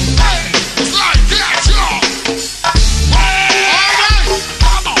 y'all. It's like that, y'all. All right.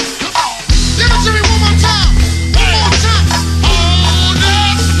 Come on, come on. Give it to me one more time. One more time. Hold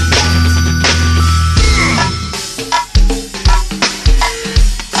up.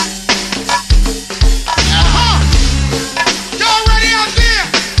 Y'all ready out there?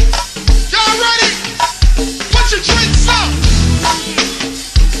 Y'all ready? Put your drinks up.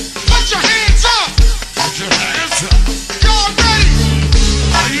 Put your hands up. Put your hands up. Y'all ready?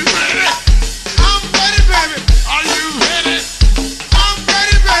 Are you ready? I'm ready, baby. Are you ready? I'm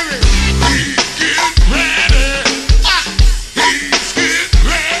ready, baby. He's getting ready. He's getting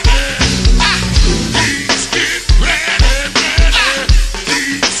ready. He's getting ready, ready.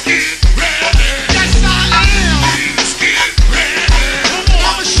 He's getting ready. Yes, I am. He's getting ready.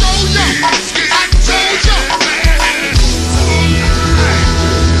 I'ma show you. I told you.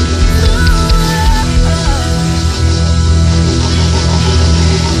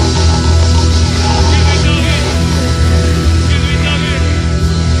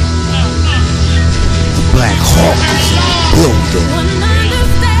 Black Hawk builder.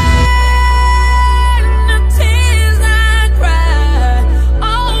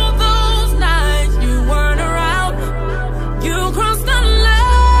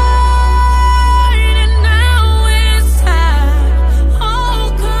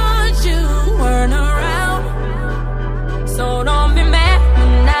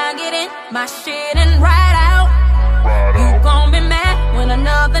 My shit and ride out. You gon' be mad when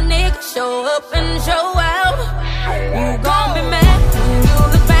another nigga show up and show out. You gon' be mad when you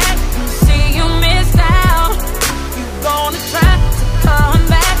look back and see you missed out. You gonna try to come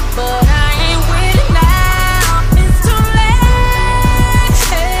back, but I ain't with it now. It's too late.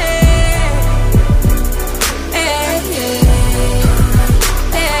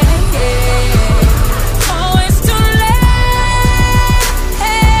 Oh, it's too late.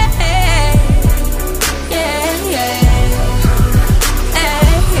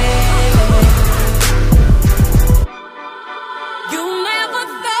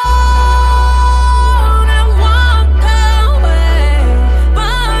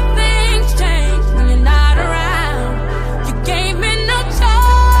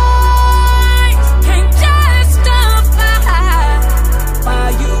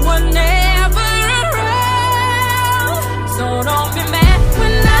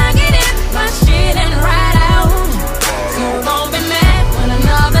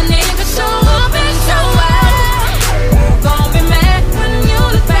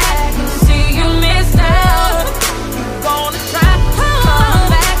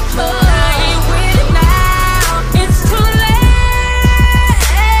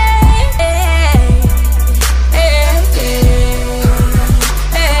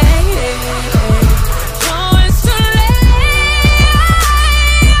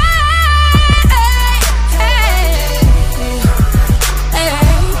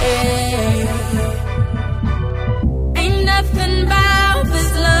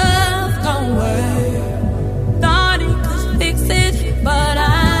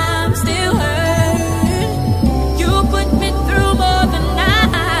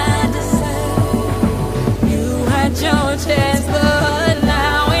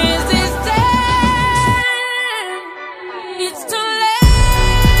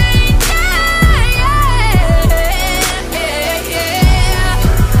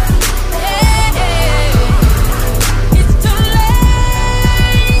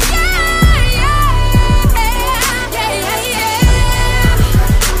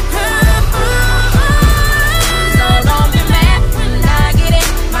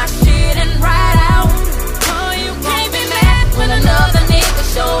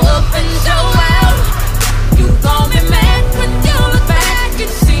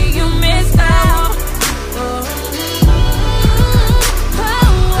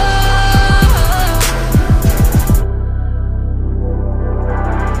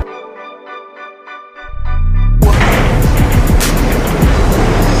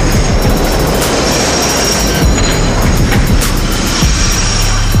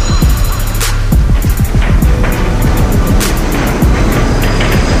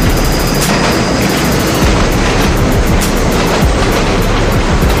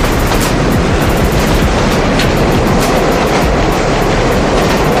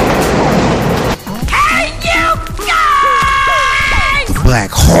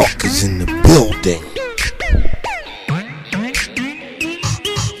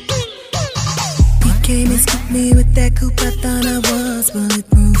 came and scooped me with that coupe. I thought I was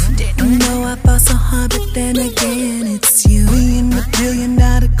bulletproof. Didn't know I fought so hard, but then again, it's you. We in the $1 billion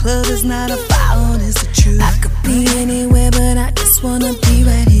club is not a foul, it's the truth. I could be anywhere, but I just wanna be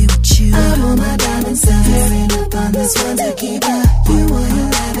right here with you. I want my diamonds tearing up on this one to keep up. You want your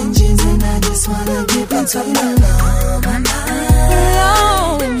lavender jeans, and I just wanna keep it talking along my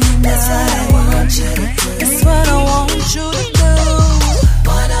mind. That's what I want you to do. That's what I want you to do.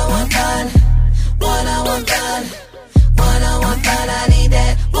 One on one fun, one on one fun, one on one fun. I need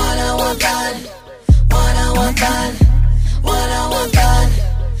that one on one fun, one on one fun, one on one fun,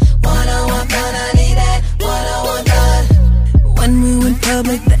 one on one fun. I need that one on one fun. When we're in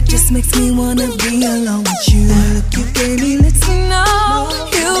public, that just makes me wanna be alone with you. Look, you baby, let's know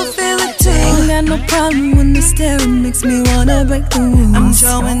you feel it too. Ain't got no problem when the staring makes me wanna break the rules. I'm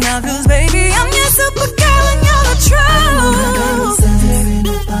showing out 'cause baby, I'm your super girl and you're the truth.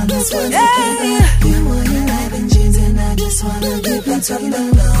 Yeah. You want your lavender jeans and I just wanna keep it talking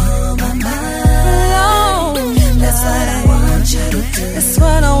along my mind. That's what I want you to do. That's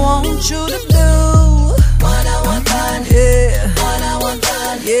what I want you to do. One on one fun, yeah. One on one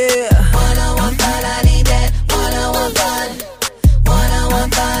fun, yeah. One on one fun, I need that. One on one fun, one on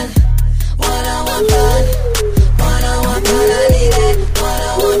one fun, one on one fun, one on one fun, I need that. One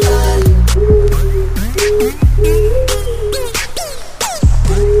on one fun.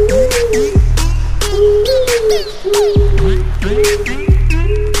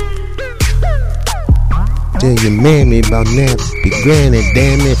 Tell your mammy about nasty granny,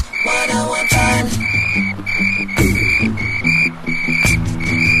 damn it. One on one fun.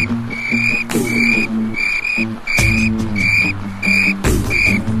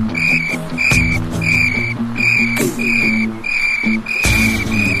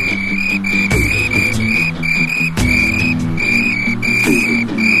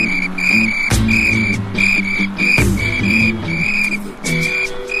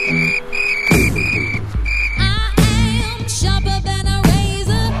 Sharper than a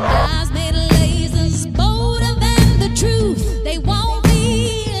razor, eyes made of lasers, bolder than the truth. They won't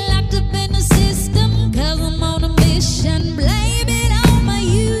be locked up in the system, 'cause I'm on a mission. Blame it on my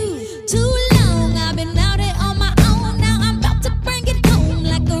youth. Too long I've been out here on my own. Now I'm about to bring it home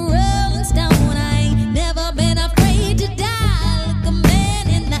like a rolling stone. I ain't never been afraid to die. Look a man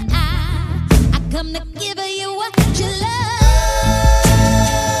in the eye. I come to give you what you love.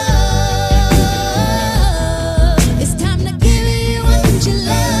 It's time to give you what you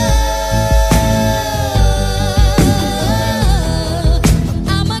love.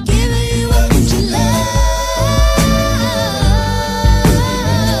 I'ma give you what you love.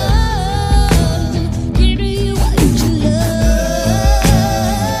 Give you what you love.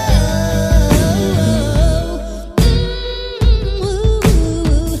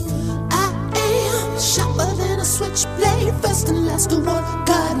 I am sharper than a switchblade, first and last to what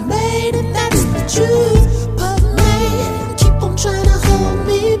God made, and that's the truth. But man, keep on trying to hold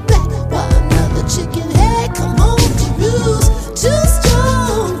me back while another chicken head come home to roost. Too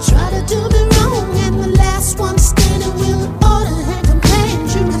strong, try to do me wrong, and the last one standing will order and command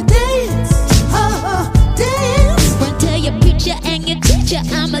you to dance. Oh, dance. Run tell your preacher and your teacher,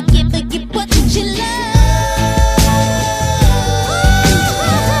 I'ma give you what you love.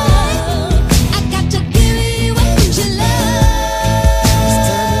 I got to give you what you love. It's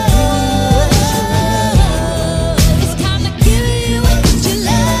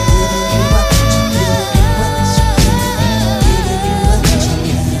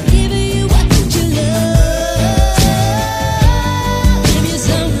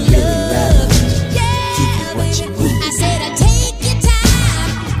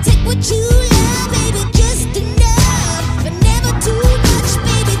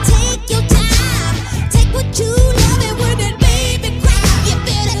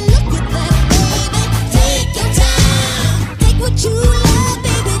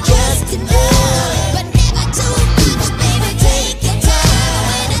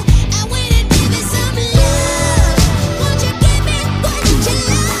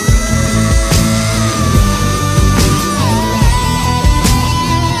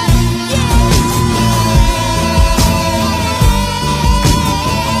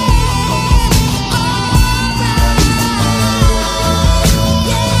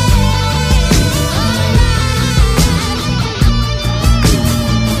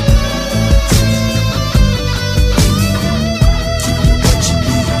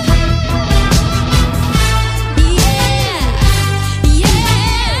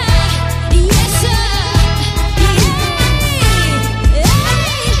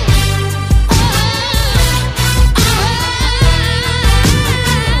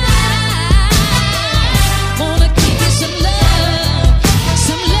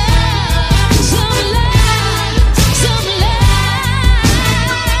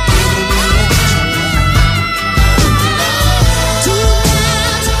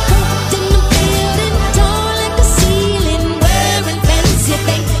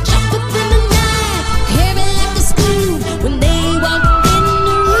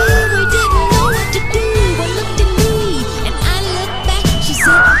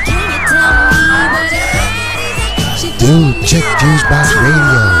Dude, check Fusebox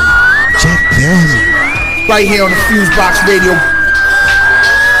Radio. Check them. Right here on the Fusebox Radio.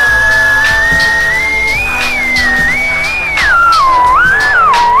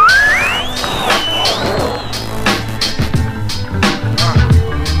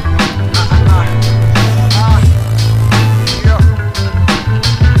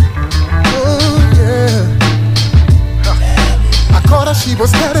 She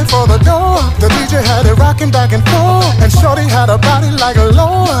was headed for the door. The DJ had it rocking back and forth, and shorty had a body like a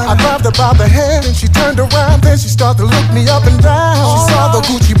lord. I grabbed her by the head and she turned around. Then she started to look me up and down. She saw the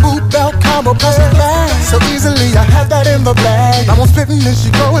Gucci boot belt combo plus the bag. So easily I had that in the bag. I was spitting and she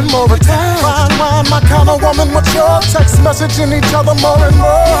going more attached. Fine wine, my kind of woman, with your text messaging each other more and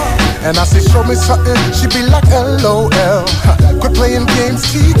more. And I say, show me something. She be like, LOL. Quit playing games,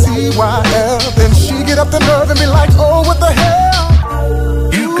 TTYL. Then she get up the nerve and be like, oh, what the hell?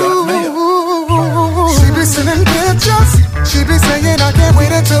 She be sending pictures. She be saying, I can't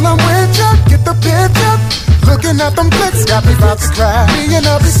wait until I'm with ya. Get the picture. Looking at them flicks, got me about to cry. Me and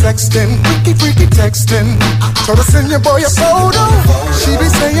I be sexting, freaky texting. So to send your boy a photo. She be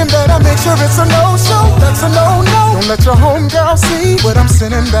saying that I make sure it's a no-show. That's a no-no. Don't let your homegirl see what I'm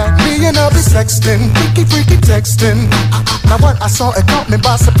sending back. Me and I be sexting, freaky texting. Now what I saw, it caught me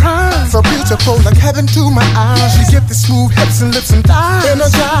by surprise. So beautiful like heaven to my eyes. She get the smooth hips and lips and thighs.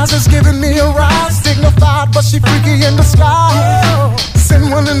 Energizes giving me a rise. Dignified, but she freaky in the style. Send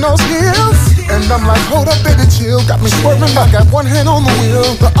one in those heels. And I'm like, hold up, baby, chill. Got me swerving, I got one hand on the wheel.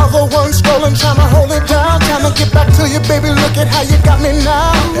 The other one scrolling, trying to hold it down. Trying to get back to you, baby, look at how you got me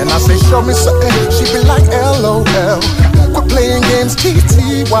now. And I say, show me something. She be like, LOL. Quit playing games,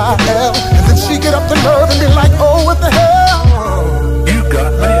 TTYL. And then she get up the nerve and be like, oh, what the hell? You got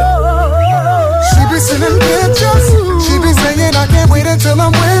me. She be sending pictures. She be saying, I can't wait until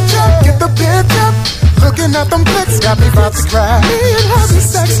I'm with ya. Get the picture. Looking at them flicks, got me about to cry. Me and her be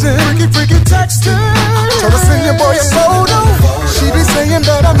sexting, freaky texting. So to send your boy a photo. She be saying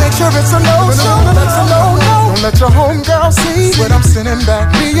that I make sure it's a no-show. That's a no-no. Don't let your homegirl see what I'm sending back.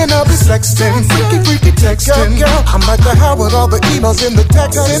 Me and her be sexting, freaky texting. Girl, I'm like the hell with all the emails in the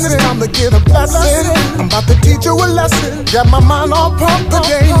text. It's time to get a blessing. I'm about to teach you a lesson. Got my mind all pumped, the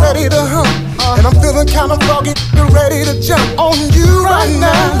game ready to hump. And I'm feeling kind of froggy, ready to jump on you right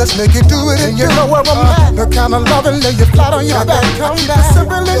now. Let's make it do it, and you know where I'm at. The kind of loving, lay you flat on your back. Come back,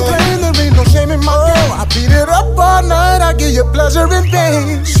 simple and plain, there ain't no shame in my game. I beat it up all night, I give you pleasure in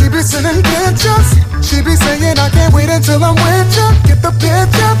vain. She be sending pictures, she be saying I can't wait until I'm with ya. Get the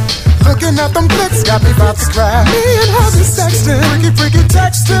picture. Looking at them flicks, got me about to cry. Me and her be sexting, freaky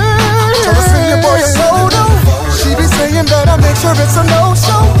texting. So to send your boy a photo. She be saying that I make sure it's a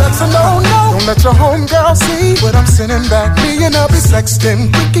no-show. That's a no-no. Don't let your homegirl see what I'm sending back. Me and her be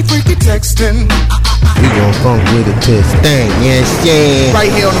sexting, freaky texting. We gon' funk with it till it's dang, yes, yeah.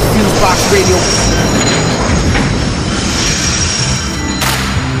 Right here on the Fusebox Radio.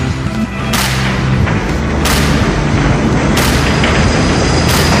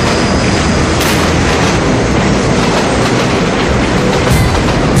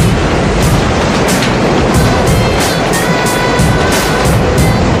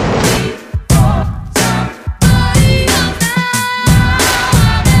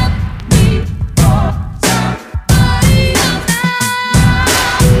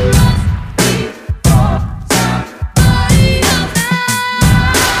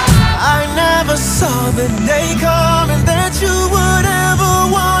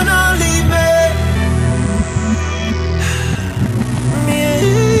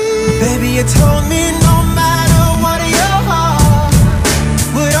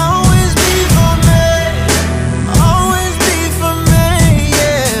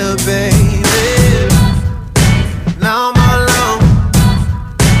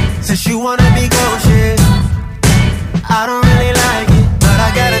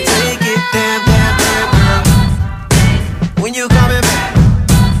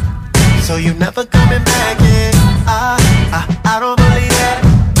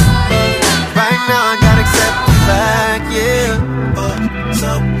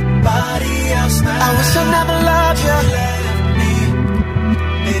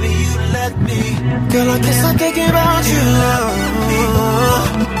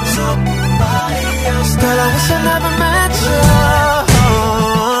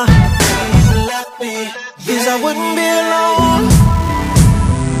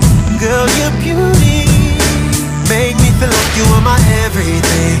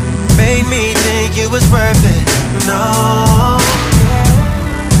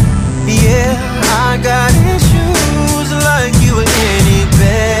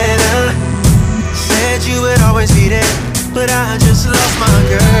 Always be there.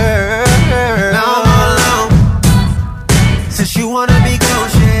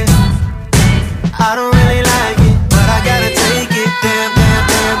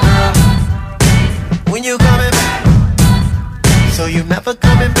 never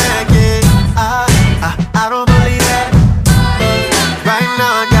coming back, yeah. I don't believe that. Right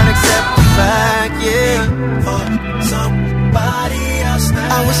now I gotta accept the fact, yeah. For somebody else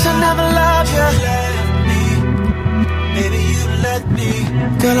now. I wish I never loved you. Baby, you let me.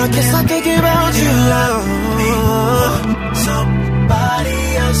 Girl, I guess I can't give out you love. Somebody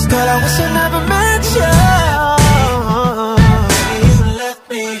else. Girl, I wish I never met you. Baby, you let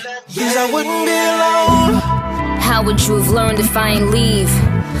me. Yes, I wouldn't be alone. How would you have learned if I ain't leave?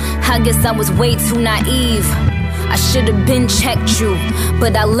 I guess I was way too naive. I should've been checked you,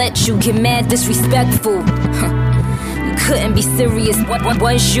 but I let you get mad disrespectful. You couldn't be serious, what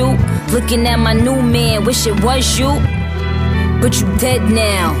was you? Looking at my new man, wish it was you. But you dead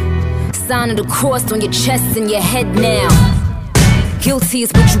now. Sign of the cross on your chest and your head now. Guilty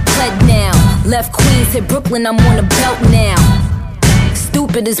is what you pled now. Left Queens, hit Brooklyn, I'm on the belt now.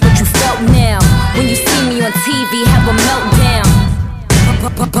 Stupid is what you felt now. When you see me on TV, have a meltdown.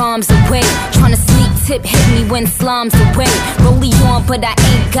 Bombs away, tryna sneak tip, hit me when slime's away. Rollie on, but I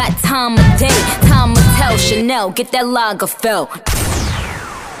ain't got time of day. Time to tell Chanel, get that Lagerfeld.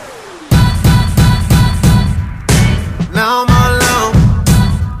 Now I'm all alone.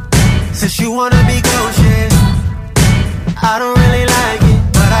 Since you wanna be gone, shit, I don't really like it,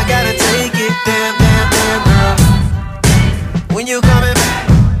 but I gotta take it. Damn, damn, damn, girl. When you coming back?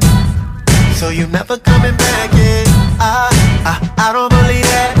 So you never coming back, yeah. I don't believe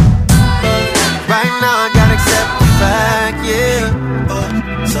that. But right now I gotta accept the fact, yeah. But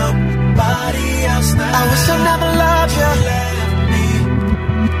somebody else now. I wish I never loved you.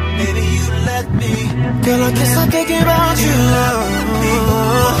 Baby, you let me. Girl, I guess I can't give out you love.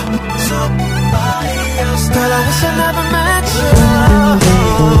 Somebody else. Girl, I wish I never met you.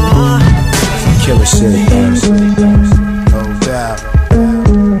 Killer shit, no doubt.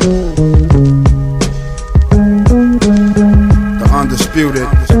 The undisputed.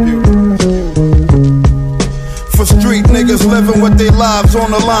 For street niggas living with their lives on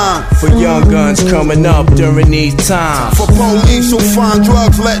the line. For young guns coming up during these times. For police who find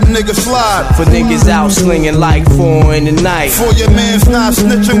drugs letting niggas slide. For niggas out slinging like 4 in the night. For your mans not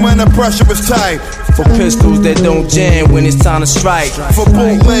snitching when the pressure is tight. For pistols that don't jam when it's time to strike. For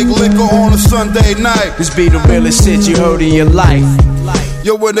bootleg liquor on a Sunday night. This be the realest shit you heard in your life.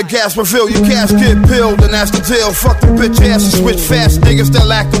 Yo, when the gas refill, your cash get peeled, and that's the deal. Fuck the bitch ass and switch fast niggas that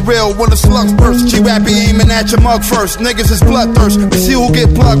lack the real. When the slugs burst, G-Rappy aiming at your mug first. Niggas is bloodthirst, we see who get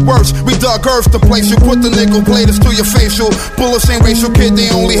plugged worse. We dug earth to place you, put the nickel platers through your facial. Bullets ain't racial, kid,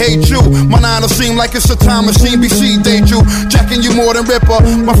 they only hate you. My nine will seem like it's a time machine, BC date you. Jacking you more than Ripper,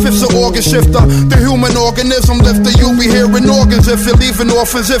 my fifth's an organ shifter. The human organism lifter, you'll be hearing organs if you're leaving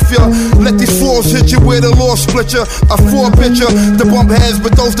orphans. If you let these flaws hit you with a law split you. A 4 picture, the bump heads,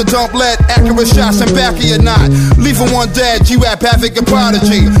 but those that don't let accurate shots in back of your knot. Leaving one dead, G-Rap havoc and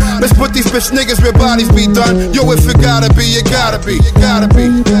prodigy. Let's put these bitch niggas where bodies be done. Yo, if it gotta be, you gotta be, you gotta be,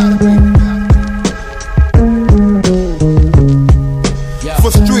 you gotta be. For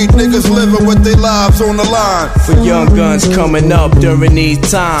street niggas living with their lives on the line. For young guns coming up during these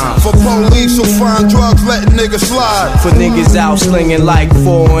times. For police who find drugs letting niggas slide. For niggas out slinging like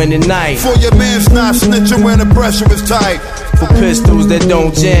 4 in the night. For your mans not snitching when the pressure is tight. For pistols that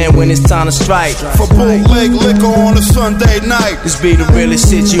don't jam when it's time to strike. For bootleg liquor on a Sunday night. This be the realest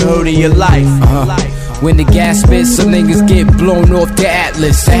shit you heard in your life. When the gas spits, some niggas get blown off the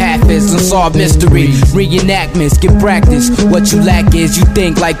atlas. The half is unsolved mystery. Reenactments, get practice. What you lack is you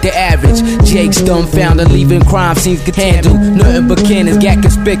think like the average. Jake's dumbfounded, leaving crime scenes get handled. Nothing but cannons got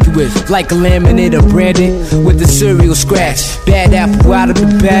conspicuous. Like a laminate or branded with a serial scratch. Bad apple out of the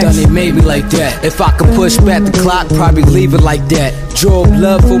bag, done it maybe like that. If I could push back the clock, probably leave it like that. Draw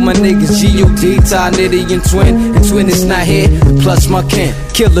love for my niggas, G.O.D. Ty, Nitty, and Twin. And Twin is not here, plus my kin.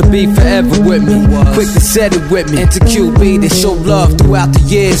 Killer B forever with me. Quick to set it with me. And to QB, they show love throughout the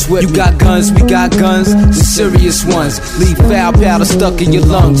years with me. You got guns, we got guns, the serious ones. Leave foul powder stuck in your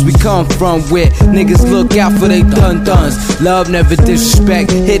lungs. We come from where niggas look out for they dun-duns. Love never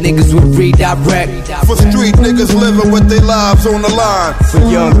disrespect, hit niggas with redirect. For street niggas living with their lives on the line. For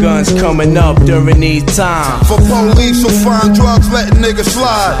young guns coming up during these times. For police who find drugs letting niggas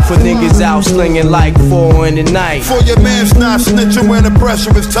slide. For niggas out slinging like 4 in the night. For your mans not snitching when the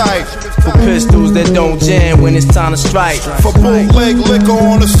pressure is tight. For pistols that don't jam when it's time to strike. For bootleg liquor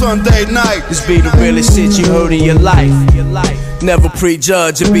on a Sunday night. This be the realest shit you heard in your life. Never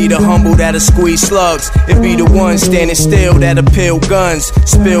prejudge, it be the humble that'll squeeze slugs. It be the ones standing still that'll peel guns.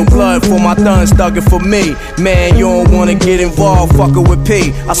 Spill blood for my thuns, thuggin' for me. Man, you don't wanna get involved, fuckin' with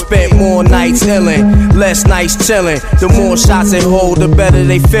P. I spent more nights illin', less nights chillin'. The more shots they hold, the better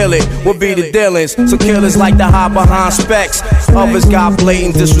they feel it. What be the dealings? So killers like to hide behind specs. Others got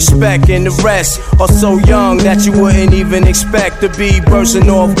blatant disrespect, and the rest are so young that you wouldn't even expect to be bursting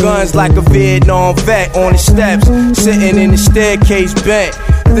off guns like a Vietnam vet on the steps, sitting in the staircase bent,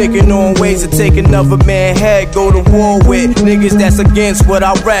 thinking on ways to take another man's head. Go to war with niggas that's against what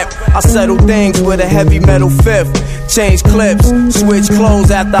I rep. I settle things with a heavy metal fifth. Change clips, switch clothes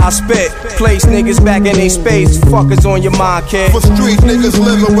after I spit. Place niggas back in their space. Fuckers on your mind, kid. For street niggas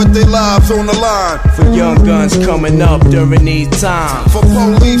living with their lives on the line. For young guns coming up during these times. For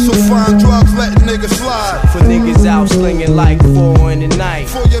police who find drugs letting niggas slide. For niggas out slinging like 4 in the night.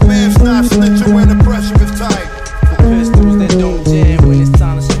 For your man's not snitching when the pressure is tight. For pistols that don't jam when it's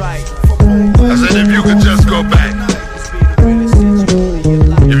time to strike. I said if you could just go back,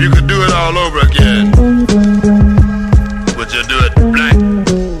 if you could do it all over again, would you do it black?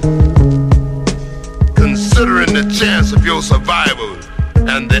 Considering the chance of your survival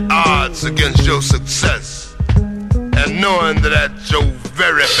and the odds against your success, and knowing that at your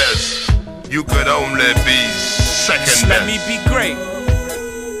very best you could only be second best. Let me be great.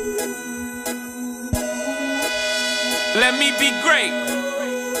 Let me be great.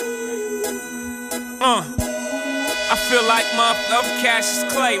 I feel like motherfucking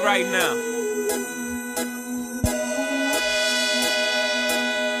Cassius Clay right now.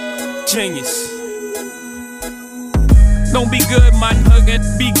 Genius. Don't be good, my nugget,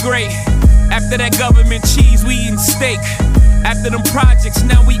 be great. After that government cheese, we eating steak. After them projects,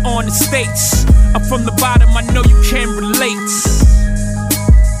 now we on the States. I'm from the bottom, I know you can relate.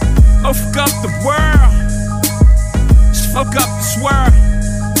 Oh, fuck up the world. Just fuck up this world.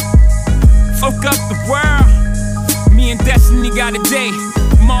 Fuck up the world. Me and Destiny got a day.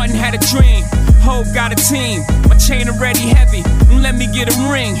 Martin had a dream. Hope got a team. My chain already heavy. Let me get a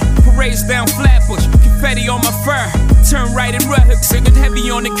ring. Parades down Flatbush. Confetti on my fur. Turn right and red hooks and heavy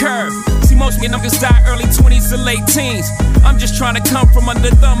on the curve. See, most of me niggas die early 20s to late teens. I'm just trying to come from under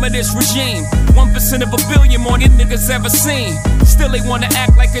the thumb of this regime. 1% of a billion more than niggas ever seen. Still they wanna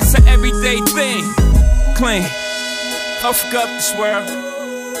act like it's an everyday thing. Clean. I'll fuck up this world.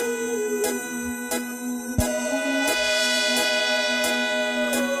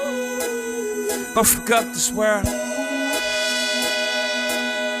 I'll fuck up this world.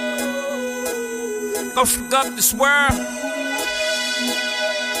 I'll fuck up this world.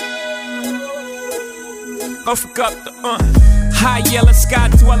 I'll fuck up the high yellow sky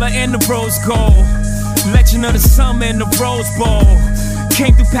dweller and the rose gold. Legend of the summer and the Rose Bowl.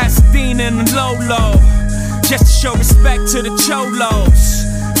 Came through Pasadena in the low. Just to show respect to the cholos.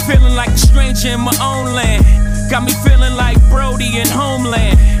 Feeling like a stranger in my own land. Got me feeling like Brody in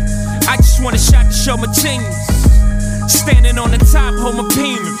Homeland. I just want a shot to show my genius. Standing on the top, hold my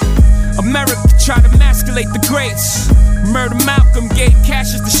penis. America tried to emasculate the greats. Murder Malcolm gave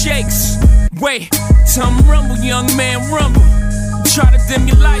Cassius the shakes. Wait, tell them rumble, young man, rumble. Try to dim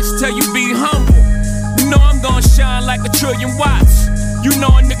your lights, tell you be humble. You know I'm gonna shine like 1,000,000,000 watts. You know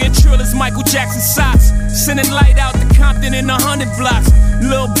a nigga trill is Michael Jackson socks. Sending light out to Compton in 100 blocks.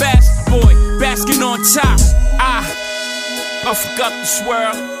 Little bastard boy, basking on top. I'll fuck up this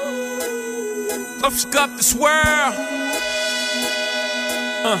world. I'll fuck up this world.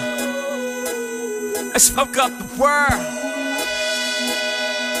 Let's fuck up the world.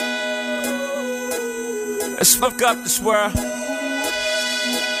 Let's fuck up this world.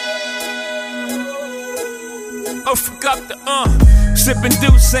 Oh, fuck up the Sippin'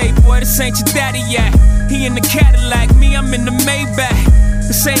 Douce, boy, this ain't your daddy yet. He in the Cadillac, me, I'm in the Maybach.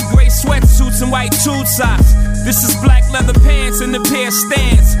 The same gray sweatsuits and white tube socks. This is black leather pants and the pair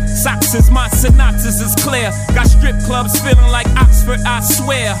stands. Socks is my synopsis is clear. Got strip clubs feeling like Oxford, I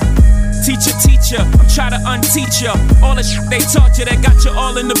swear. Teacher, I'm trying to unteach ya. All the shit they taught you that got you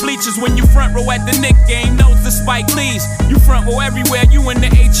all in the bleachers. When you front row at the Knick game, knows the Spike Lees. You front row everywhere, you in the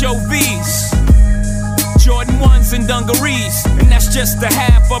HOVs. Jordan 1s and dungarees. And that's just the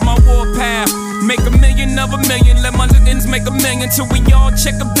half of my warpath. Make $1 million of $1 million, let my niggas make $1 million till we all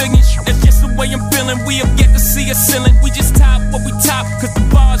check $1 billion. That's just the way I'm feeling, we have yet to see a ceiling. We just top what we top, cause the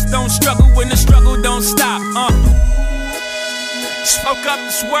bars don't struggle when the struggle don't stop. Just fuck up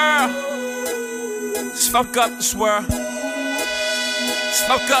this world. Just fuck up this world. Just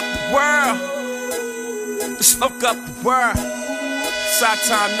fuck up the world. Just fuck up the world. It's our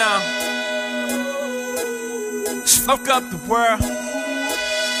time now. Just fuck up the world.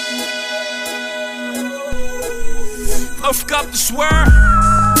 Puff up the swerve.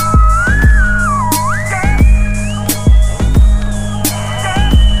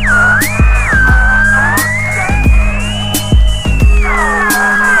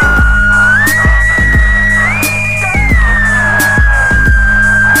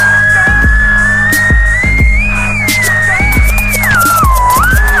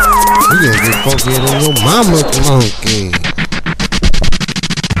 You gonna get funkier than your mama funky.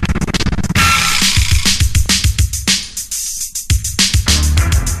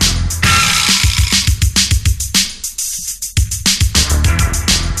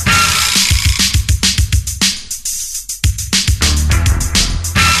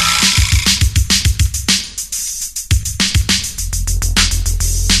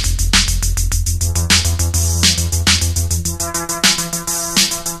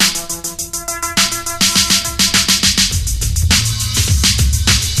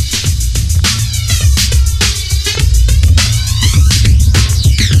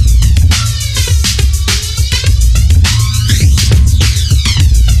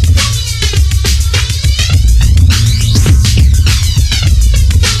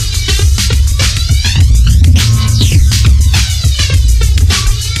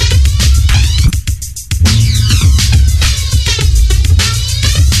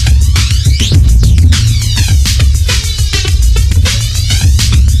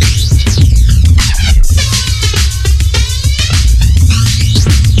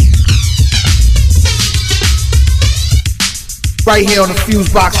 Right here on the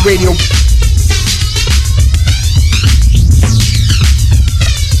Fusebox Radio.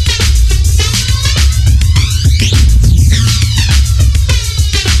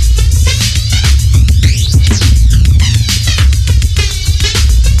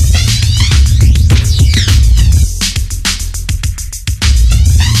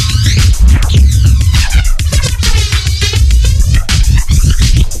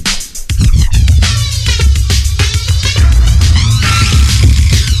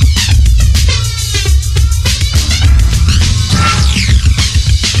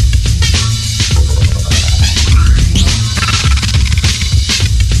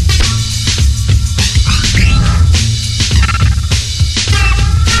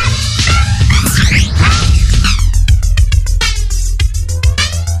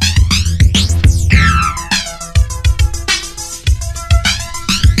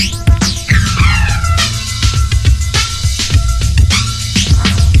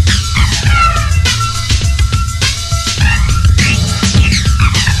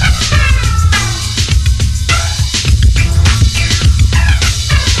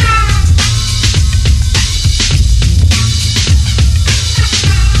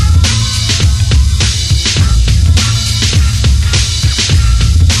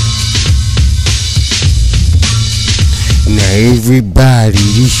 Everybody,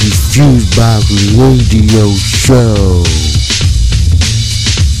 this is Fusebox Radio Show.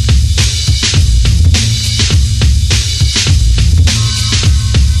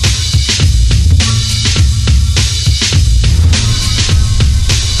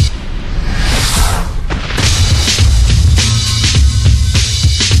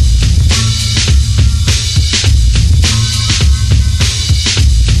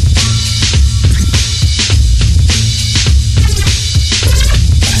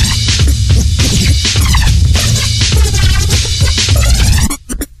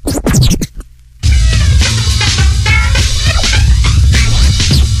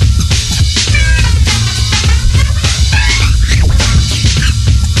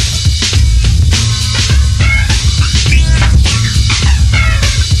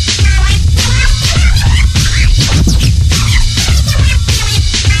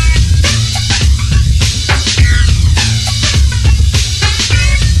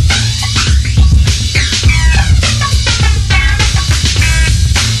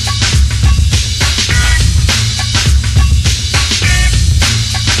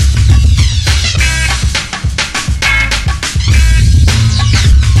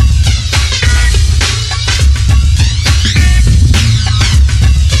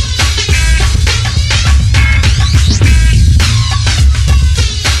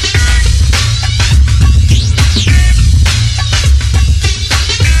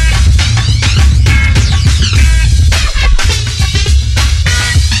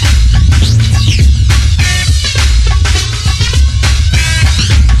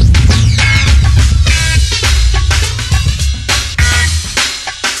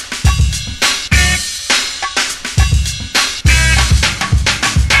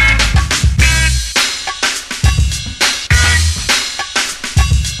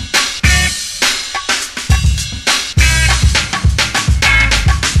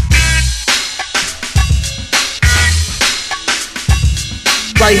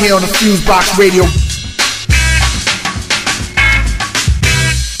 Right here on the Fusebox Radio.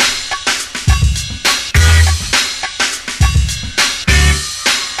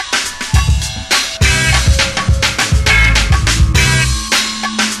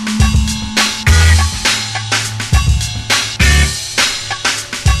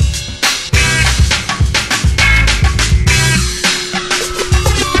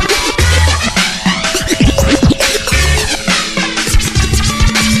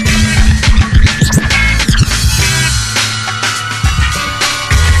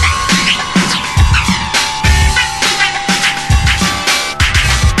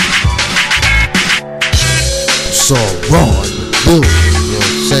 So raw in the building, you know what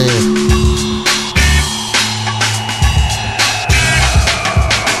I'm saying?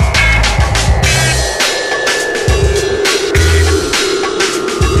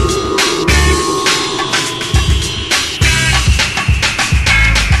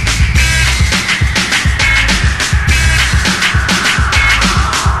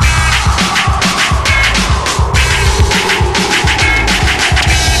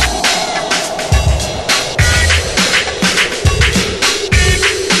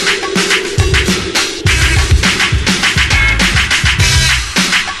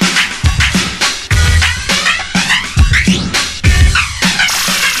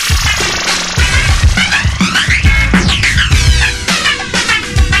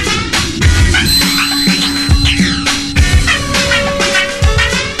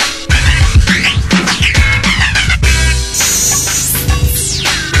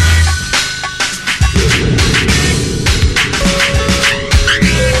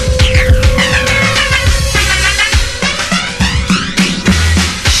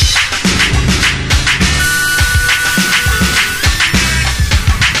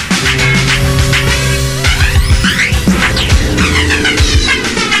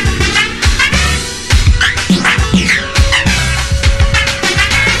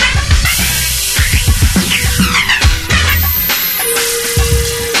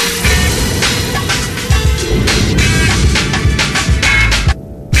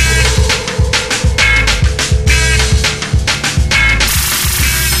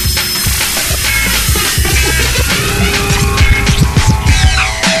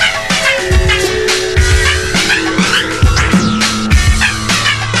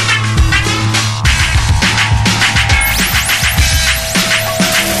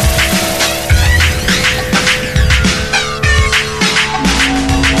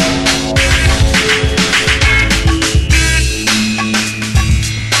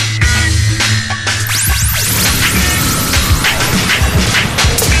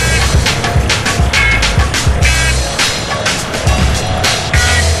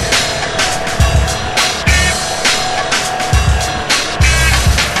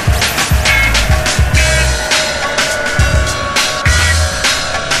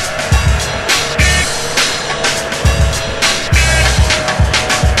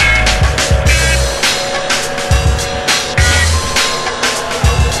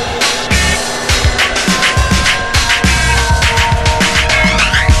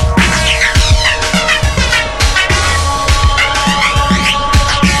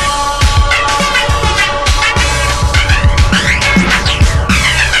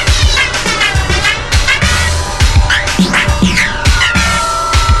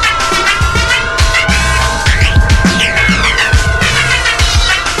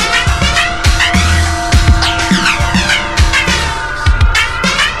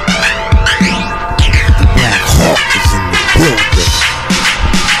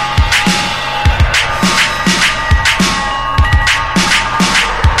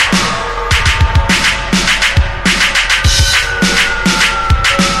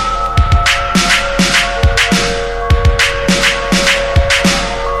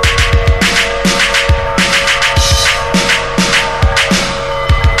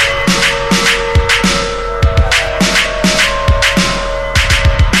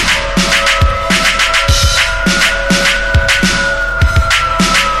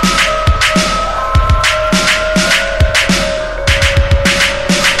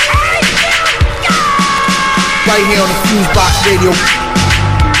 Right here on the Fusebox Radio.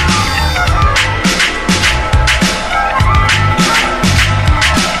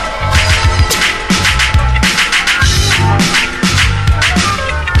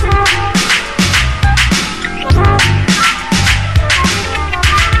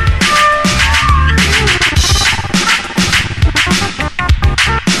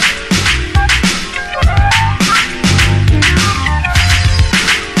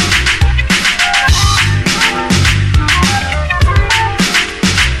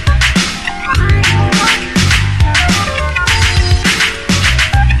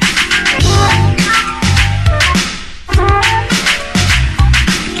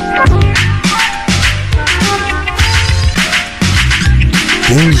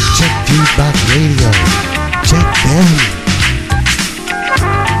 Dude, check Fusebox Radio. Check them.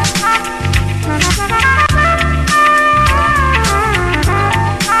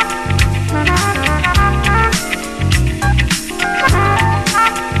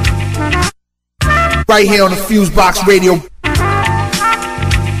 Right here on the Fusebox Radio.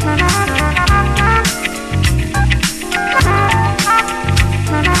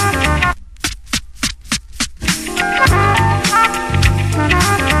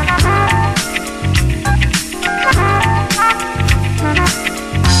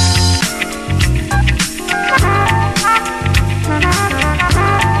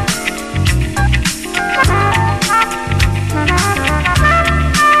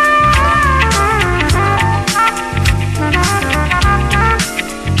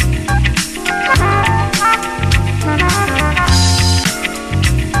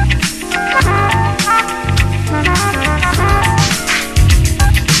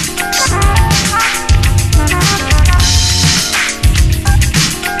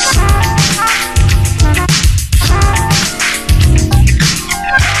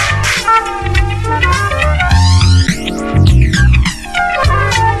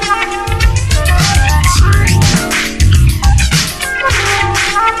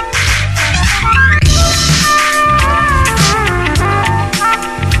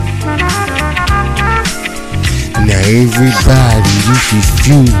 Everybody, this is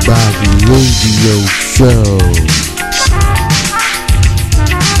Fusebox Radio Show.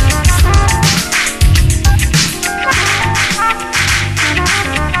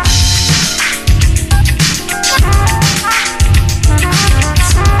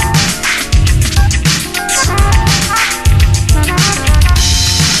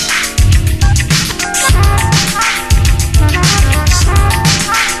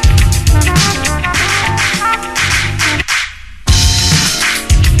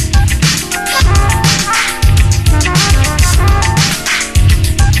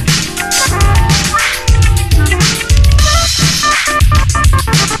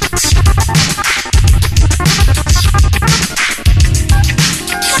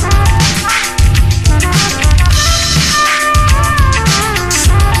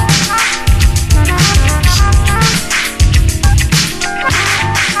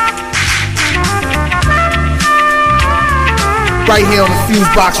 Right here on the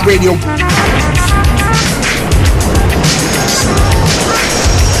Fusebox Radio.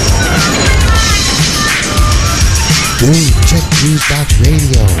 Dude, check Fusebox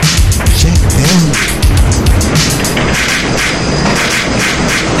Radio. Check them.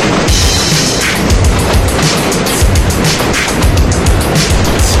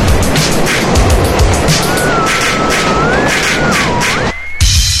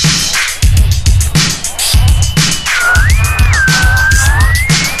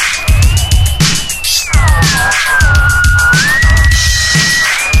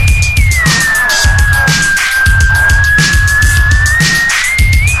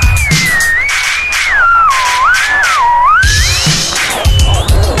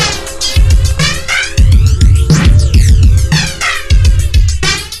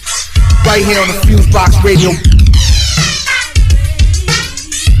 Right here on the Fusebox Radio.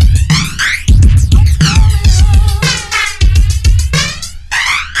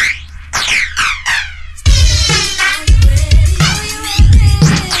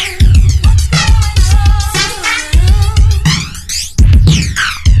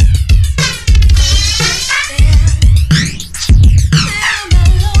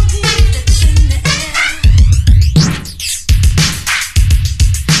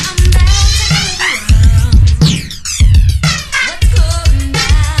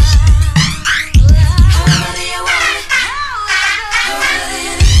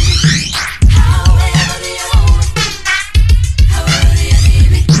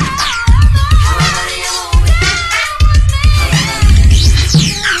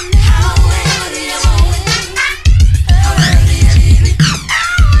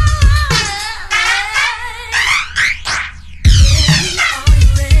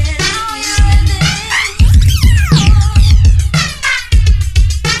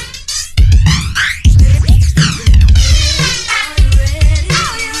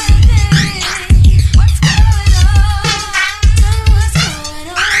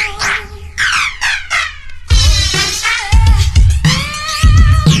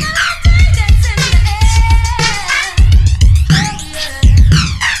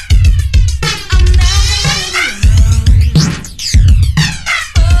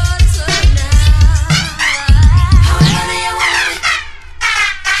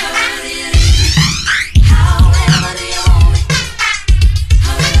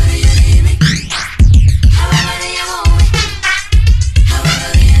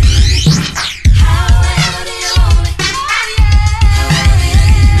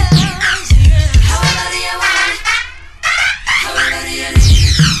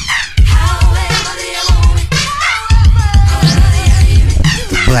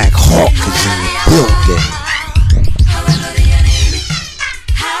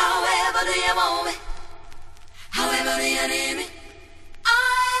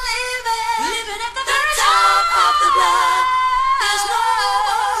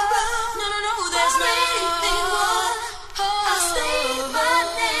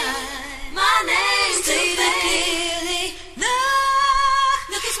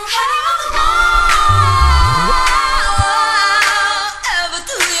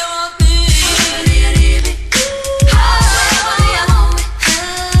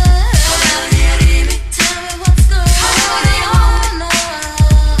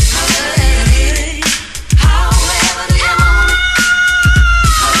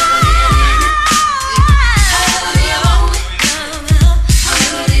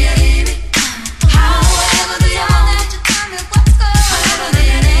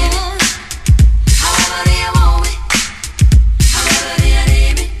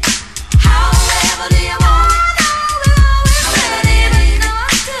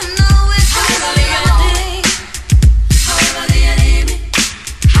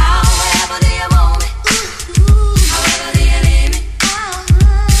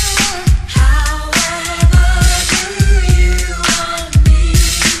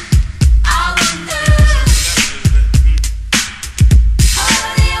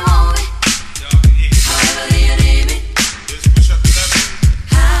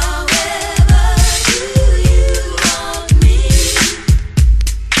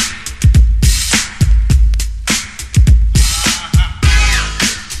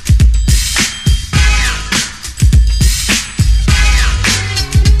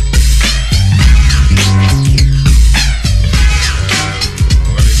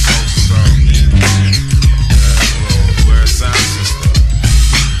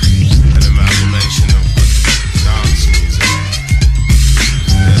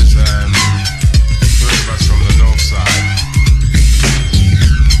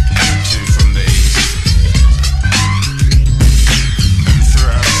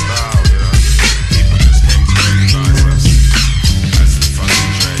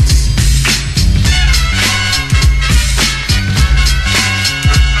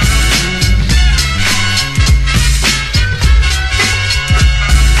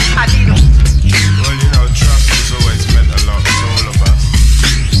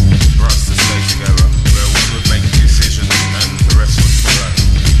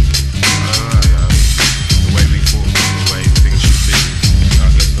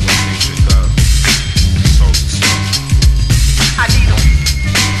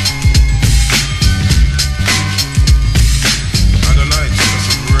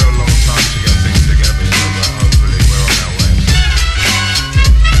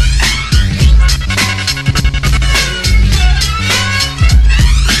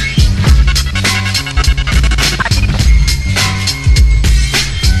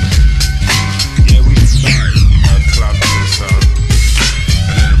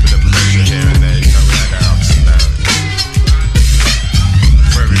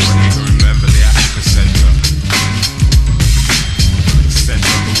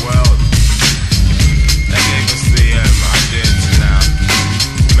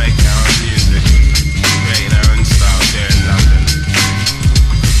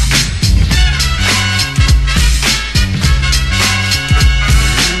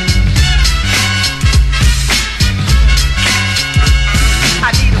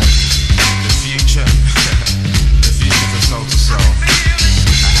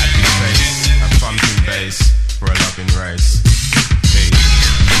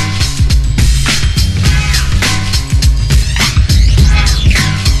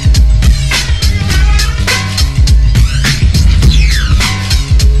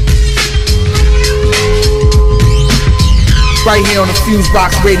 right here on the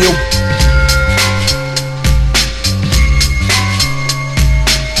Fusebox Radio.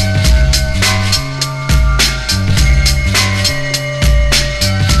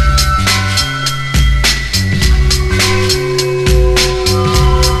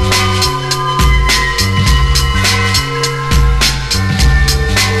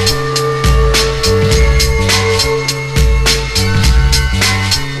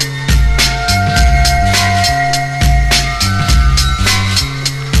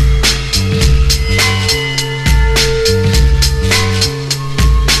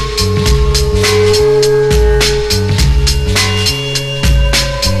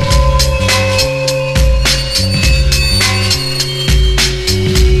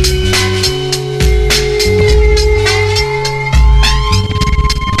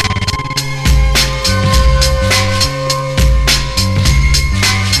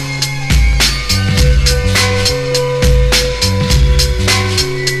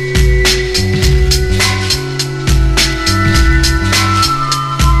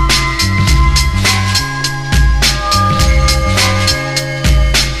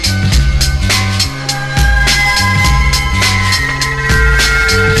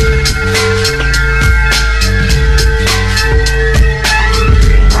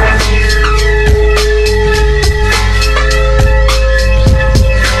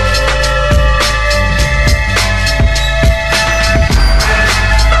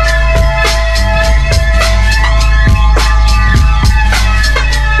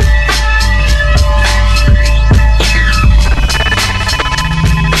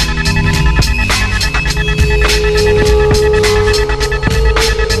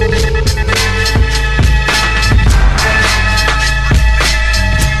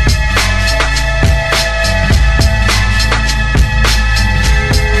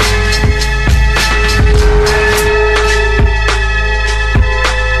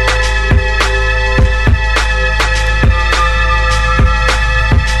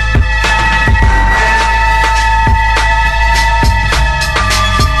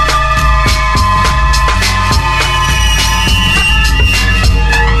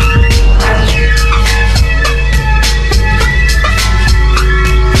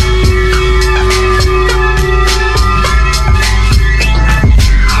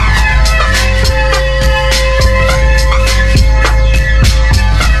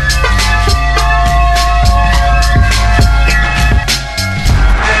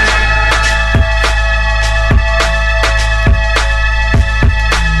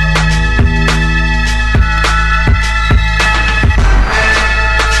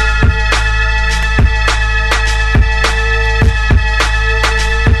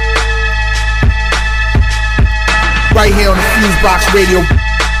 Fusebox Radio.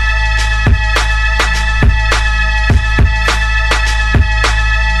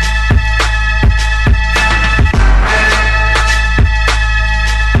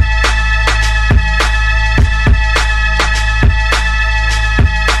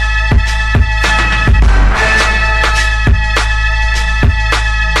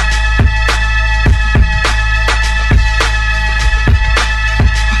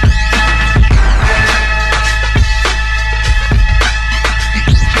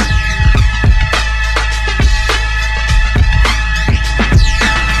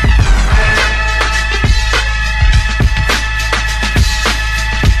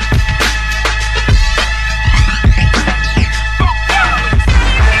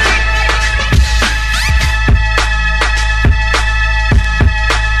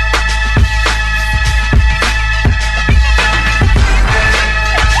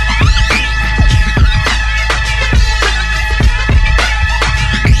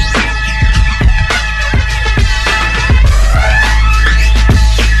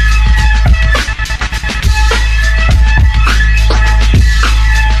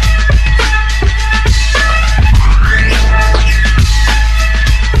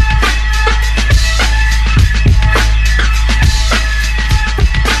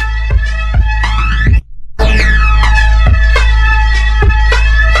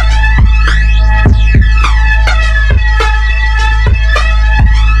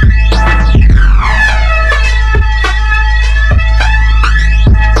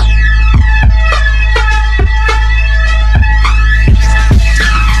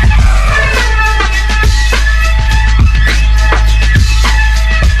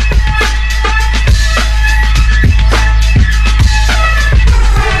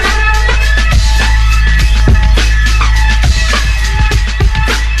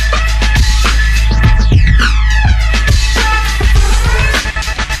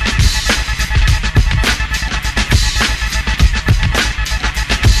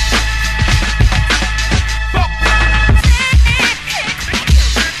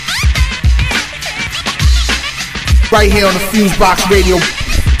 Right here on the Fusebox Radio.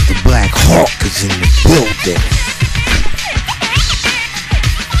 The Black Hawk is in the building.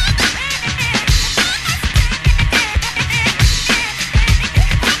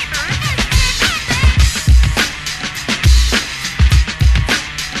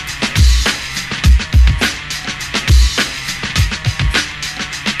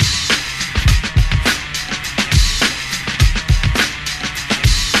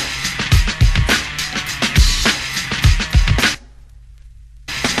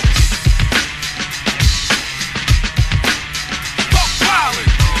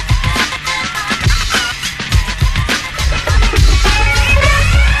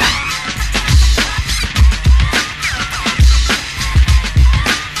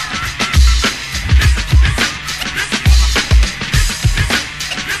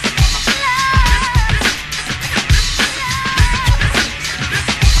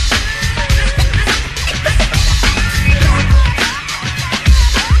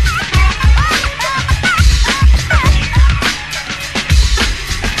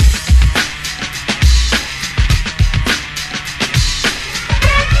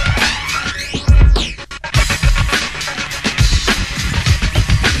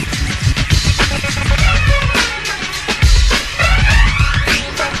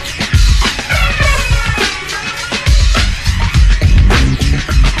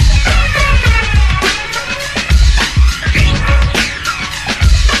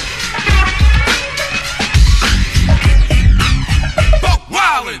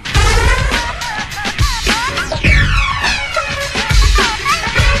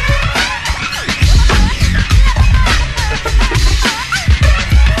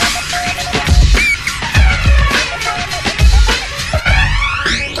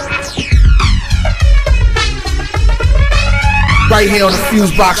 Right here on the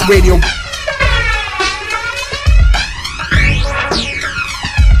Fusebox Radio.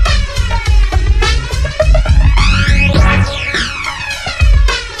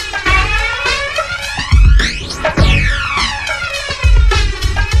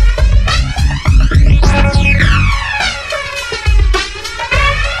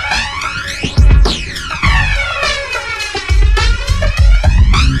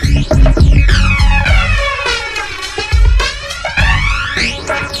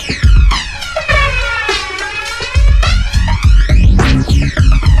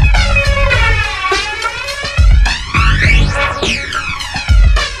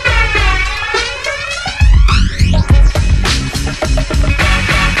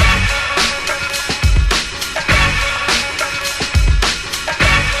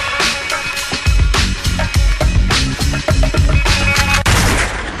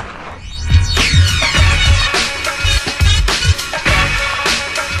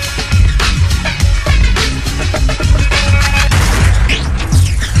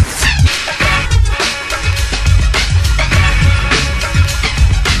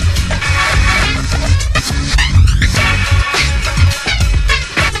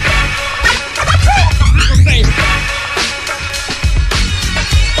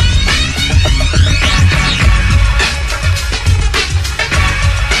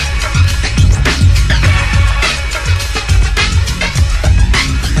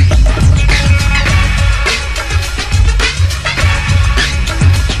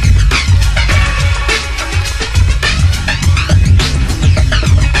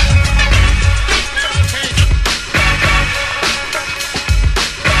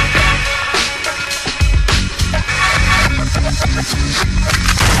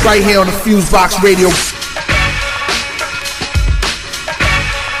 Right here on the Fusebox Radio.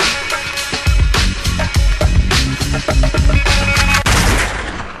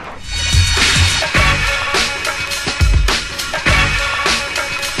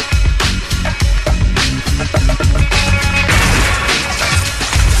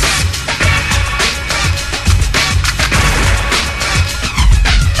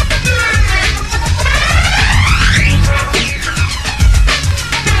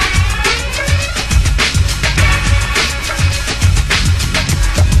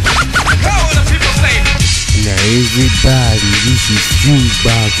 Everybody, this is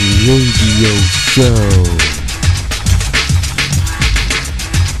Fusebox Radio Show.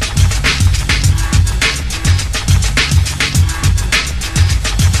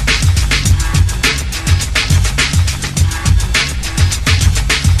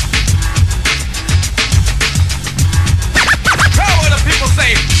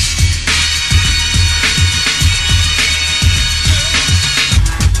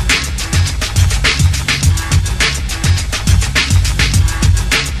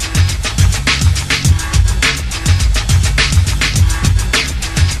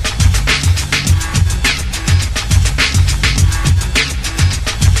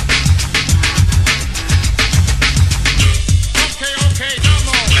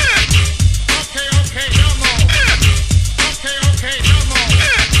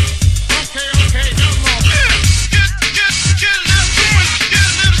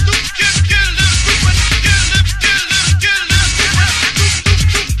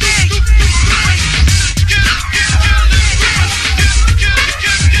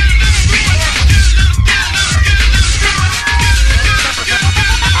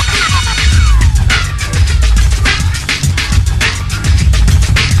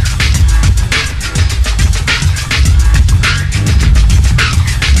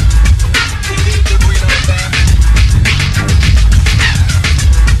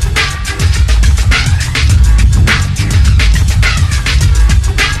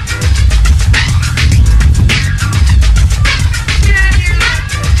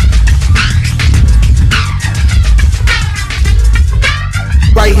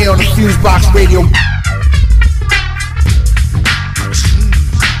 Right here on the Fusebox Radio.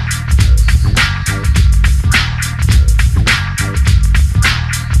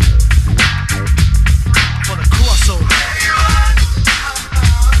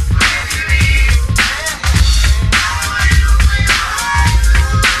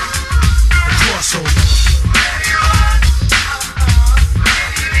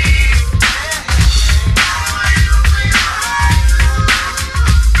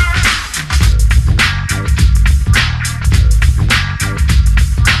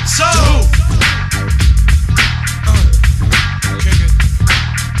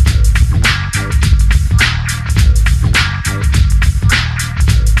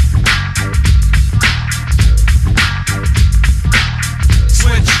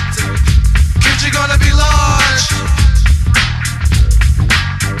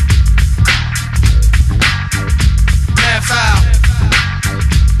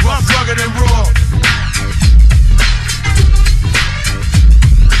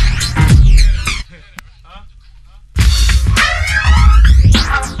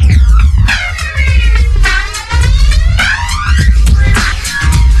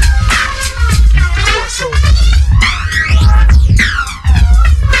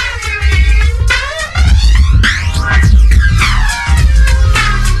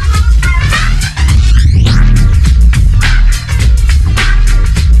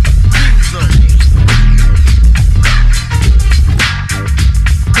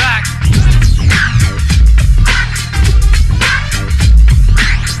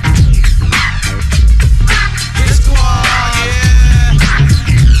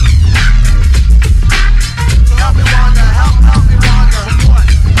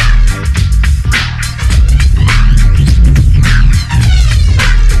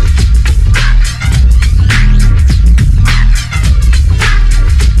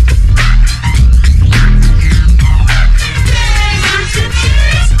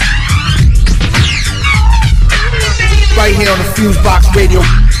 Right here on the Fusebox Radio.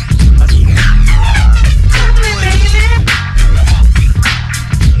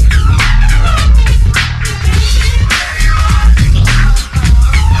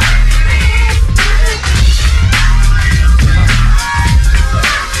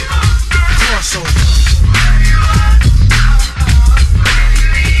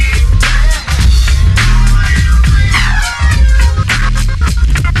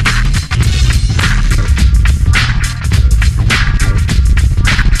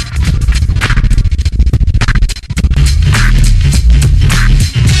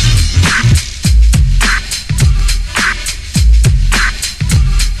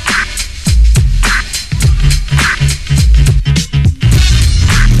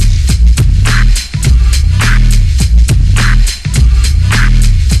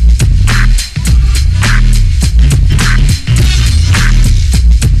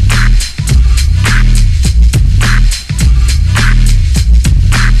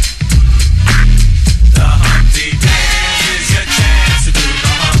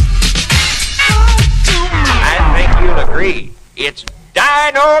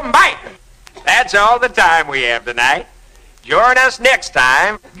 dynamite. That's all the time we have tonight. Join us next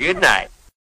time. Good night.